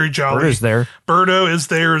Birdo. Very jolly. Birdo's there. Birdo is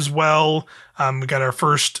there as well. We got our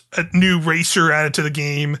first new racer added to the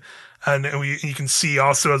game. And you can see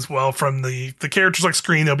also as well from the characters like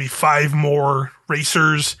screen, there'll be 5 more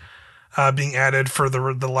racers being added for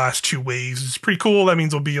the last 2 waves. It's pretty cool. That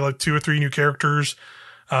means there'll be like 2 or 3 new characters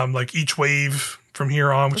like each wave from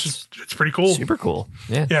here on, which it's pretty cool. Super cool.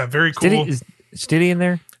 Yeah. Yeah, very cool. Is Diddy in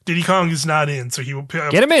there? Diddy Kong is not in, so he will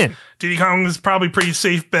get him in. Diddy Kong is probably a pretty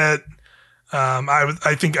safe bet.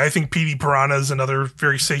 I think PD Piranha is another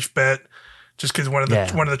very safe bet, just because one of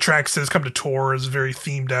the tracks that has come to tour is very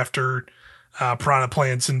themed after Piranha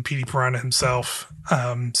Plants and PD Piranha himself.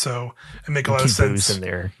 So it makes a lot of sense. In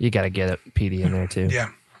there, you got to get PD in there too. Yeah,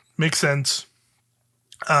 makes sense.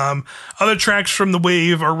 Other tracks from the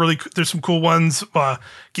wave are there's some cool ones.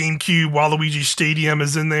 GameCube Waluigi Stadium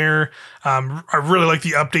is in there. I really like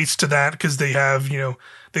the updates to that because they have,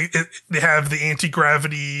 they have the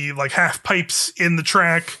anti-gravity like half pipes in the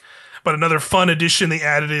track. But another fun addition they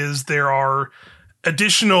added is there are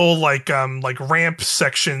additional like ramp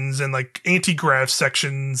sections and like anti-grav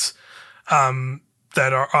sections,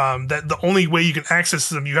 that are that the only way you can access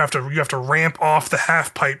them, you have to ramp off the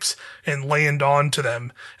half pipes and land onto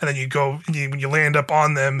them, and then when you land up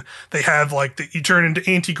on them, they have like you turn into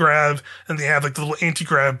anti-grav, and they have like the little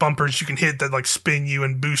anti-grav bumpers you can hit that like spin you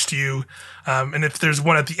and boost you, and if there's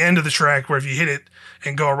one at the end of the track where if you hit it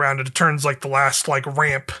and go around it, it turns like the last like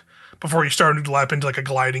ramp before you start to lap into like a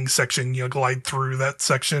gliding section, glide through that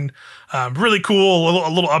section. Really cool, a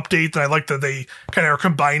little update, and I like that they kind of are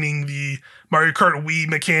combining the Mario Kart Wii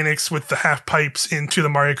mechanics with the half pipes into the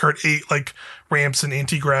Mario Kart 8 like ramps and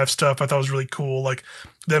anti-grav stuff. I thought was really cool, like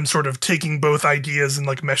them sort of taking both ideas and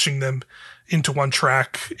like meshing them into one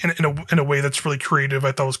track in a way that's really creative.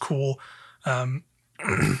 I thought was cool.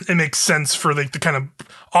 It makes sense for like the kind of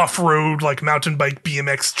off-road like mountain bike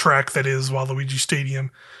BMX track that is Waluigi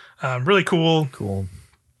Stadium. Really cool. Cool.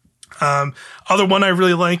 Other one I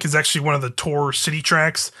really like is actually one of the tour city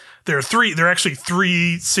tracks. There are actually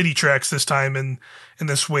 3 city tracks this time in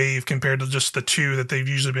this wave compared to just the 2 that they've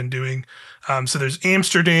usually been doing. So there's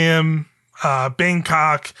Amsterdam,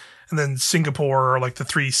 Bangkok, and then Singapore are like the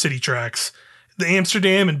 3 city tracks. the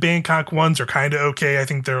Amsterdam and Bangkok ones are kind of okay. I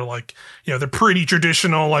think they're like, they're pretty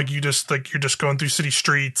traditional. Like you're just going through city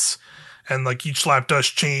streets, and like each lap does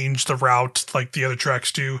change the route like the other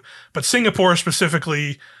tracks do. But Singapore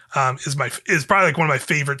specifically is probably like one of my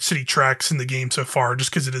favorite city tracks in the game so far,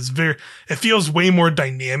 just because it feels way more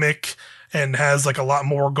dynamic and has like a lot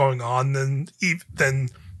more going on than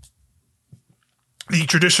the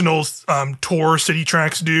traditional tour city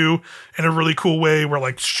tracks do, in a really cool way, where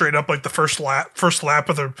like straight up like the first lap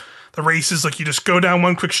of the race is like you just go down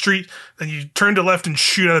one quick street, then you turn to left and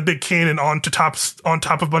shoot out a big cannon on top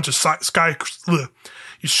of a bunch of sky.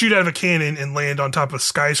 You shoot out of a cannon and land on top of a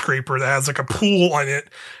skyscraper that has like a pool on it,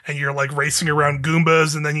 and you're like racing around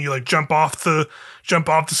Goombas, and then you like jump off the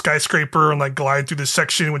skyscraper and like glide through this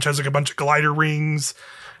section which has like a bunch of glider rings.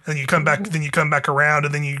 And then you come back around,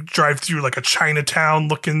 and then you drive through like a Chinatown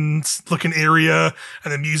looking area,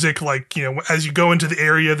 and the music, like, as you go into the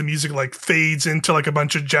area, the music like fades into like a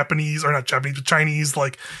bunch of Chinese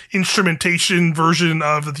like instrumentation version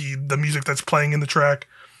of the music that's playing in the track.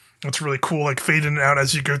 It's really cool, like fading out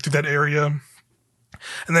as you go through that area.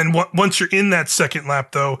 And then once you're in that second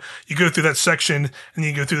lap, though, you go through that section, and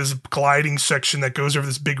you go through this gliding section that goes over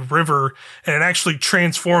this big river, and it actually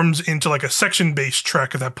transforms into like a section-based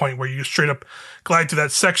track at that point, where you straight up glide through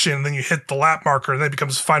that section, and then you hit the lap marker, and then it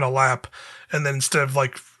becomes final lap. And then instead of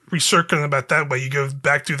like recircling about that way, you go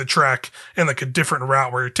back through the track in like a different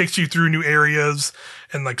route, where it takes you through new areas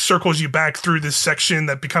and like circles you back through this section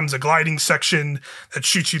that becomes a gliding section that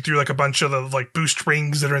shoots you through like a bunch of the like boost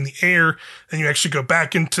rings that are in the air. Then you actually go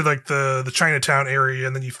back into like the Chinatown area,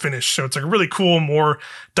 and then you finish. So it's like a really cool, more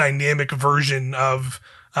dynamic version of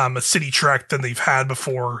a city track than they've had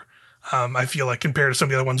before. I feel like, compared to some of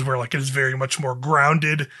the other ones where like it is very much more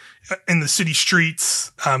grounded in the city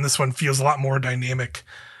streets. This one feels a lot more dynamic.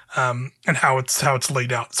 And how it's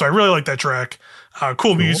laid out. So I really like that track.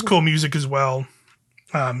 Cool music as well.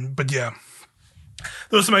 But yeah,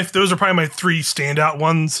 those are probably my three standout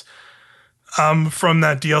ones from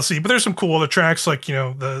that DLC. But there's some cool other tracks, like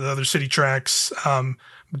the other city tracks.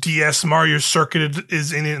 DS Mario Circuit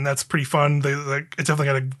is in it, and that's pretty fun. It's definitely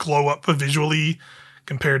got a glow up visually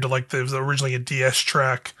compared to like there was originally a DS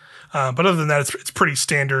track. But other than that, it's pretty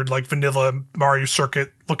standard, like vanilla Mario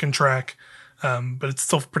Circuit looking track. But it's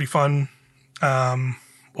still pretty fun.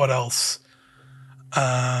 What else?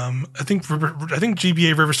 I think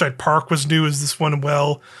GBA Riverside Park was new as this one.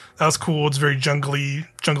 Well, that was cool. It's very jungly,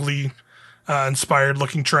 inspired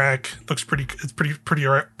looking track. It's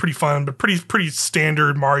pretty fun, but pretty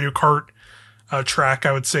standard Mario Kart track,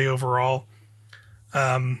 I would say, overall.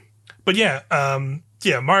 But yeah,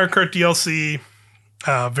 Mario Kart DLC,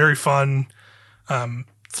 very fun,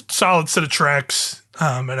 solid set of tracks.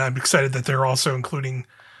 And I'm excited that they're also including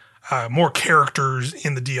more characters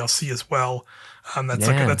in the DLC as well. That's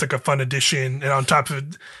like a fun addition, and on top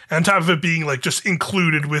of it being like just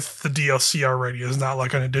included with the DLC already, is not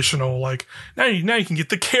like an additional like now you can get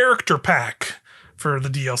the character pack for the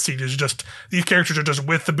DLC. There's just these characters are just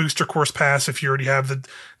with the booster course pass. If you already have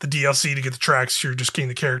the DLC to get the tracks, you're just getting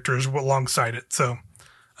the characters alongside it. So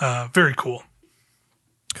very cool.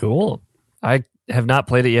 Cool. I have not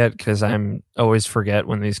played it yet because I'm always forget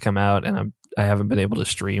when these come out, and I haven't been able to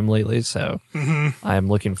stream lately, so I'm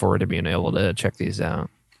looking forward to being able to check these out.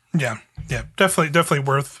 Yeah, definitely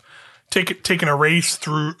worth taking a race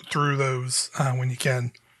through those when you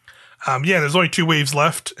can. There's only 2 waves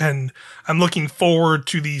left, and I'm looking forward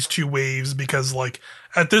to these 2 waves because, like,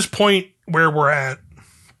 at this point where we're at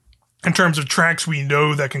in terms of tracks we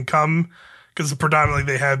know that can come, because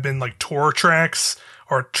predominantly they have been like tour tracks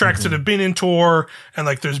or tracks that have been in tour, and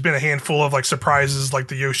like there's been a handful of like surprises, like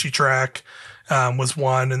the Yoshi track was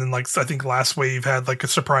one, and then like I think last wave had like a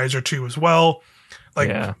surprise or 2 as well.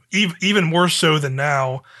 Like even more so than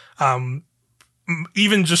now,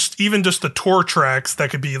 even just the tour tracks that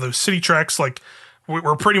could be those city tracks, like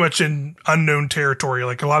we're pretty much in unknown territory.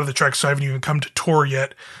 Like a lot of the tracks haven't even come to tour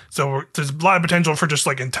yet, so there's a lot of potential for just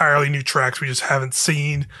like entirely new tracks we just haven't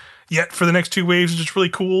seen yet for the next 2 waves, which is really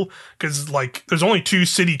cool because like there's only 2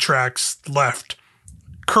 city tracks left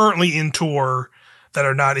currently in tour that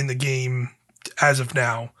are not in the game as of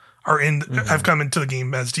now, have come into the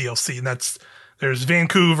game as DLC, and there's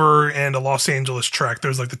Vancouver and a Los Angeles track.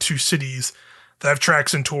 There's like the 2 cities that have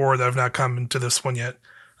tracks in tour that have not come into this one yet.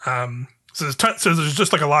 So there's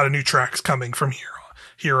just like a lot of new tracks coming from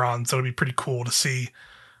here on. So it'll be pretty cool to see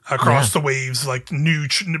across the waves, like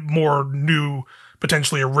more new,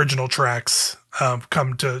 potentially original tracks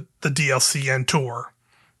come to the DLC and tour.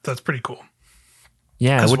 That's pretty cool.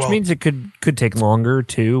 Yeah, as which well. means it could take longer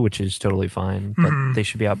too, which is totally fine. But they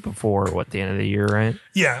should be out before the end of the year, right?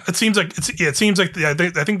 Yeah, it seems like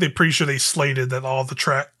I think they're pretty sure they slated that all the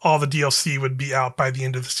DLC would be out by the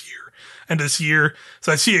end of this year.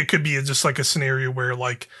 So I see it could be just like a scenario where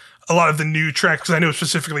like a lot of the new tracks. Because I know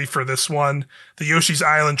specifically for this one, the Yoshi's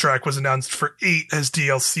Island track was announced for 8 as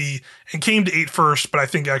DLC and came to 8 first. But I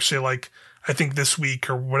think actually I think this week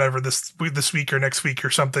or whatever this week or next week or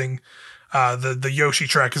something. The Yoshi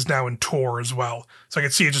track is now in Tour as well, so I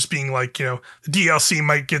could see it just being like, the DLC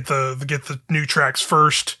might get the new tracks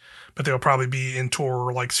first, but they'll probably be in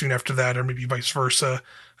Tour like soon after that, or maybe vice versa.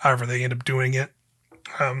 However, they end up doing it.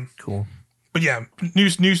 Cool. But yeah,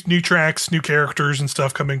 new tracks, new characters, and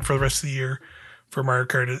stuff coming for the rest of the year for Mario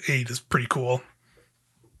Kart 8 is pretty cool.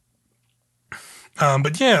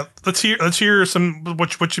 But yeah, let's hear some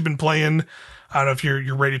what you've been playing. I don't know if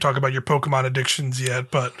you're ready to talk about your Pokemon addictions yet,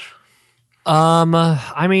 but.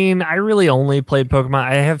 I mean, I really only played Pokemon.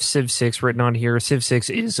 I have Civ 6 written on here. Civ 6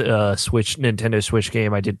 is a Nintendo Switch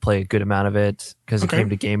game. I did play a good amount of it because it came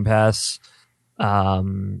to Game Pass.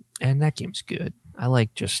 And that game's good.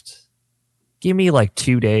 Just give me like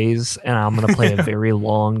 2 days and I'm going to play a very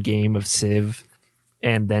long game of Civ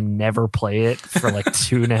and then never play it for like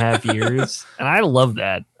 2.5 years. And I love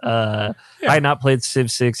that. I had not played Civ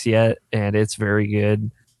 6 yet and it's very good.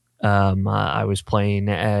 I was playing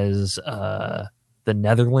as the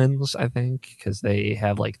Netherlands, I think, because they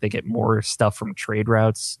have they get more stuff from trade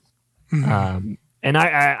routes. And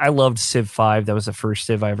I loved Civ 5. That was the first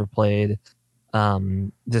Civ I ever played.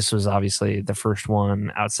 This was obviously the first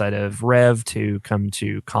one outside of Rev to come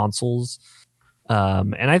to consoles.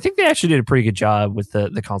 And I think they actually did a pretty good job with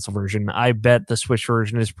the console version. I bet the Switch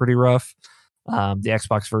version is pretty rough. The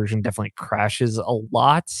Xbox version definitely crashes a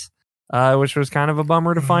lot. Which was kind of a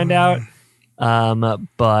bummer to find out.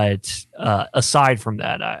 But aside from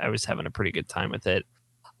that, I was having a pretty good time with it.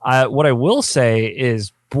 What I will say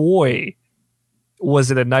is, boy,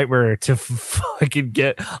 was it a nightmare to fucking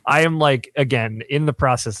get. I am again, in the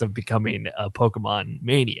process of becoming a Pokemon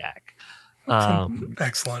maniac.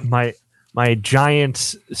 Excellent. My giant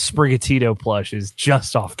Sprigatito plush is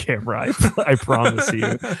just off camera. I promise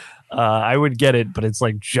you. I would get it, but it's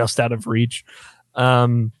just out of reach.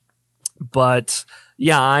 But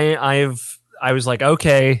yeah, I was like,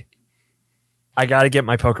 okay, I got to get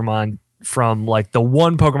my Pokemon from the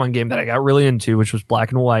one Pokemon game that I got really into, which was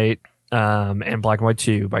Black and White, and Black and White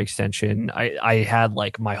 2 by extension. I had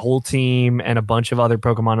my whole team and a bunch of other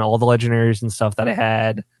Pokemon, all the legendaries and stuff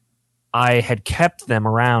that I had kept them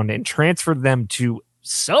around and transferred them to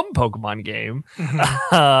some Pokemon game. And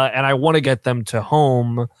I want to get them to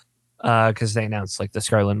home, because they announced the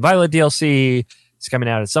Scarlet and Violet DLC. It's coming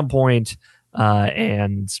out at some point,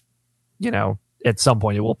 and at some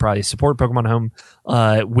point it will probably support Pokemon Home.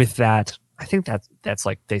 With that, I think that's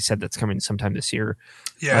they said that's coming sometime this year.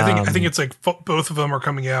 Yeah, I think it's both of them are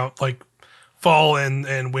coming out fall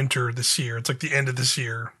and winter this year. It's the end of this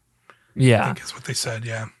year. Yeah, I think is what they said.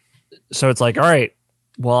 Yeah. So it's all right.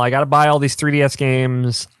 Well, I got to buy all these 3DS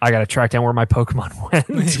games. I got to track down where my Pokemon went.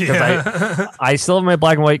 Because I still have my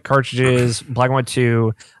Black and White cartridges, Black and White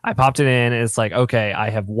 2. I popped it in, and it's okay,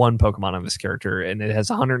 I have one Pokemon on this character, and it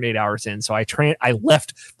has 108 hours in. So I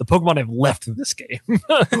left the Pokemon I've left in this game.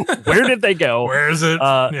 Where did they go? Where is it?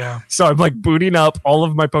 Yeah. So I'm booting up all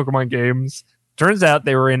of my Pokemon games. Turns out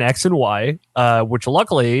they were in X and Y, which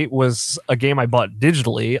luckily was a game I bought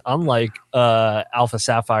digitally, unlike Alpha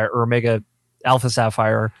Sapphire or Omega Alpha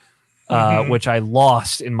Sapphire, which I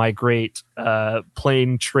lost in my great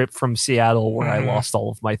plane trip from Seattle, where I lost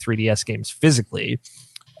all of my 3DS games physically.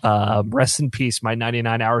 Rest in peace, my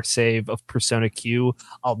 99-hour save of Persona Q.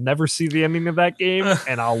 I'll never see the ending of that game,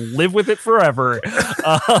 and I'll live with it forever.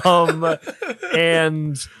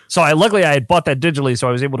 And so luckily I had bought that digitally, so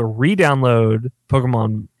I was able to re-download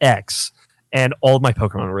Pokemon X, and all of my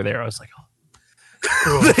Pokemon were there. I was like, oh.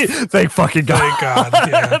 Cool. Thank fucking God.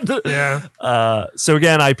 Thank God. Yeah. So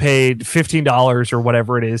again, I paid $15 or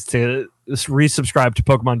whatever it is to resubscribe to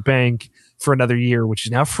Pokemon Bank for another year, which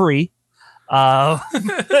is now free.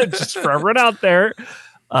 Just for everyone out there.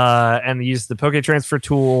 And use the Poke Transfer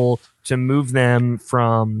tool to move them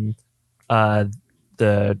from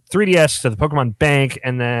the 3DS to the Pokemon Bank,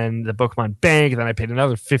 and then the Pokemon Bank, and then I paid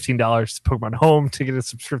another $15 to Pokemon Home to get a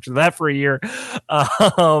subscription to that for a year.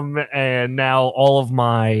 And now all of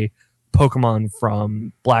my Pokemon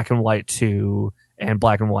from Black and White 2 and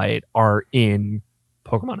Black and White are in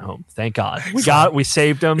Pokemon Home. Thank God. We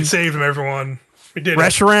saved them. We saved them, everyone. We did.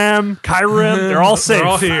 Reshiram, Kyurem, they're all safe. They're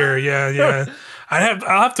all here. Yeah.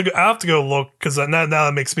 I'll have to go look, because now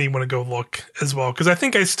that makes me want to go look as well, because I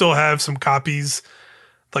think I still have some copies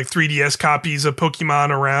like 3DS copies of Pokemon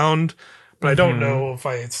around, but I don't know if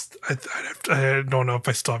I don't know if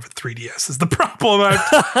I still have a 3DS. Is the problem?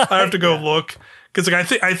 I have to go look, because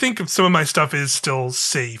like I think some of my stuff is still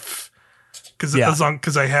safe,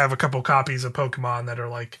 because I have a couple copies of Pokemon that are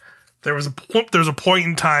like, there's a point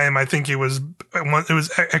in time, I think it was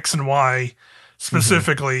X and Y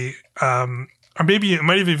specifically, or maybe it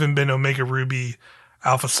might have even been Omega Ruby,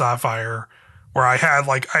 Alpha Sapphire, where I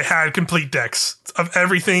had complete decks of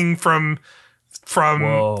everything from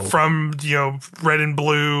Red and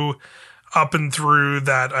Blue up and through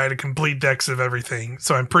that. I had a complete decks of everything.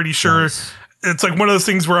 So I'm pretty sure it's like one of those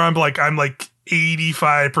things where I'm like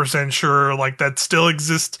 85% sure like that still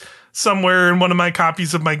exists somewhere in one of my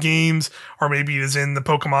copies of my games, or maybe it is in the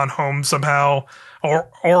Pokemon home somehow, or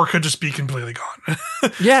it could just be completely gone.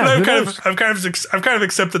 Yeah, I've kind of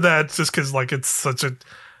accepted that, just because like it's such a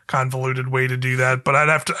convoluted way to do that. But I'd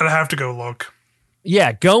have to go look.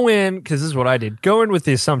 Yeah, go in, because this is what I did. Go in with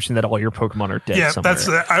the assumption that all your Pokemon are dead. Yeah,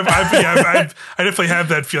 somewhere. I definitely have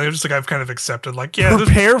that feeling. I'm just like, I've kind of accepted, like, yeah,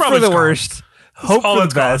 prepare for the worst, hope for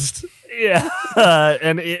the best. Gone. Yeah,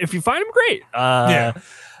 and if you find them, great. Yeah.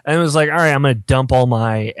 And it was like, all right, I'm going to dump all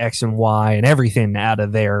my X and Y and everything out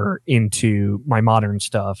of there into my modern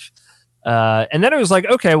stuff. And then it was like,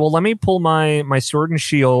 okay, well, let me pull my Sword and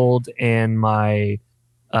Shield and my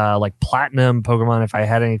like platinum Pokemon, if I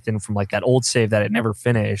had anything from like that old save that I never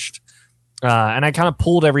finished. And I kind of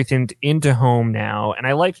pulled everything into home now. And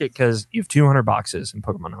I like it because you have 200 boxes in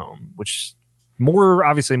Pokemon Home, which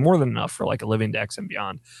obviously more than enough for like a living dex and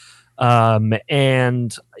beyond.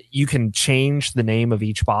 And you can change the name of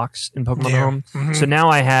each box in Pokemon Home. Mm-hmm. So now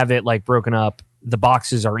I have it like broken up. The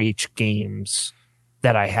boxes are each games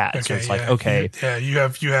that I had. Okay, so it's like, okay. You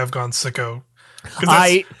have gone sicko.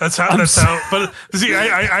 That's how. But see,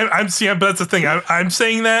 but that's the thing. I'm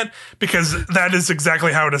saying that because that is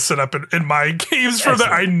exactly how it is set up in my games. For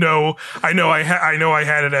that, I know I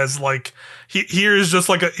had it as like, here's just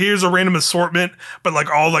like here's a random assortment, but like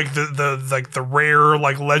all like the rare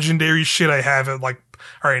like legendary shit I have it like,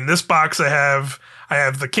 all right, in this box I have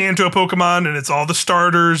the Kanto Pokemon, and it's all the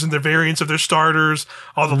starters and the variants of their starters,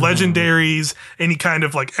 all the legendaries, any kind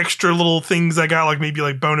of like extra little things I got, like maybe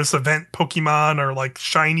like bonus event Pokemon or like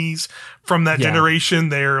shinies from that generation.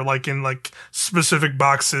 They're like in like specific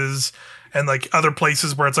boxes, and like other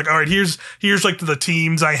places where it's like, all right, here's like the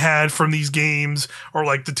teams I had from these games, or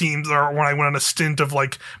like the teams are when I went on a stint of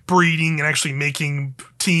like breeding and actually making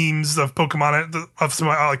teams of Pokemon, of some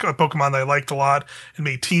like a Pokemon that I liked a lot, and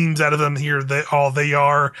made teams out of them. Here they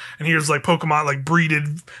are, and here's like Pokemon like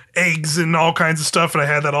breeded eggs and all kinds of stuff, and I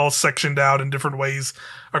had that all sectioned out in different ways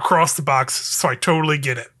across the box. So I totally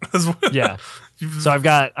get it. Yeah. So I've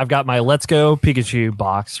got my Let's Go Pikachu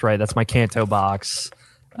box, right? That's my Kanto box.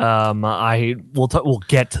 We'll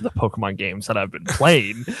get to the Pokemon games that I've been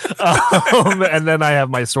playing, and then I have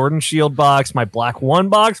my Sword and Shield box, my Black 1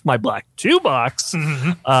 box, my Black 2 box,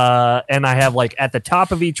 and I have like at the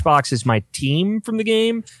top of each box is my team from the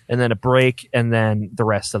game, and then a break, and then the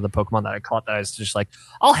rest of the Pokemon that I caught. That I was just like,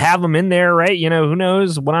 I'll have them in there, right? You know, who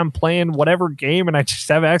knows when I'm playing whatever game, and I just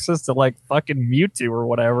have access to like fucking Mewtwo or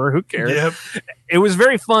whatever. Who cares? Yep. It was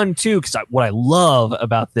very fun too, because what I love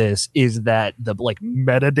about this is that the like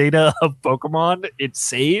metadata of Pokemon, it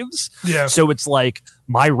saves. Yeah. So it's like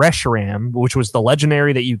my Reshiram, which was the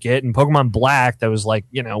legendary that you get in Pokemon Black. That was like,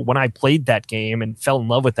 you know, when I played that game and fell in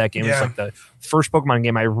love with that game, it was like the first Pokemon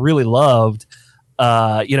game I really loved.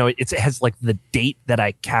 You know, it has like the date that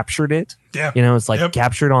I captured it. Yeah. You know, it's like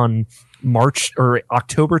captured on March or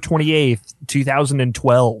October 28th,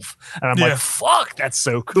 2012. And I'm like, fuck, that's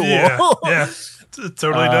so cool. Yeah. It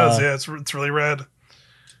totally does. Yeah, it's really rad.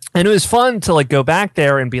 And it was fun to like go back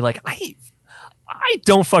there and be like, I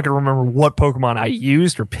don't remember what Pokemon I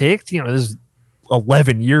used or picked. You know, this is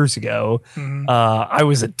 11 years ago. I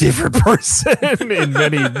was a different person in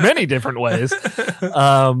many different ways.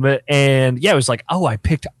 And yeah, it was like, oh, I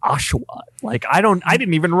picked Oshawott. Like I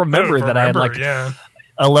didn't even remember that I had like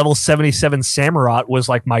a level 77 Samurott was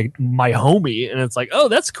like my homie, and it's like, oh,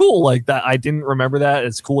 that's cool. Like that, I didn't remember that.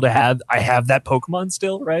 It's cool to have. I have that Pokemon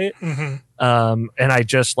still, right? And I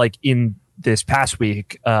just like in this past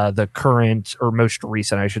week, the current or most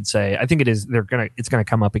recent, I should say, I think it is. It's gonna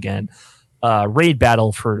come up again. Raid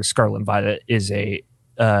battle for Scarlet and Violet is a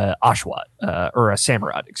Oshawott or a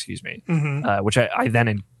Samurott, excuse me, which I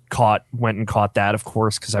then went and caught that, of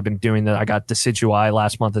course, because I've been doing that. I got Decidueye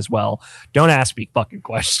last month as well. Don't ask me fucking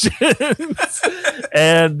questions.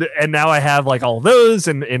 and now I have like all those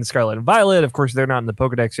in Scarlet and Violet. Of course, they're not in the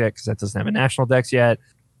Pokedex yet because that doesn't have a national dex yet.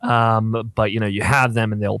 But you know, you have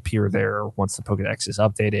them and they'll appear there once the Pokedex is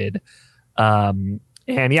updated.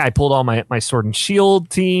 And yeah, I pulled all my Sword and Shield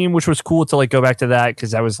team, which was cool to like go back to that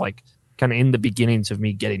because that was like kind of in the beginnings of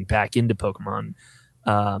me getting back into Pokemon,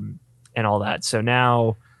 and all that. So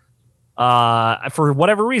now, for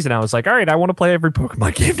whatever reason, I was like, all right, I want to play every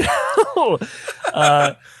Pokemon game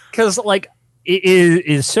now. Because like it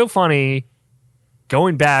is so funny.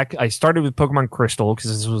 Going back, I started with Pokemon Crystal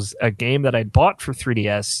because this was a game that I bought for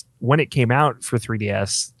 3DS when it came out for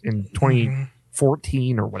 3DS in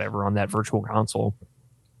 2014 or whatever on that virtual console.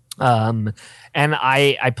 And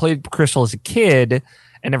I played Crystal as a kid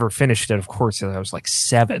and never finished it, of course, I was like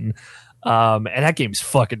 7. And that game's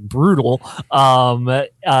fucking brutal. So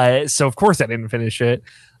of course I didn't finish it.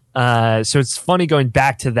 So it's funny going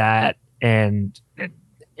back to that and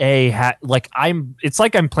it's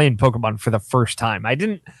like I'm playing Pokemon for the first time. I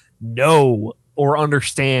didn't know or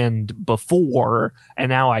understand before, and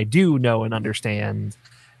now I do know and understand.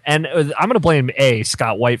 And I'm going to blame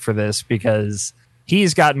Scott White for this because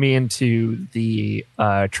he's gotten me into the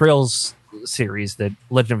Trails series, the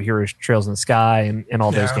Legend of Heroes Trails in the Sky and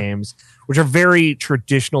all those games, which are very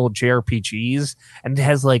traditional JRPGs, and it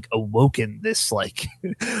has like awoken this like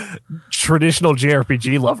traditional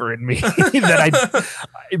JRPG lover in me that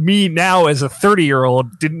me now as a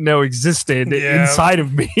 30-year-old didn't know existed inside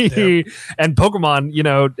of me. And Pokemon,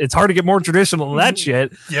 it's hard to get more traditional than that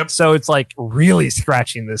shit. So it's like really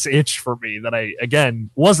scratching this itch for me that I again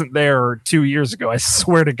wasn't there 2 years ago, I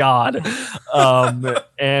swear to God.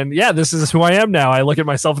 And yeah, this is who I am now. I look at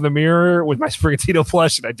myself in the mirror with my Sprigatito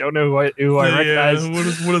plush and I don't know who I recognize.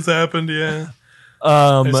 What has happened?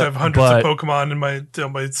 I just have hundreds of Pokemon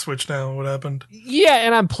on my Switch now. What happened? Yeah,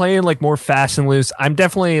 and I'm playing like more fast and loose. I'm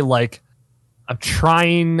definitely like, I'm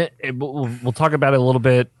trying. We'll talk about it a little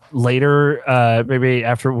bit later. Maybe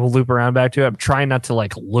after we'll loop around back to it. I'm trying not to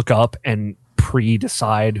like look up and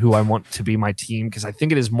pre-decide who I want to be my team because I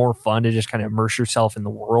think it is more fun to just kind of immerse yourself in the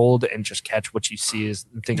world and just catch what you see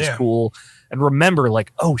and think is cool. And remember,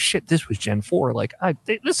 like, oh shit, this was Gen 4. Like,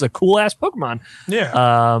 this is a cool ass Pokemon.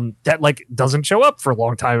 That like doesn't show up for a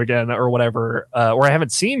long time again or whatever, or I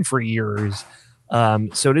haven't seen for years.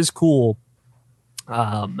 So it is cool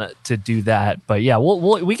to do that. But yeah,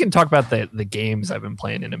 we can talk about the games I've been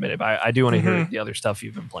playing in a minute. But I do want to hear the other stuff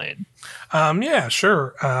you've been playing. Yeah,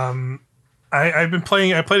 sure. I've been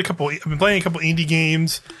playing a couple indie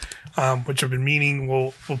games, which I've been meaning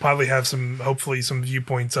we'll probably have hopefully some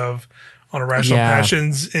viewpoints of on Irrational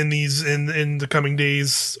Passions in the coming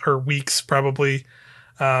days or weeks, probably.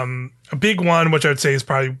 A big one, which I would say is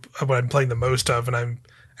probably what I'm playing the most of, and I'm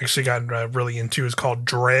actually gotten really into, is called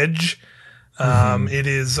Dredge. It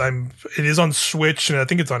is on Switch, and I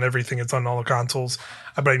think it's on everything. It's on all the consoles,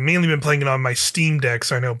 but I've mainly been playing it on my Steam Deck,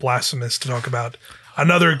 so I know blasphemous to talk about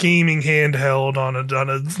another gaming handheld on the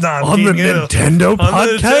Nintendo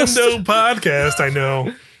podcast. I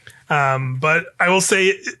know. But I will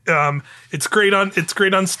say it's great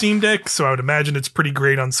on Steam Deck, so I would imagine it's pretty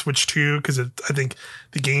great on Switch too, because I think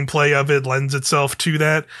the gameplay of it lends itself to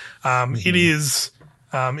that. It is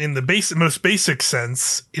in the most basic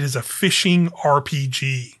sense, it is a fishing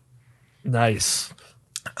RPG. Nice.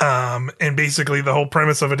 And basically the whole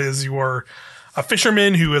premise of it is you are a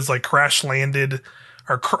fisherman who has like crash landed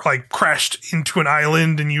or crashed into an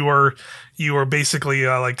island, and you are basically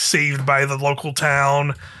like saved by the local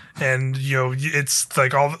town. And it's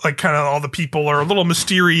like all the people are a little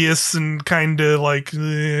mysterious and kind of like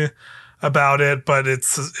about it, but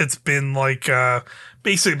it's been like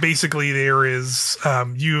basically there is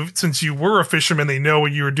since you were a fisherman, they know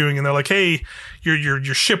what you were doing, and they're like, hey, your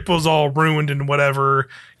ship was all ruined and whatever,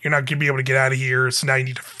 you're not gonna be able to get out of here, so now you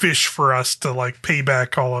need to fish for us to like pay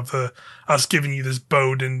back all of us giving you this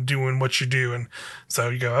boat and doing what you do. And so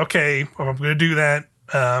you go, okay, well, I'm gonna do that.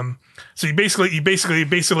 So you basically,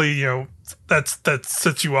 that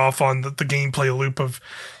sets you off on the gameplay loop of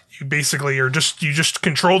you basically you just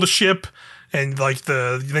control the ship, and like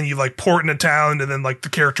then you like port in a town, and then like the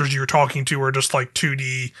characters you're talking to are just like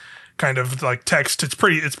 2D kind of like text. It's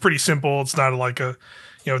pretty simple. It's not like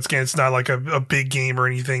it's not like a big game or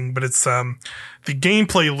anything, but it's the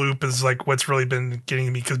gameplay loop is like what's really been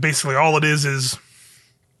getting me, because basically all it is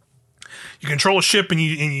you control a ship, and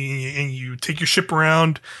you take your ship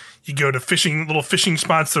around. You go to little fishing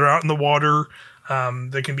spots that are out in the water.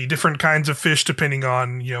 There can be different kinds of fish depending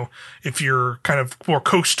on, if you're kind of more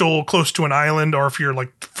coastal, close to an island, or if you're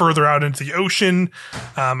like further out into the ocean.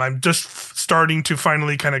 I'm just starting to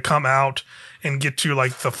finally kind of come out and get to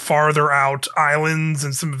like the farther out islands,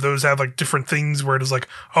 and some of those have like different things where it is like,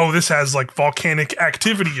 oh, this has like volcanic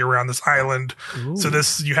activity around this island. Ooh. So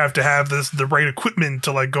this, you have to have the right equipment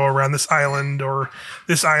to like go around this island, or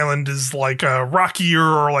this island is like rockier,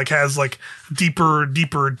 or like has like deeper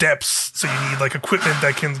depths. So you need like equipment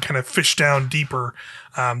that can kind of fish down deeper.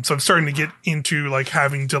 So I'm starting to get into like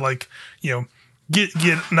having to like,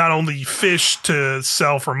 get not only fish to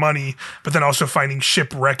sell for money, but then also finding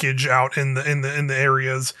ship wreckage out in the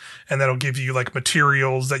areas, and that'll give you like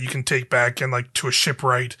materials that you can take back and like to a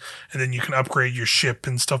shipwright, and then you can upgrade your ship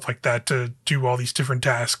and stuff like that to do all these different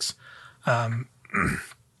tasks. But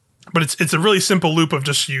it's a really simple loop of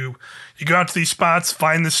just you go out to these spots,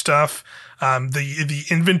 find this stuff. The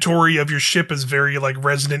inventory of your ship is very like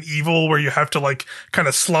Resident Evil, where you have to like kind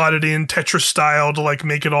of slot it in Tetris style to like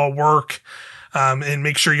make it all work. And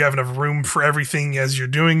make sure you have enough room for everything as you're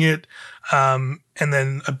doing it. And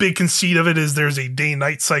then a big conceit of it is there's a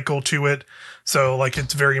day-night cycle to it. So like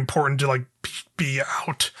it's very important to like be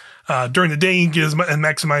out during the day and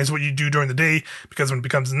maximize what you do during the day, because when it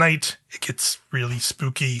becomes night, it gets really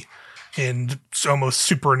spooky and it's almost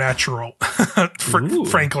supernatural,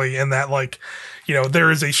 frankly. And that like, there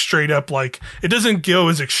is a straight up like, it doesn't go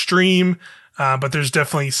as extreme. But there's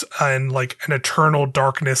definitely an eternal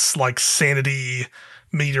darkness, like sanity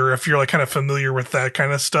meter, if you're like kind of familiar with that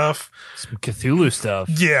kind of stuff. Some Cthulhu stuff.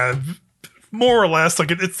 Yeah, more or less.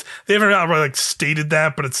 Like it's they haven't really like stated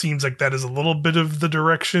that, but it seems like that is a little bit of the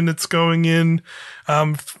direction it's going in,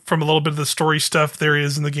 from a little bit of the story stuff there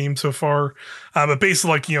is in the game so far. But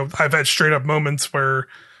basically, like, I've had straight up moments where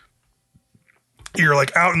you're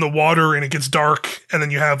like out in the water and it gets dark, and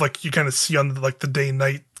then you have like, you kind of see on the, like the day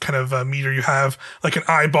night kind of meter, you have like an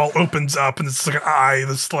eyeball opens up and it's like an eye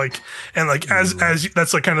that's like, and like as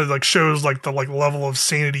that's like kind of like shows like the like level of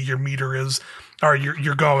sanity your meter is, or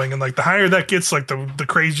you're going, and like the higher that gets, like the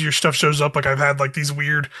crazier stuff shows up. Like I've had like these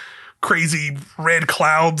weird crazy red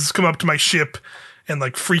clouds come up to my ship and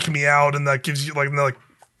like freak me out, and that gives you like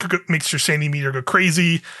makes your sanity meter go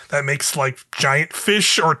crazy. That makes like giant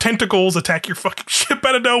fish or tentacles attack your fucking ship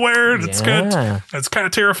out of nowhere. And it's kind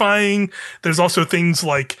of terrifying. There's also things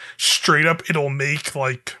like straight up, it'll make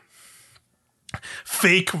like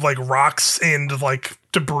fake like rocks and like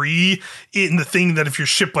debris in the thing that if your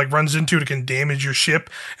ship like runs into it can damage your ship.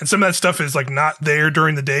 And some of that stuff is like not there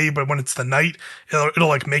during the day, but when it's the night, it'll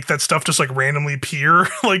like make that stuff just like randomly appear.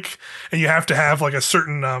 Like, and you have to have like a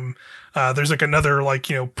certain there's like another like,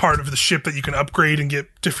 part of the ship that you can upgrade and get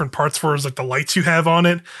different parts for, is like the lights you have on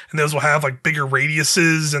it, and those will have like bigger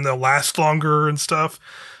radiuses and they'll last longer and stuff.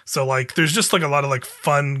 So like there's just like a lot of like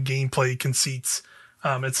fun gameplay conceits.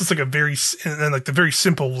 It's just like and like the very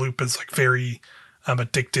simple loop is like very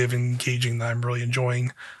addictive and engaging that I'm really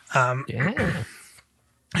enjoying.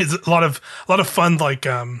 It's a lot of fun, like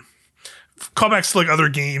callbacks to like other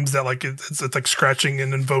games that like it's like scratching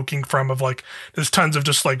and invoking from, of like there's tons of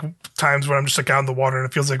just like times when I'm just like out in the water and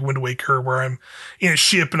it feels like Wind Waker, where I'm in a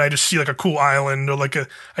ship and I just see like a cool island, or like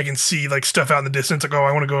I can see like stuff out in the distance, like, oh,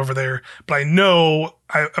 I want to go over there, but I know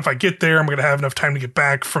if I get there, I'm going to have enough time to get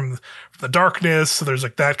back from the darkness. So there's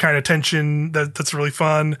like that kind of tension that's really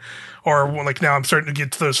fun. Or when, like, now I'm starting to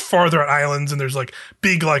get to those farther out islands, and there's like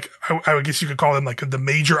big, like, I would guess you could call them like the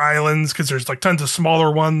major islands, because there's like tons of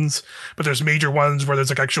smaller ones, but there's major ones where there's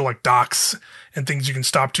like actual like docks and things you can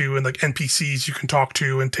stop to, and like NPCs you can talk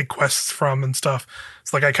to and take quests from and stuff.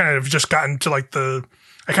 It's like I kind of just gotten to like I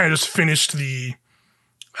kind of just finished the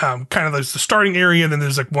kind of there's the starting area, and then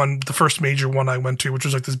there's like the first major one I went to, which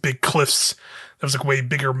was like this big cliffs that was like way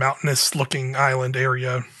bigger mountainous looking island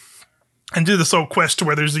area, and did this whole quest to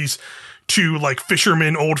where there's these two like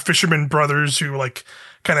old fisherman brothers who like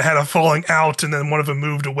kind of had a falling out, and then one of them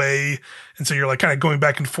moved away, and so you're like kind of going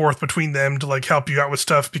back and forth between them to like help you out with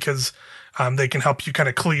stuff, because they can help you kind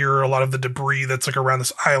of clear a lot of the debris that's like around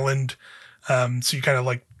this island. So you kind of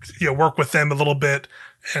like, work with them a little bit.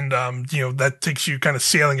 And, that takes you kind of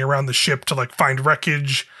sailing around the ship to like find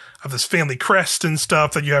wreckage of this family crest and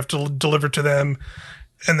stuff that you have to deliver to them.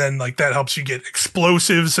 And then like that helps you get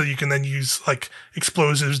explosives, so you can then use like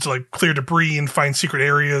explosives to like clear debris and find secret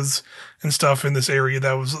areas and stuff in this area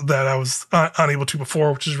that I was unable to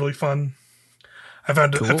before, which is really fun. I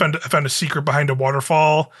found a secret behind a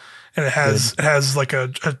waterfall, and it has like a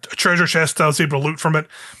treasure chest that I was able to loot from it.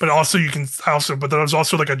 But also but there was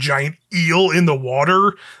also like a giant eel in the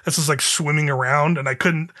water that's just like swimming around, and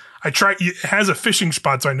it has a fishing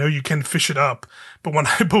spot, so I know you can fish it up. But when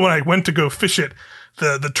I went to go fish it,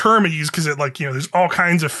 the term it used, because it like, there's all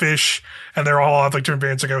kinds of fish, and they're all have like different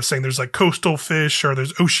variants. Like I was saying, there's like coastal fish, or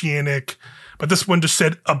there's oceanic, but this one just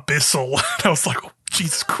said abyssal. And I was like,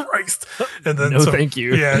 Jesus Christ. And then No, thank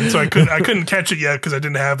you. Yeah, and so I couldn't catch it yet because I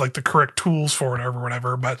didn't have like the correct tools for it or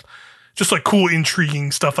whatever. But just like cool,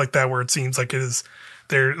 intriguing stuff like that, where it seems like it is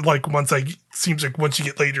there. Like seems like once you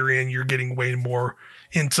get later in, you're getting way more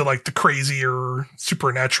into like the crazier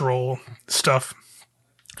supernatural stuff.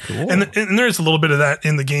 Cool. And there's a little bit of that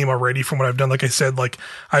in the game already from what I've done. Like I said, like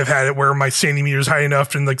I've had it where my sandy meter is high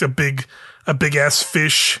enough and like a big ass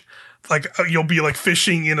fish, like you'll be like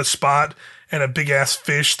fishing in a spot and a big ass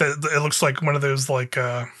fish that it looks like one of those like,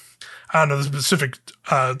 I don't know the specific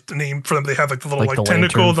name for them. They have like the little like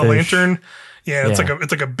tentacle, the lantern. Yeah, it's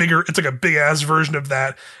like a big ass version of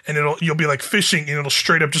that, and you'll be like fishing, and it'll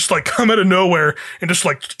straight up just like come out of nowhere and just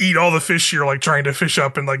like eat all the fish you're like trying to fish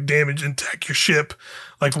up and like damage and attack your ship,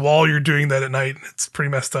 like while you're doing that at night. It's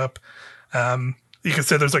pretty messed up. You can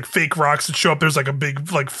say there's like fake rocks that show up. There's like a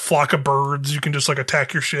big like flock of birds. You can just like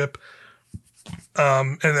attack your ship.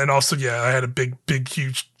 And then also, I had a big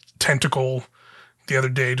huge tentacle the other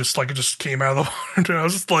day, just like it just came out of the water, and I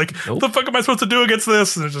was just like, "What the fuck am I supposed to do against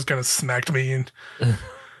this?" And it just kind of smacked me. And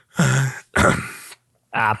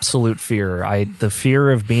absolute fear. The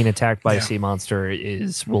fear of being attacked by a sea monster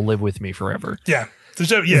will live with me forever. Yeah,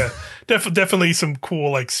 there's definitely some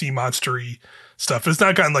cool like sea monstery stuff. It's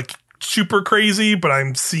not gotten like super crazy, but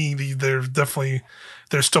I'm seeing there's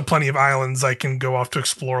still plenty of islands I can go off to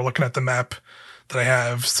explore. Looking at the map that I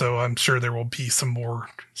have, so I'm sure there will be some more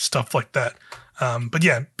stuff like that. But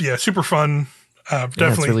yeah, super fun. Definitely,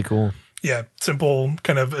 it's really cool. Yeah, simple,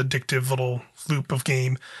 kind of addictive little loop of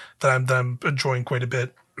game that I'm enjoying quite a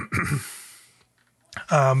bit.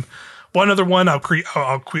 One other one I'll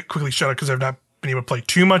quickly shout out because I've not been able to play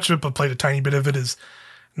too much of it, but played a tiny bit of it. Is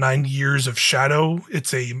 9 Years of Shadow.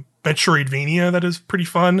 It's a Metroidvania that is pretty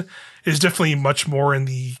fun. It's definitely much more in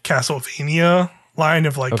the Castlevania line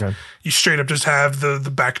of like you straight up just have the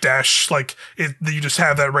backdash, like you just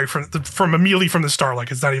have that right from immediately from the start.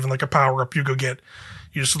 Like it's not even like a power up you go get.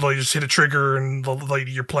 You just hit a trigger, and the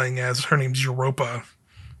lady you're playing as, her name's Europa,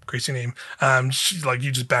 crazy name. She, like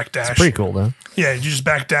you just backdash. It's pretty cool though. Yeah, you just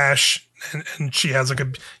backdash, and she has like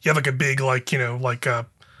you have like a big like like I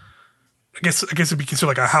guess it'd be considered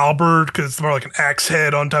like a halberd because it's more like an axe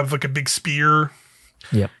head on top of like a big spear.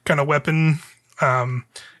 Yeah, kind of weapon.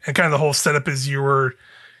 And kind of the whole setup is you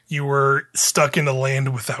were stuck in a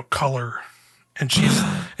land without color, and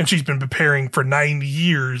she's been preparing for 9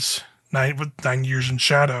 years, 9 years in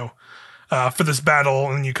shadow, for this battle.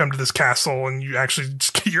 And you come to this castle, and you actually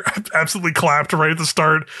just get your absolutely clapped right at the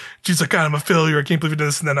start. She's like, "God, I'm a failure. I can't believe you did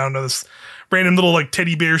this." And then I don't know, this random little like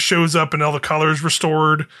teddy bear shows up, and all the colors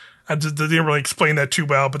restored. They didn't really explain that too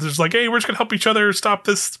well, but there's like, "Hey, we're just gonna help each other stop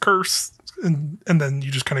this curse." And then you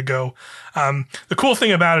just kind of go. The cool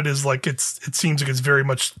thing about it is like it seems like it's very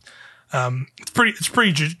much it's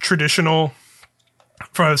pretty traditional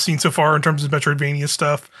from what I've seen so far in terms of Metroidvania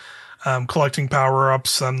stuff. Collecting power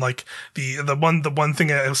ups. Like the one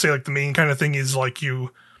thing I would say like the main kind of thing is like your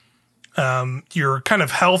kind of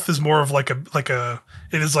health is more of like a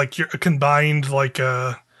it is like you're a combined like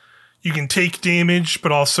you can take damage,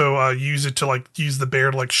 but also use it to like use the bear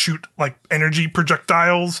to like shoot like energy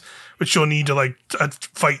projectiles, which you'll need to like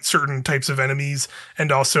fight certain types of enemies,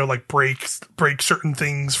 and also like break certain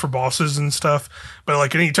things for bosses and stuff. But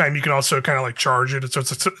like at any time, you can also kind of like charge it. So it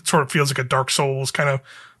sort of feels like a Dark Souls kind of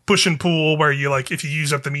push and pull, where you like if you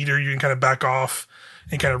use up the meter, you can kind of back off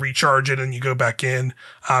and kind of recharge it, and you go back in.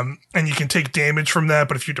 And you can take damage from that,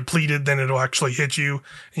 but if you're depleted, then it'll actually hit you.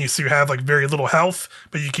 And you have like very little health,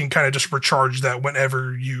 but you can kind of just recharge that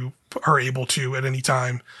whenever you are able to at any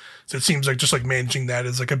time. So it seems like just like managing that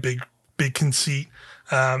is like a big conceit.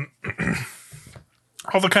 All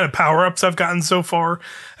the kind of power ups I've gotten so far,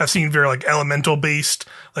 I've seen very like elemental based.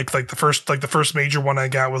 Like the first major one I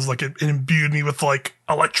got was like it imbued me with like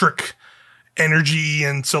electric energy,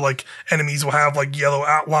 and so like enemies will have like yellow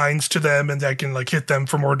outlines to them, and I can like hit them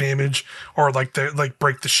for more damage, or like they like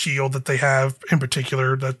break the shield that they have in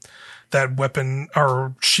particular. That weapon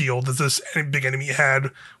or shield that this big enemy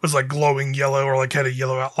had was like glowing yellow, or like had a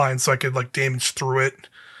yellow outline, so I could like damage through it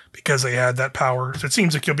because they had that power. So it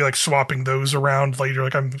seems like you'll be like swapping those around later.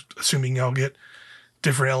 Like I'm assuming I'll get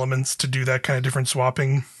different elements to do that kind of different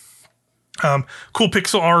swapping. Cool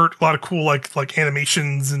pixel art, a lot of cool like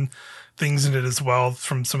animations and things in it as well,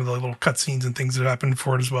 from some of the little cutscenes and things that happen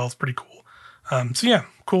for it as well. It's pretty cool. So yeah,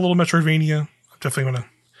 cool little Metroidvania. I definitely want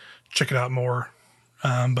to check it out more.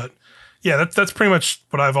 But yeah, that's pretty much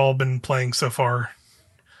what I've all been playing so far.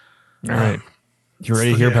 All right. You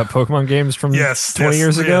ready to hear about Pokemon games from 20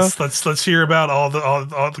 years ago? Yes. Let's hear about all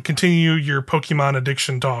the continue your Pokemon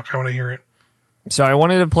addiction talk. I want to hear it. So I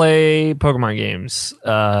wanted to play Pokemon games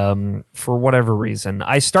for whatever reason.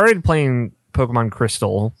 I started playing Pokemon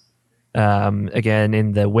Crystal again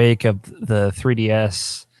in the wake of the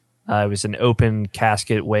 3DS. It was an open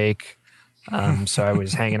casket wake. So I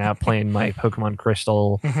was hanging out playing my Pokemon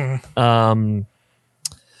Crystal. All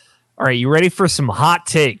right, you ready for some hot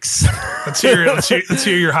takes? Let's hear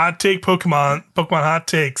your hot take, Pokemon hot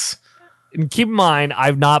takes. And keep in mind,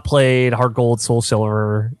 I've not played Heart Gold, Soul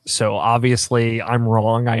Silver, so obviously I'm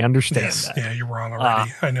wrong. I understand that. Yeah, you're wrong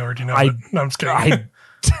already. I already know it. No, I'm just kidding.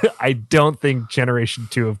 I don't think Generation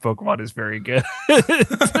 2 of Pokemon is very good.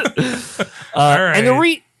 All right.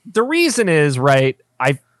 And the reason is, right,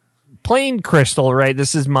 I playing Crystal, right?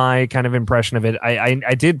 This is my kind of impression of it.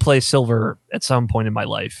 I did play Silver at some point in my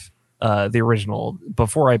life, the original,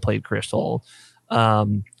 before I played Crystal.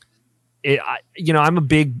 I'm a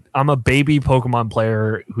baby Pokemon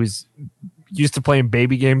player who's used to playing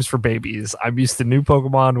baby games for babies. I'm used to new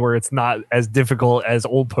Pokemon where it's not as difficult as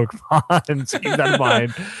old Pokemon. So keep that in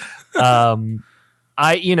mind.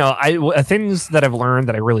 Things that I've learned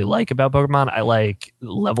that I really like about Pokemon, I like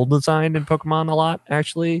level design in Pokemon a lot,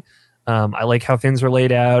 actually. I like how things are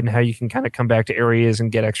laid out and how you can kind of come back to areas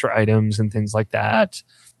and get extra items and things like that.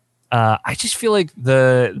 I just feel like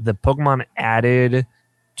the Pokemon added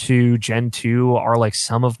to Gen 2 are like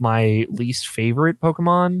some of my least favorite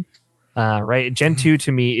Pokemon. Right? Gen 2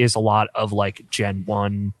 to me is a lot of like Gen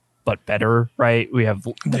 1, but better, right? We have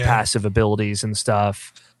the passive abilities and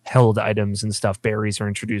stuff, held items and stuff, berries are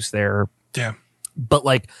introduced there. Yeah. But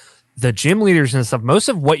like the gym leaders and stuff, most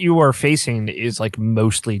of what you are facing is like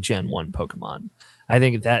mostly Gen 1 Pokemon. I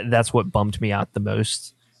think that's what bummed me out the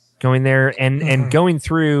most going there and going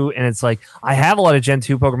through. And it's like, I have a lot of Gen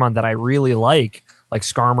 2 Pokemon that I really like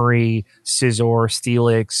Skarmory, Scizor,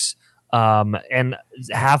 Steelix, and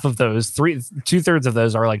half of those, 2/3 of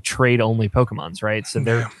those are like trade only Pokemons, right? So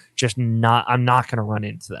they're just not, I'm not going to run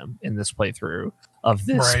into them in this playthrough of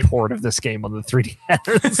this port of this game on the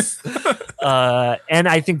 3DS. And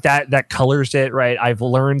I think that colors it, right? I've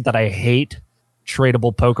learned that I hate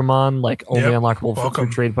tradable Pokemon, like only unlockable for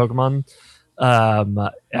trade Pokemon.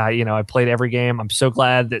 I played every game. I'm so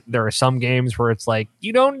glad that there are some games where it's like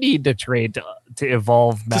you don't need to trade to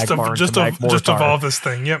evolve Magmar just evolve this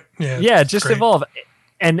thing. Yep. Yeah, just great. Evolve.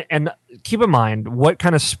 And keep in mind what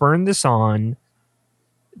kind of spurned this on.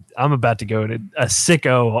 I'm about to go to a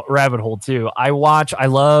sicko rabbit hole too. I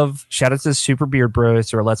love shout out to Super Beard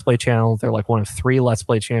Bros. They're a Let's Play channel. They're like one of 3 Let's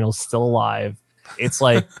Play channels still alive. It's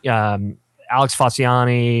like Alex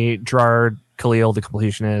Fossiani, Gerard Khalil, the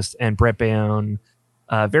completionist, and Brett Bayonne.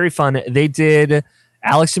 Very fun. They did,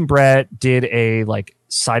 Alex and Brett did a like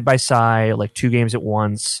side by side, like 2 games at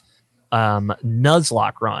once,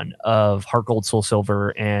 Nuzlocke run of Heart Gold, Soul Silver,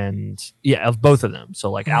 and of both of them.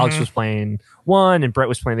 So like Alex was playing one and Brett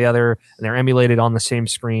was playing the other, and they're emulated on the same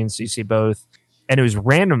screen, so you see both. And it was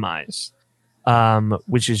randomized,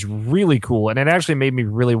 which is really cool. And it actually made me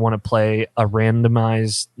really want to play a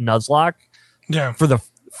randomized Nuzlocke. Yeah. For the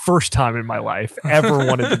first time in my life ever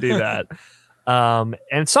wanted to do that. And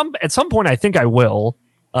at some point I think I will.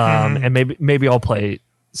 And maybe I'll play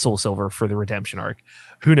Soul Silver for the redemption arc.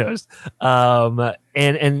 Who knows?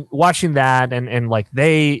 And watching that and like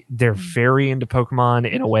they're very into Pokemon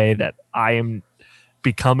in a way that I am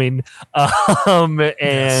becoming. And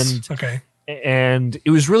it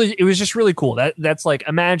was just really cool. That's like,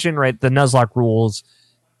 imagine, right, the Nuzlocke rules.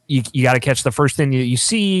 You got to catch the first thing you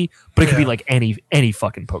see, but it could be like any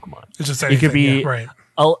fucking Pokemon. It's just anything, it could be right.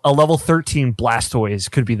 a level 13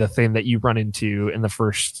 Blastoise could be the thing that you run into in the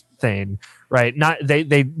first thing, right? Not they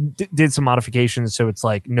did some modifications, so it's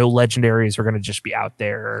like no legendaries are going to just be out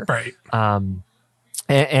there, right?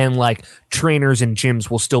 And like trainers and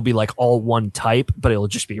gyms will still be like all one type, but it'll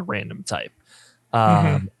just be a random type.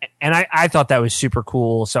 And I thought that was super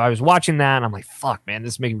cool. So I was watching that and I'm like, fuck, man,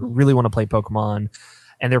 this makes me really want to play Pokemon.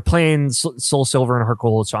 And they're playing Soul Silver and Heart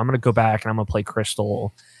Gold, so I'm going to go back and I'm going to play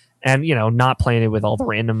Crystal. And, not playing it with all the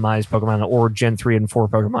randomized Pokemon or Gen 3 and 4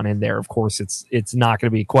 Pokemon in there. Of course, it's not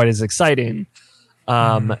going to be quite as exciting.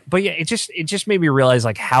 But yeah, it just made me realize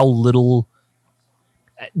like how little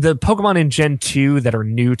the Pokemon in Gen 2 that are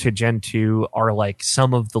new to Gen 2 are like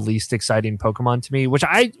some of the least exciting Pokemon to me, which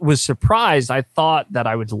I was surprised. I thought that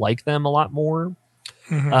I would like them a lot more.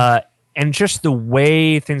 And just the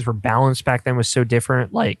way things were balanced back then was so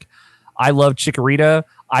different. Like, I love Chikorita.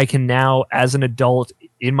 I can now, as an adult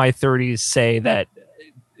in my 30s, say that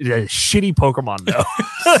a shitty Pokemon, though.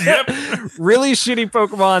 Really shitty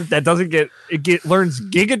Pokemon that doesn't learns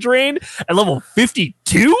Giga Drain at level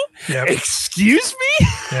 52? Excuse me?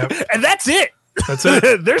 And that's it. That's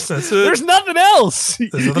it. There's nothing else.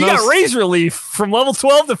 You got Razor Leaf from level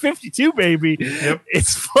 12 to 52, baby. Yep.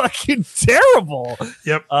 It's fucking terrible.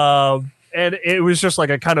 Yep. And it was just like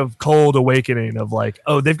a kind of cold awakening of like,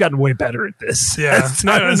 oh, they've gotten way better at this. Yeah.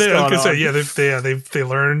 They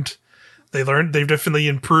learned. They've definitely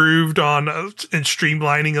improved on and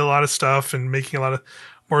streamlining a lot of stuff and making a lot of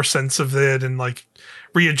more sense of it, and like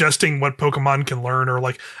readjusting what Pokemon can learn, or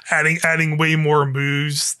like adding way more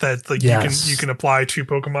moves that like you can apply to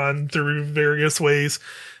Pokemon through various ways.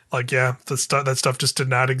 Like, yeah, that stuff just did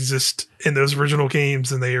not exist in those original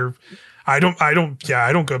games, and they are. I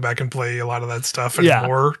don't go back and play a lot of that stuff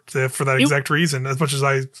anymore for that exact reason. As much as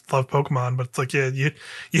I love Pokemon, but it's like, yeah, you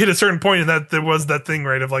hit a certain point, and that there was that thing,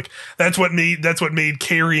 right? Of like that's what made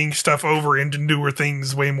carrying stuff over into newer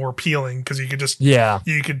things way more appealing, because you could just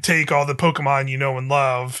you could take all the Pokemon you know and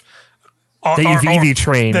love. That you've EV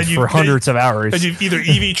trained for hundreds of hours. That you've either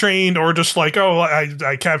EV trained or just like, oh,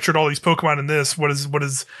 I captured all these Pokemon in this. What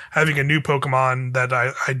is having a new Pokemon that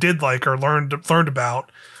I did like or learned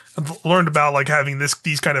about like having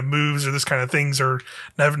these kind of moves or this kind of things, or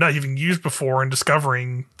not even used before, and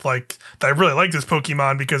discovering like that I really like this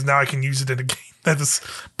Pokemon because now I can use it in a game that is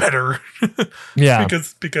better. Yeah,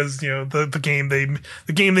 because you know the game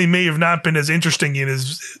they may have not been as interesting in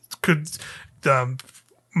as could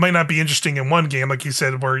might not be interesting in one game, like you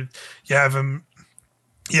said, where you have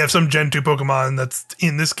some Gen 2 Pokemon that's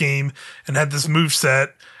in this game and had this move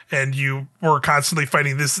set, and you were constantly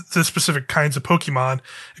fighting this specific kinds of Pokemon.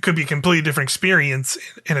 It could be a completely different experience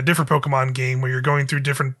in a different Pokemon game where you're going through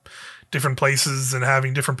different places and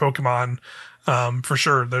having different Pokemon. For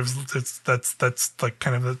sure, that's like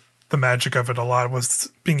kind of the magic of it. A lot was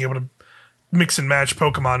being able to mix and match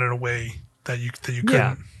Pokemon in a way that you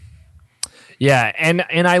couldn't. Yeah,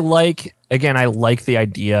 and I like the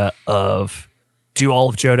idea of do all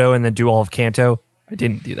of Johto and then do all of Kanto. I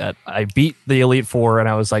didn't do that. I beat the Elite Four, and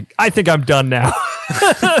I was like, I think I'm done now.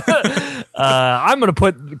 I'm going to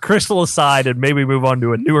put Crystal aside and maybe move on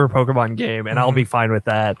to a newer Pokemon game, and I'll be fine with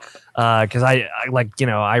that. Because I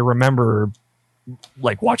remember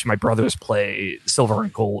like watching my brothers play Silver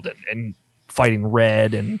and Gold and fighting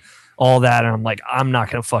Red and all that, and I'm like, I'm not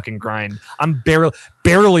gonna fucking grind. I'm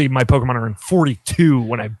barely my Pokemon are in 42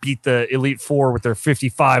 when I beat the Elite Four with their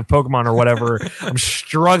 55 Pokemon or whatever. I'm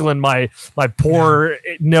struggling my poor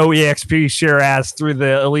no EXP share ass through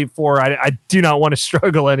the Elite Four. I do not want to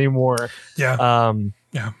struggle anymore.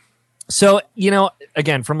 So,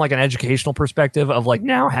 again, from like an educational perspective of like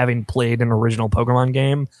now having played an original Pokemon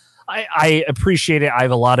game, I appreciate it. I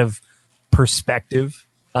have a lot of perspective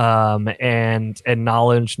and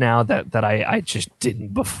knowledge now that I just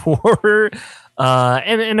didn't before,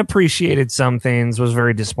 and appreciated some things, was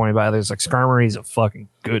very disappointed by others. Like Skarmory is a fucking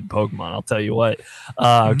good Pokemon, I'll tell you what.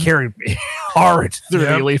 Carried me hard through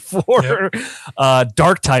the Elite Four.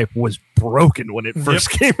 Dark type was broken when it first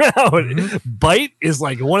came out. Bite is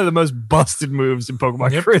like one of the most busted moves in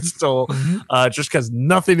Pokemon Crystal, just because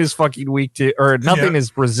nothing is fucking weak to, or nothing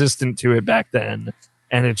is resistant to it back then,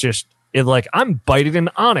 and it like I'm biting an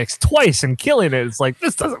Onyx twice and killing it. It's like,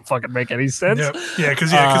 this doesn't fucking make any sense.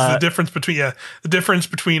 Because the difference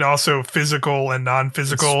between also physical and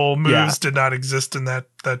non-physical moves did not exist in that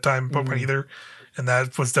time Pokemon either, and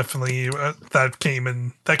that was definitely that came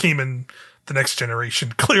in the next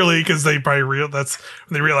generation clearly, because they probably that's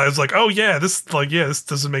when they realized like, oh yeah, this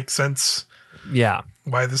doesn't make sense. Yeah,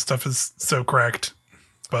 why this stuff is so cracked.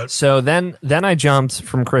 But so then I jumped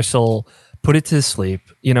from Crystal, put it to sleep.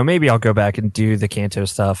 Maybe I'll go back and do the Kanto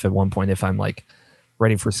stuff at one point if I'm like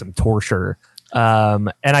ready for some torture.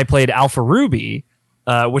 And I played Alpha Ruby,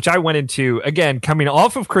 which I went into, again, coming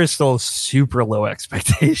off of Crystal, super low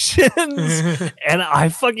expectations. And I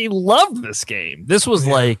fucking loved this game. This was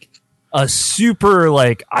like a super,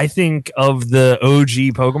 like, I think of the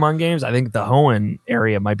OG Pokemon games, I think the Hoenn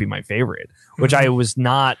area might be my favorite, which I was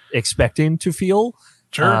not expecting to feel.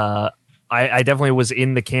 Sure. I definitely was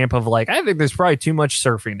in the camp of like, I think there's probably too much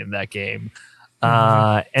surfing in that game.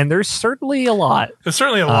 And there's certainly a lot. There's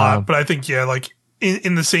certainly a lot, but I think, like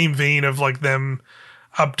in the same vein of like them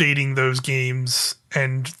updating those games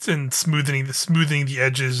and smoothing the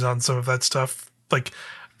edges on some of that stuff, like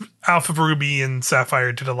Alpha Ruby and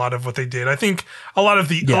Sapphire did a lot of what they did. I think a lot of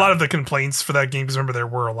the complaints for that game, because remember there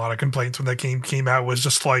were a lot of complaints when that game came out, was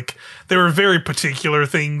just like they were very particular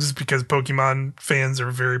things, because Pokemon fans are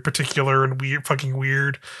very particular and fucking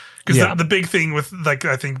weird. Because the big thing with, like,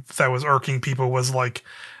 I think that was irking people was like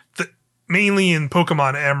mainly in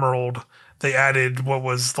Pokemon Emerald they added what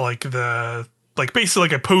was like basically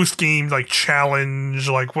like a post game like challenge,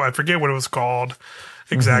 like I forget what it was called.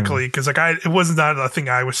 exactly. Because like it was not a thing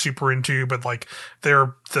I was super into, but like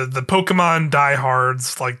they're the Pokemon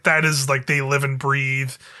diehards, like that is like they live and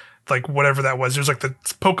breathe. Like whatever that was, there's like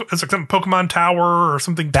it's like some Pokemon Tower or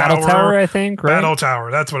something. Battle Tower, I think. Right? Battle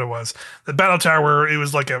Tower, that's what it was. The Battle Tower, it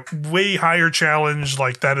was like a way higher challenge.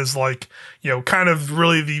 Like that is like, you know, kind of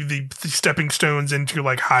really the stepping stones into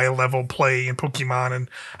like high level play in Pokemon and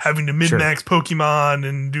having to min-max Pokemon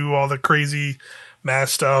and do all the crazy math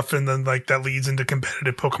stuff, and then like that leads into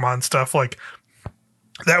competitive Pokemon stuff. Like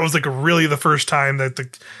that was like really the first time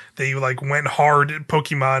that they like went hard at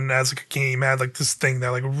Pokemon as like a game, had like this thing that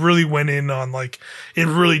like really went in on like it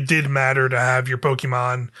really did matter to have your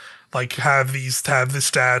Pokemon like have the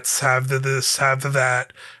stats, have the this, have the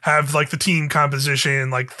that, have like the team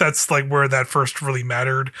composition. Like that's like where that first really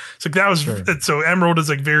mattered. So like, that was so Emerald is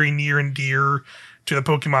like very near and dear to the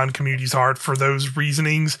Pokemon community's heart for those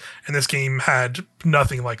reasonings, and this game had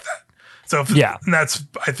nothing like that. So and that's,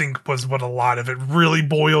 I think, was what a lot of it really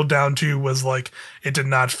boiled down to, was like it did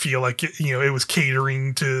not feel like it was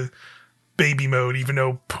catering to baby mode, even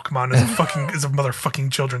though Pokemon is a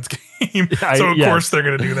motherfucking children's game. So of course they're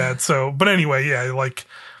gonna do that. So, but anyway, like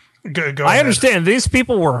go I understand these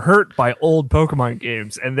people were hurt by old Pokemon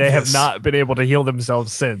games, and they have not been able to heal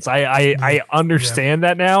themselves since. I understand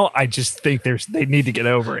that now. I just think they need to get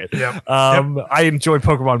over it. I enjoy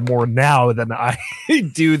Pokemon more now than I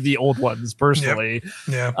do the old ones personally.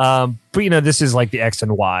 But this is like the X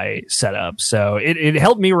and Y setup, so it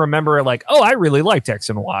helped me remember like, oh, I really liked X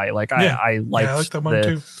and Y. Like I liked that one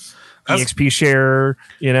too. EXP share,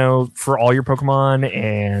 for all your Pokemon,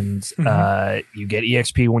 and you get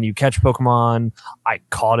EXP when you catch Pokemon. I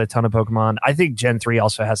caught a ton of Pokemon. I think Gen 3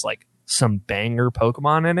 also has like some banger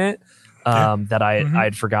Pokemon in it that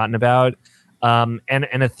I'd forgotten about. And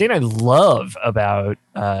a thing I love about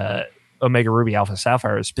Omega Ruby Alpha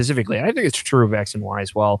Sapphire specifically, and I think it's true of X and Y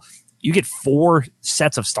as well, you get 4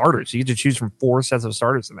 sets of starters. You get to choose from 4 sets of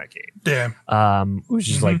starters in that game. Which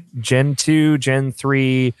is like Gen 2, Gen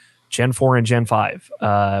 3, Gen 4 and Gen 5,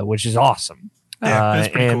 which is awesome. It's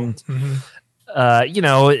pretty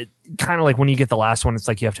cool. Kind of like when you get the last one, it's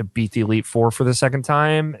like you have to beat the Elite Four for the second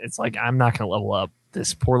time. It's like, I'm not going to level up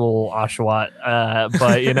this poor little Oshawott.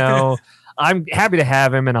 But, I'm happy to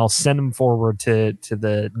have him, and I'll send him forward to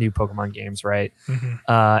the new Pokemon games, right?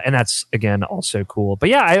 And that's, again, also cool. But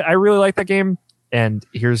yeah, I really like that game. And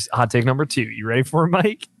here's hot take number 2. You ready for it,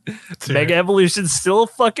 Mike? Mega Evolution still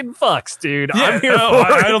fucking fucks, dude. Yeah, I'm here for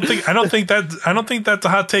it. I don't think that's a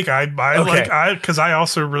hot take. Because I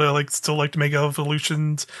also really still like Mega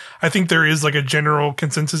Evolutions. I think there is like a general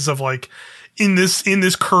consensus of like in this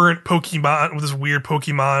current Pokemon, with this weird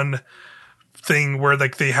Pokemon thing where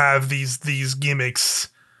like they have these gimmicks,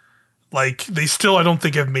 like they still, I don't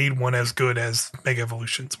think, have made one as good as Mega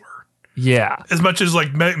Evolutions were. Yeah, as much as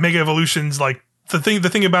like Mega Evolutions, like the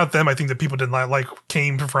thing about them, I think that people didn't like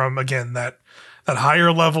came from, again, that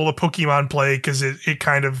higher level of Pokemon play, because it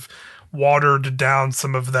kind of watered down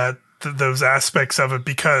some of those aspects of it,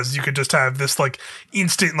 because you could just have this like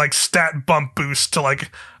instant like stat bump boost to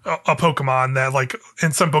like a Pokemon that like,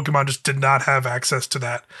 and some Pokemon just did not have access to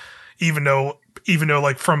that, even though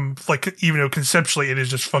conceptually it is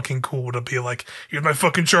just fucking cool to be like, here's my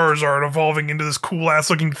fucking Charizard evolving into this cool ass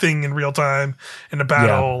looking thing in real time in a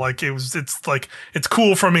battle. Like it's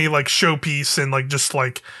cool from a like showpiece and like just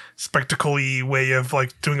like spectacle-y way of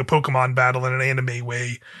like doing a Pokemon battle in an anime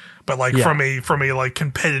way. But like from a like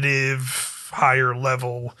competitive higher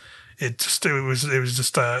level, it was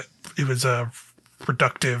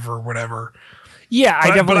productive or whatever. Yeah, I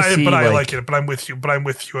like it. But I'm with you.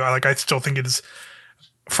 I still think it is,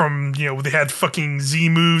 from they had fucking Z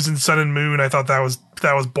moves in Sun and Moon. I thought that was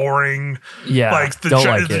boring. Yeah, like the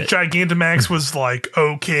Gigantamax was like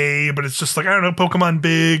okay, but it's just like, I don't know, Pokemon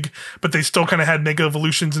big, but they still kind of had Mega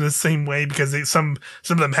Evolutions in the same way, because some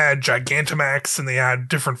of them had Gigantamax and they had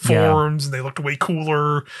different forms and they looked way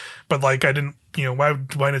cooler. But like, I didn't. Why do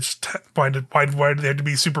they have to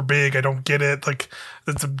be super big? I don't get it. Like,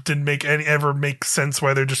 that didn't ever make sense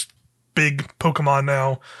why they're just big Pokemon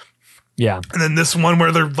now. Yeah. And then this one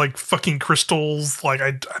where they're like fucking crystals. Like,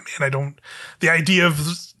 I don't. The idea of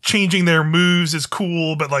changing their moves is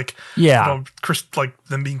cool, but like, like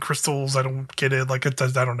them being crystals, I don't get it. Like, it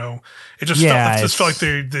does. I don't know. It just felt like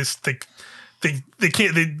they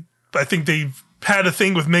can't. I think they've had a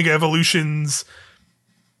thing with Mega Evolutions.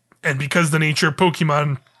 And because the nature of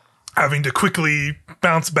Pokemon having to quickly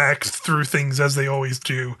bounce back through things as they always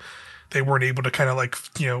do, they weren't able to kind of like,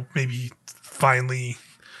 maybe finally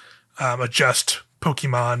adjust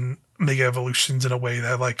Pokemon Mega Evolutions in a way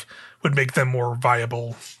that like would make them more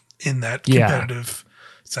viable in that competitive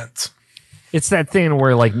sense. It's that thing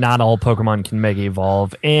where like not all Pokemon can Mega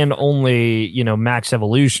Evolve, and only, you know, Max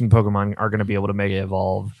Evolution Pokemon are going to be able to Mega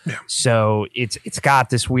Evolve. Yeah. So it's got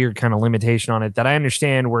this weird kind of limitation on it that I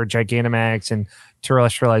understand, where Gigantamax and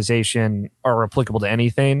Terrestrialization are applicable to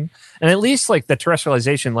anything. And at least like the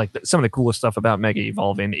Terrestrialization, like some of the coolest stuff about Mega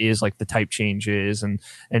Evolving is like the type changes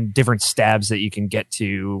and different stabs that you can get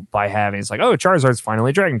to by having. It's like, oh, Charizard's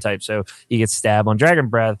finally Dragon type, so you get stab on Dragon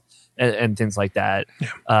Breath. And things like that.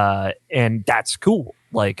 Yeah. And that's cool.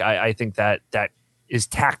 Like, I think that is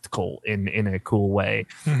tactical in a cool way.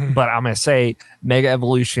 Mm-hmm. But I'm going to say Mega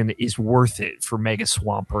Evolution is worth it for Mega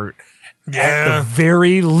Swampert. Yeah. At the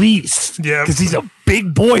very least. Yeah. Because he's a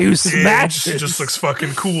big boy who smashes. He just looks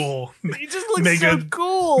fucking cool. He just looks so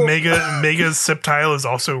cool. Mega's Sceptile is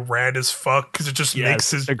also rad as fuck because it just makes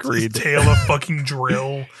his tail a fucking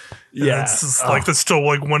drill. Yeah, it's like that's still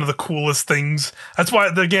like one of the coolest things. That's why,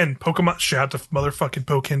 again, Pokemon, shout out to motherfucking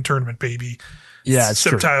Pokken Tournament, baby. Yeah, it's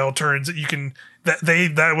Sceptile turns that you can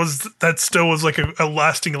that still was like a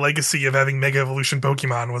lasting legacy of having Mega Evolution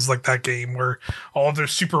Pokemon, was like that game where all of their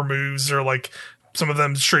super moves are like, some of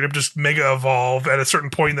them straight up just Mega Evolve at a certain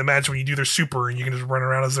point in the match when you do their super, and you can just run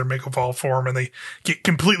around as their Mega Evolve form, and they get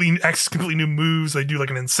completely new moves. They do like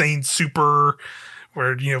an insane super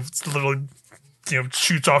where, you know, it's literally, you know,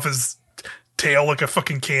 shoots off his tail like a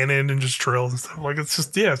fucking cannon and just drills and stuff. Like, it's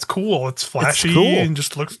just, yeah, it's cool. It's flashy and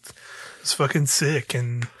just looks, it's fucking sick.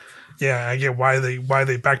 And yeah, I get why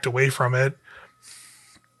they backed away from it.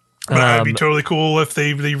 But it'd be totally cool if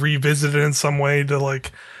they revisit it in some way to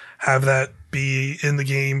like have that be in the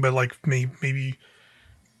game, but like maybe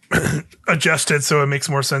adjust it so it makes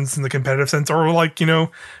more sense in the competitive sense, or like, you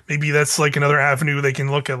know, maybe that's like another avenue they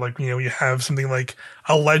can look at. Like, you know, you have something like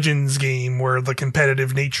a Legends game where the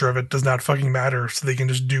competitive nature of it does not fucking matter, so they can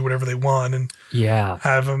just do whatever they want and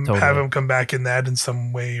have them come back in that in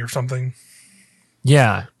some way or something.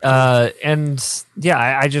 Yeah, and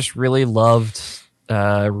yeah, I just really loved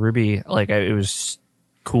Ruby. Like, it was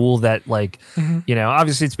cool that, like, you know,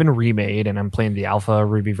 obviously it's been remade and I'm playing the alpha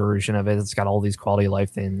Ruby version of it. It's got all these quality of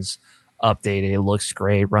life things updated. It looks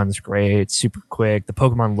great, runs great, it's super quick. The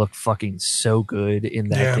Pokemon look fucking so good in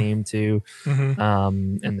that game too.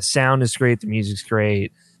 And the sound is great, the music's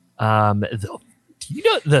great. You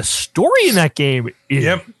know, the story in that game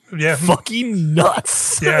is fucking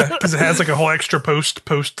nuts. Yeah, because it has like a whole extra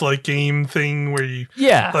post like game thing where you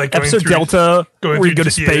like episode Delta, where you go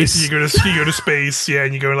to space. You go to space,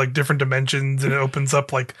 and you go to like different dimensions, and it opens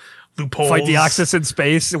up like loopholes. Fight Deoxys in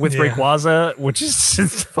space with Rayquaza, which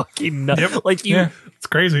is fucking nuts. Yep. Like, you it's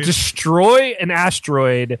crazy. Destroy an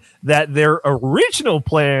asteroid that their original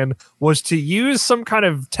plan was to use some kind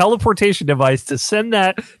of teleportation device to send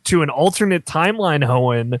that to an alternate timeline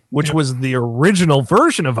Hoenn, which was the original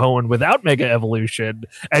version of Hoenn without Mega Evolution,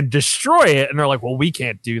 and destroy it. And they're like, well, we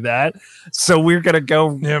can't do that, so we're gonna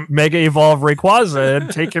go Mega Evolve Rayquaza and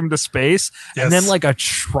take him to space. And then like a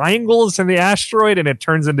triangle is in the asteroid and it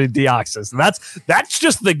turns into Deoxys. And that's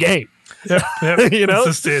just the game. Yep. You know,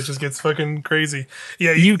 it just gets fucking crazy.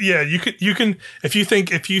 Yeah, you can if you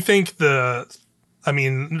think the, I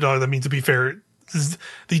mean, no, I mean, to be fair,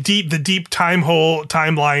 the deep time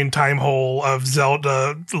hole of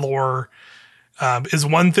Zelda lore is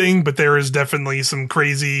one thing, but there is definitely some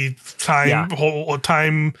crazy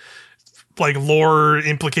time like lore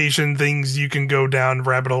implication things you can go down,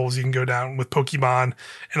 rabbit holes you can go down with Pokemon,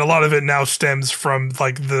 and a lot of it now stems from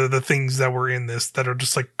like the things that were in this that are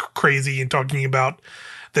just like crazy, and talking about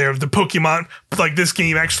the Pokemon, like this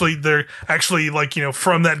game they're actually like, you know,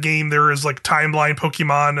 from that game there is like timeline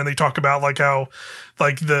Pokemon, and they talk about like how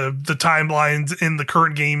like the timelines in the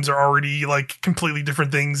current games are already like completely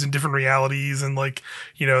different things in different realities, and like,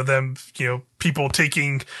 you know, them, you know, people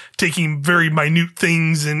taking very minute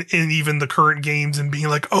things in even the current games and being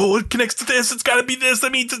like, oh, it connects to this, it's got to be this,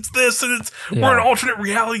 that means it's this, and it's we're in alternate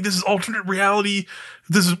reality, this is alternate reality,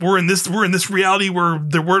 we're in this reality where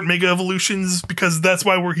there weren't Mega Evolutions because that's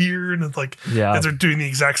why we're here. And it's like, as they're doing the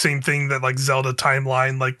exact same thing that like Zelda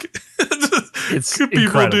timeline like it's people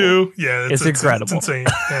incredible. Do. Yeah, it's incredible. It's insane.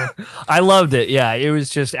 Yeah. I loved it. Yeah, it was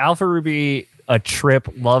just Alpha Ruby, a trip.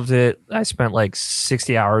 Loved it. I spent like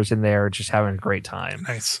 60 hours in there just having a great time.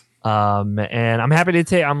 Nice. And I'm happy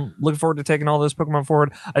to I'm looking forward to taking all those Pokemon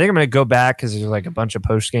forward. I think I'm going to go back because there's like a bunch of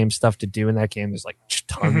post game stuff to do in that game. There's like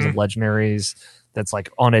tons of legendaries that's like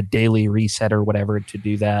on a daily reset or whatever to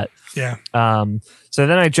do that. Yeah. So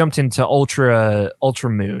then I jumped into Ultra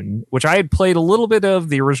Moon, which I had played a little bit of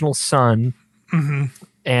the original Sun,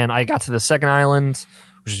 and I got to the second island,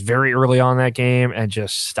 which is very early on in that game, and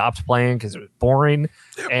just stopped playing because it was boring.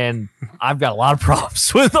 And I've got a lot of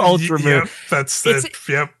problems with Ultra Moon.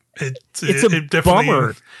 Yep, It definitely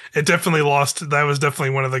bummer. It definitely lost. That was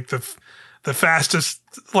definitely one of like the fastest,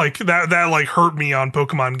 like that like hurt me on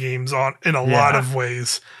Pokemon games in a lot of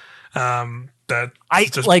ways. That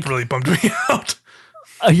just really bummed me out.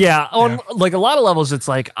 On like a lot of levels, it's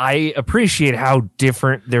like I appreciate how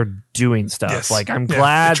different they're doing stuff. Yes. Like I'm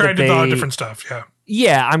glad they tried that to do a lot of different stuff.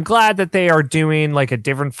 Yeah, I'm glad that they are doing like a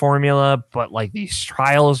different formula, but like these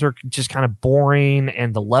trials are just kind of boring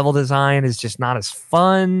and the level design is just not as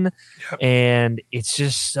fun. And it's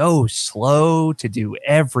just so slow to do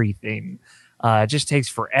everything. It just takes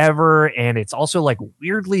forever. And it's also like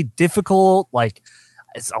weirdly difficult. Like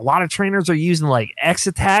a lot of trainers are using like X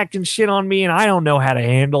attack and shit on me, and I don't know how to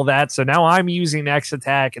handle that. So now I'm using X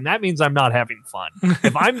attack, and that means I'm not having fun.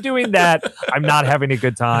 If I'm doing that, I'm not having a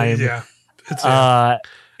good time.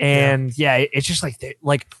 It's just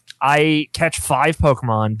like I catch 5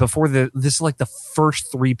 Pokemon before this is like the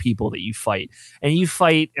first 3 people that you fight,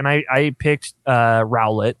 and I picked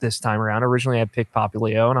Rowlet this time around. Originally I picked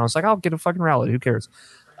Popplio, and I was like, I'll get a fucking Rowlet, who cares,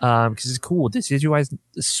 because it's cool. This Decidueye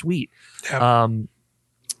is sweet.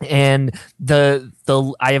 And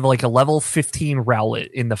I have like a level 15 Rowlet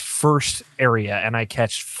in the first area, and I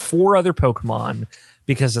catch 4 other Pokemon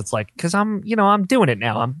because I'm doing it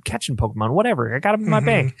now. I'm catching Pokemon, whatever. I got them in my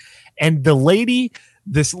bank. And the lady,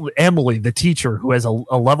 Emily, the teacher who has a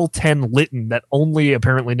level 10 Litten that only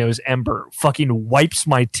apparently knows Ember, fucking wipes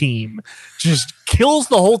my team, just kills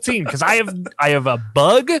the whole team because I have a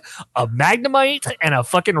Bug, a Magnemite, and a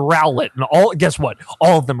fucking Rowlet, and guess what?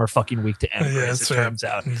 All of them are fucking weak to Ember, as it turns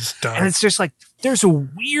out. And it's just like there's a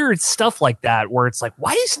weird stuff like that where it's like,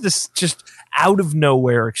 why is this just out of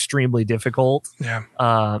nowhere extremely difficult?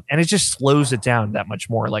 And it just slows it down that much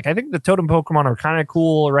more. Like I think the totem Pokemon are kind of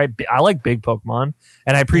cool, right? I like big Pokemon,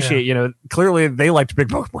 and I appreciate clearly they liked big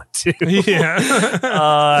Pokemon too.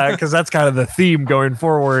 Because that's kind of the theme going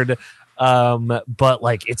forward. But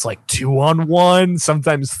like it's like 2-on-1,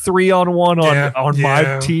 sometimes 3-on-1 on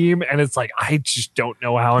my team, and it's like I just don't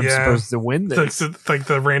know how I'm supposed to win this. Like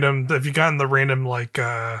the random, have you gotten the random like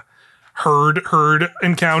herd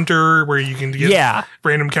encounter where you can get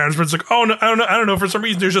random counters, but it's like, oh no, I don't know, for some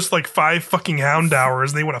reason there's just like 5 fucking Houndowers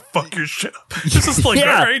and they want to fuck your shit up. It's just like, all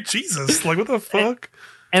right, Jesus, like what the fuck?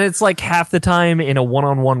 And it's like half the time in a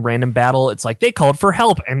 1-on-1 random battle, it's like they called for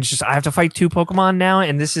help, and it's just I have to fight 2 Pokemon now,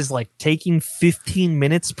 and this is like taking 15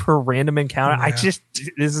 minutes per random encounter.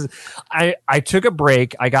 I took a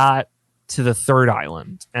break. I got to the 3rd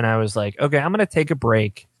island, and I was like, okay, I'm gonna take a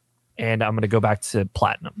break, and I'm gonna go back to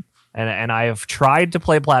Platinum. And I have tried to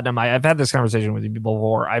play Platinum. I've had this conversation with you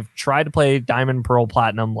before. I've tried to play Diamond, Pearl,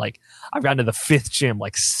 Platinum. Like I've gotten to the 5th gym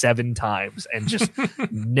like 7 times and just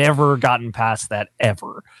never gotten past that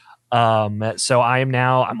ever. So I'm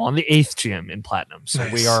on the 8th gym in Platinum. So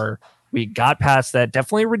nice. We got past that.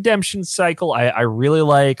 Definitely a redemption cycle. I really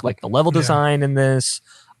like the level design in this.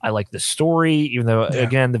 I like the story, even though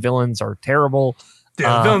again the villains are terrible.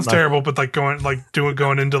 Yeah, the villain's terrible, but going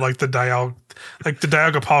into like the Dialga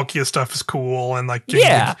Palkia stuff is cool, and like the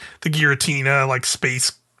Giratina like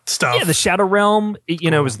space stuff. Yeah, the Shadow Realm,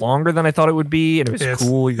 it was longer than I thought it would be, and it was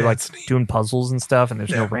cool. You're like doing puzzles and stuff, and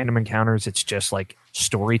there's no random encounters. It's just like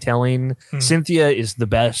storytelling. Cynthia is the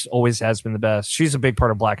best, always has been the best. She's a big part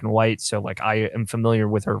of Black and White, so like I am familiar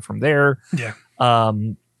with her from there. Yeah.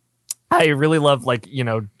 I really love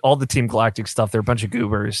all the Team Galactic stuff. They're a bunch of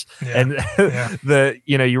goobers, and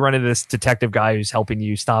you run into this detective guy who's helping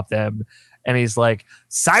you stop them, and he's like,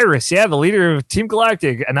 Cyrus, the leader of Team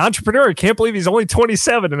Galactic, an entrepreneur. Can't believe he's only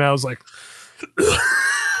 27. And I was like,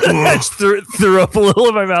 I just threw up a little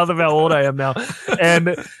in my mouth about how old I am now,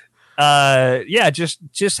 and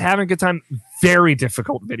just having a good time. Very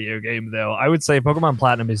difficult video game though. I would say Pokemon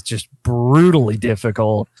Platinum is just brutally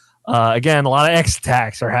difficult. Again, a lot of X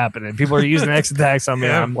attacks are happening. People are using X attacks on me.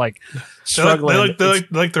 I'm like struggling. They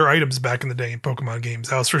like their items back in the day in Pokemon games.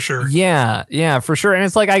 That was for sure. Yeah, for sure. And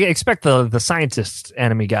it's like I expect the scientist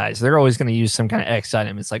enemy guys. They're always going to use some kind of X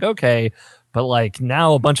item. It's like, okay, but like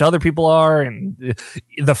now a bunch of other people are, and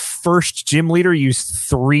the first gym leader used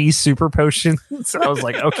 3 super potions. I was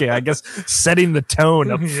like, okay, I guess setting the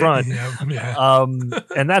tone up front.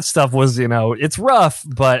 And that stuff was, it's rough,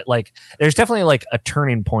 but like there's definitely like a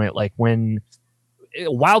turning point. Like when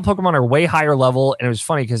wild Pokemon are way higher level, and it was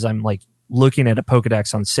funny because I'm like looking at a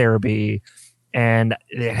Pokedex on Cerebi, and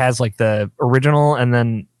it has like the original and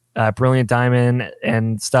then Brilliant Diamond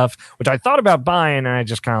and stuff, which I thought about buying, and I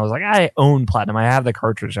just kind of was like, I own Platinum, I have the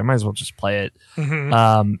cartridge, I might as well just play it.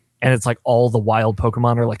 And it's like all the wild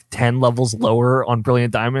Pokemon are like 10 levels lower on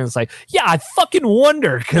Brilliant Diamond. It's like, I fucking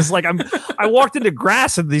wonder, because like I walked into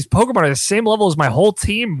grass and these Pokemon are the same level as my whole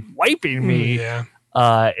team wiping me.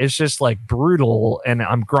 It's just like brutal, and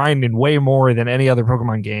I'm grinding way more than any other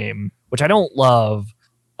Pokemon game, which I don't love.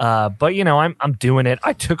 But I'm doing it.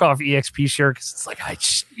 I took off EXP share because it's like I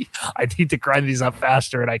need to grind these up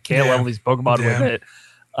faster, and I can't level these Pokemon with it.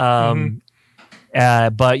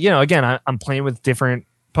 But again, I'm playing with different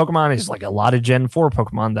Pokemon. It's like a lot of Gen 4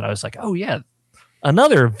 Pokemon that I was like, oh yeah,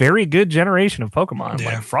 another very good generation of Pokemon.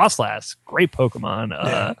 Like Frostlass, great Pokemon.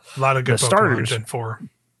 A lot of good Pokemon starters. Gen 4.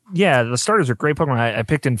 Yeah, the starters are great Pokemon. I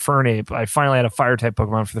picked Infernape. I finally had a fire type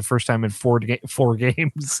Pokemon for the first time in four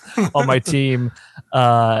games on my team.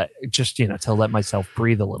 Just to let myself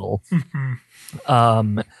breathe a little.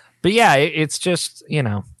 But yeah, it's just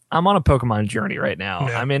I'm on a Pokemon journey right now.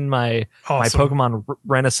 Yeah. I'm in my Pokemon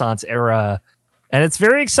Renaissance era, and it's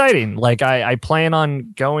very exciting. Like I plan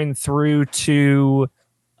on going through to.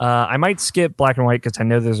 I might skip Black and White because I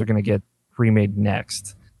know those are going to get remade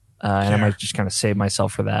next. And I might just kind of save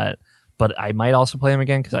myself for that. But I might also play them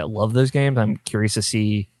again because I love those games. I'm curious to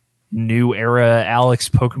see new era Alex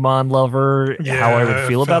Pokemon lover, how I would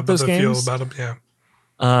feel about those games.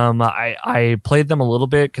 I played them a little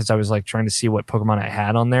bit because I was like trying to see what Pokemon I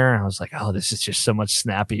had on there. And I was like, oh, this is just so much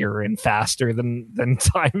snappier and faster than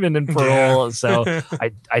Diamond and Pearl. Yeah. So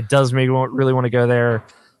I does make me really want to go there.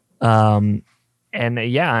 And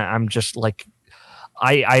I'm just like,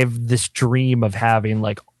 I have this dream of having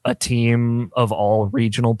like a team of all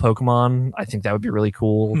regional Pokemon. I think that would be really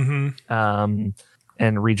cool. And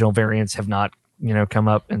regional variants have not, come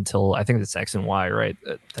up until I think it's X and Y, right?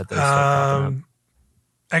 That those start popping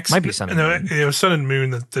up. Might be Sun and Moon. It was Sun and Moon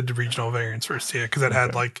that did the regional variants first, because it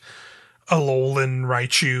had like Alolan,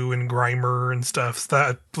 Raichu, and Grimer and stuff. So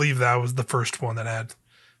I believe that was the first one that had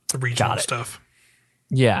the regional stuff.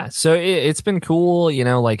 Yeah, so it's been cool,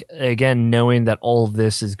 like, again, knowing that all of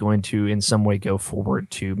this is going to in some way go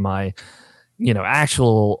forward to my,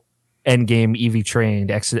 actual endgame EV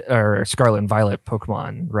trained or Scarlet and Violet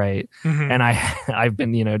Pokemon, right? And I've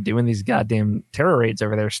been, doing these goddamn terror raids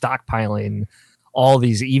over there, stockpiling all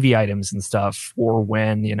these EV items and stuff for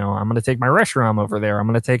when, I'm going to take my Reshiram over there. I'm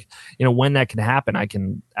going to take, when that can happen, I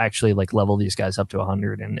can actually like level these guys up to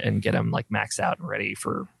 100 and get them like maxed out and ready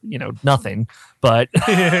for, nothing, but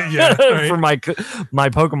for my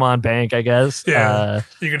Pokemon bank, I guess. Yeah.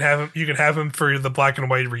 You can have them for the Black and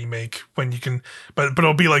White remake when you can, but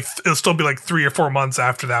it'll still be like 3 or 4 months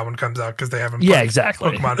after that one comes out because they haven't put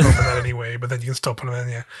exactly Pokemon Home in that anyway, but then you can still put them in.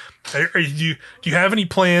 Yeah. Do you have any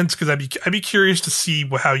plans? Because I'd be curious to see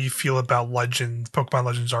how you feel about Pokemon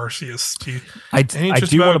Legends Arceus. I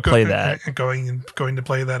do want to play that. Going to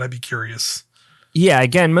play that, I'd be curious. Yeah,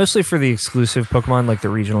 again, mostly for the exclusive Pokemon, like the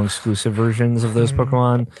regional exclusive versions of those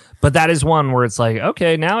Pokemon. But that is one where it's like,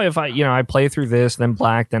 okay, now if I play through this, then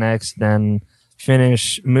Black, then X, then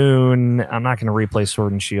finish Moon, I'm not going to replay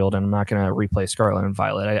Sword and Shield, and I'm not going to replay Scarlet and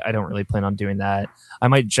Violet. I don't really plan on doing that. I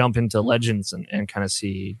might jump into Legends and kind of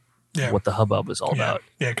see what the hubbub was all about.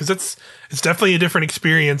 Yeah, because it's definitely a different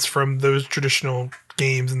experience from those traditional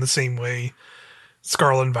games in the same way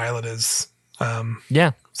Scarlet and Violet is.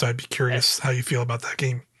 So I'd be curious how you feel about that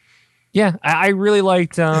game. Yeah, I really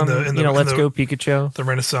liked Let's Go Pikachu. The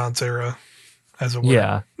Renaissance era, as it were.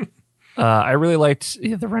 Yeah. I really liked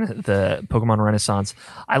the Pokemon Renaissance.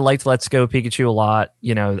 I liked Let's Go Pikachu a lot.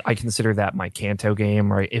 I consider that my Kanto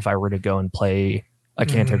game, right? If I were to go and play a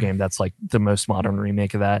Kanto game, that's like the most modern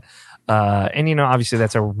remake of that. And obviously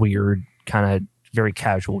that's a weird kind of very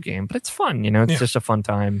casual game, but it's fun. It's just a fun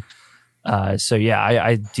time. So yeah,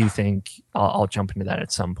 I do think I'll jump into that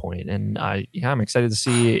at some point, and I'm excited to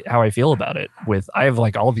see how I feel about it. I have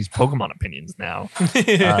like all of these Pokemon opinions now,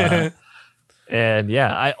 and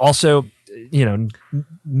yeah, I also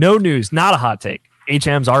no news, not a hot take.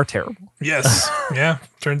 HMs are terrible. Yes, yeah,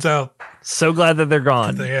 turns out. So glad that they're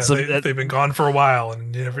gone. They've been gone for a while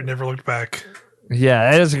and never looked back.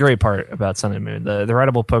 Yeah, that is a great part about Sun and Moon. The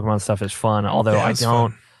writable Pokemon stuff is fun, although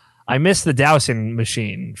I miss the dowsing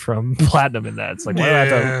machine from Platinum in that. It's like, why do I have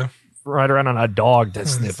to ride around on a dog to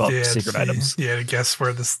snip up secret items? Yeah, to guess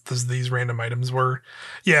where these random items were.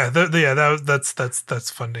 Yeah, that's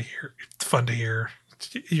fun to hear. It's fun to hear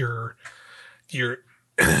your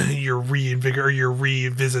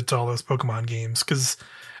revisit to all those Pokemon games, because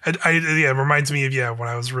it reminds me of when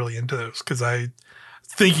I was really into those, because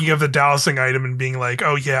thinking of the dowsing item and being like,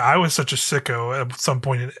 oh yeah, I was such a sicko at some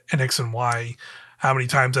point in X and Y. How many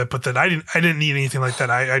times I put that? I didn't need anything like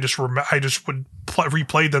that. I just would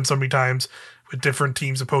replay them so many times with different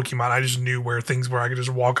teams of Pokemon. I just knew where things were. I could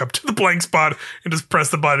just walk up to the blank spot and just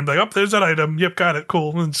press the button and be like, oh, there's that item. Yep, got it.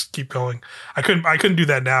 Cool. And just keep going. I couldn't do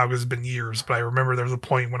that now because it's been years, but I remember there was a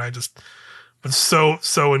point when I just was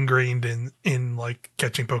so ingrained in like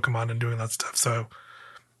catching Pokemon and doing that stuff. So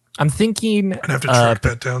I'm thinking I'd have to track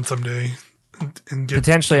that down someday and get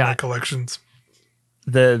potentially my collections.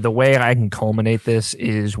 The way I can culminate this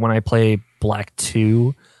is when I play Black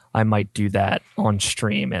 2, I might do that on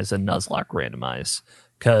stream as a Nuzlocke randomize,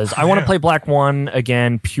 because I want to play Black 1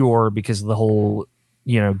 again pure, because of the whole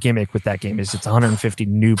gimmick with that game is it's 150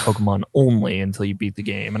 new Pokemon only until you beat the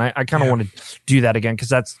game, and I kind of want to do that again because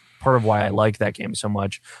that's part of why I like that game so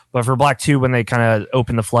much. But for Black 2, when they kind of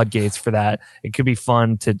open the floodgates for that, it could be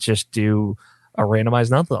fun to just do a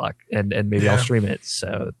randomized Nuzlocke and maybe I'll stream it.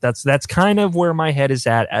 So that's kind of where my head is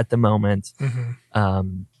at the moment.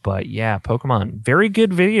 But yeah, Pokemon, very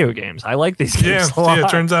good video games. I like these games a lot. Yeah, it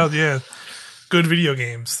turns out, good video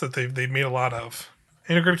games that they've made a lot of.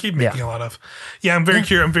 And they're going to keep making a lot of. Yeah, I'm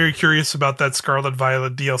very curious about that Scarlet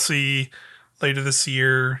Violet DLC later this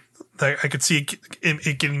year. I could see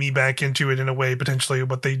it getting me back into it in a way, potentially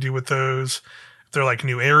what they do with those. If they're like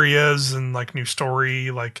new areas and like new story,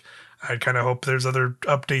 like I kind of hope there's other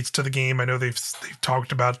updates to the game. I know they've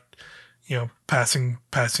talked about, passing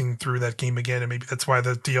through that game again, and maybe that's why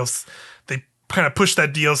the DLC, they kind of pushed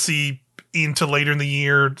that DLC into later in the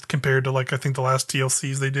year compared to like I think the last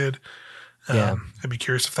DLCs they did. I'd be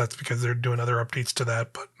curious if that's because they're doing other updates to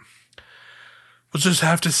that, but we'll just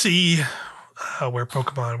have to see where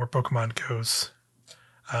Pokemon goes.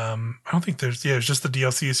 I don't think there's just the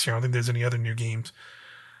DLCs here. I don't think there's any other new games.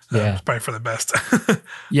 It's probably for the best.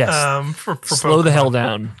 Yes. For slow Pokemon. the hell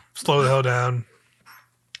down. Slow the hell down.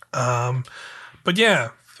 But yeah,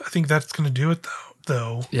 I think that's going to do it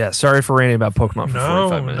though. Yeah. Sorry for ranting about Pokemon for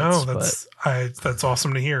 45 minutes. That's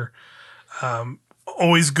awesome to hear.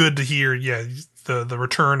 Always good to hear. Yeah. The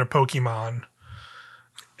return of Pokemon.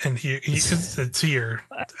 And it's here.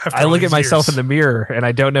 I look at myself in the mirror and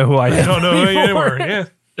I don't know who I am. I don't know who you anymore. Yeah.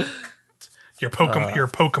 You're a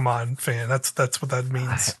Pokemon fan. That's what that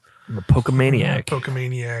means. I'm a Pokemaniac.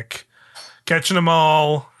 Pokemaniac. Catching them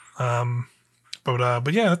all.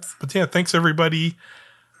 But yeah, thanks everybody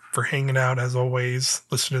for hanging out as always.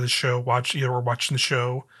 Listen to the show, watching the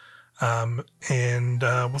show. And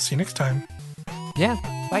we'll see you next time. Yeah.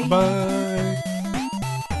 Bye. Bye.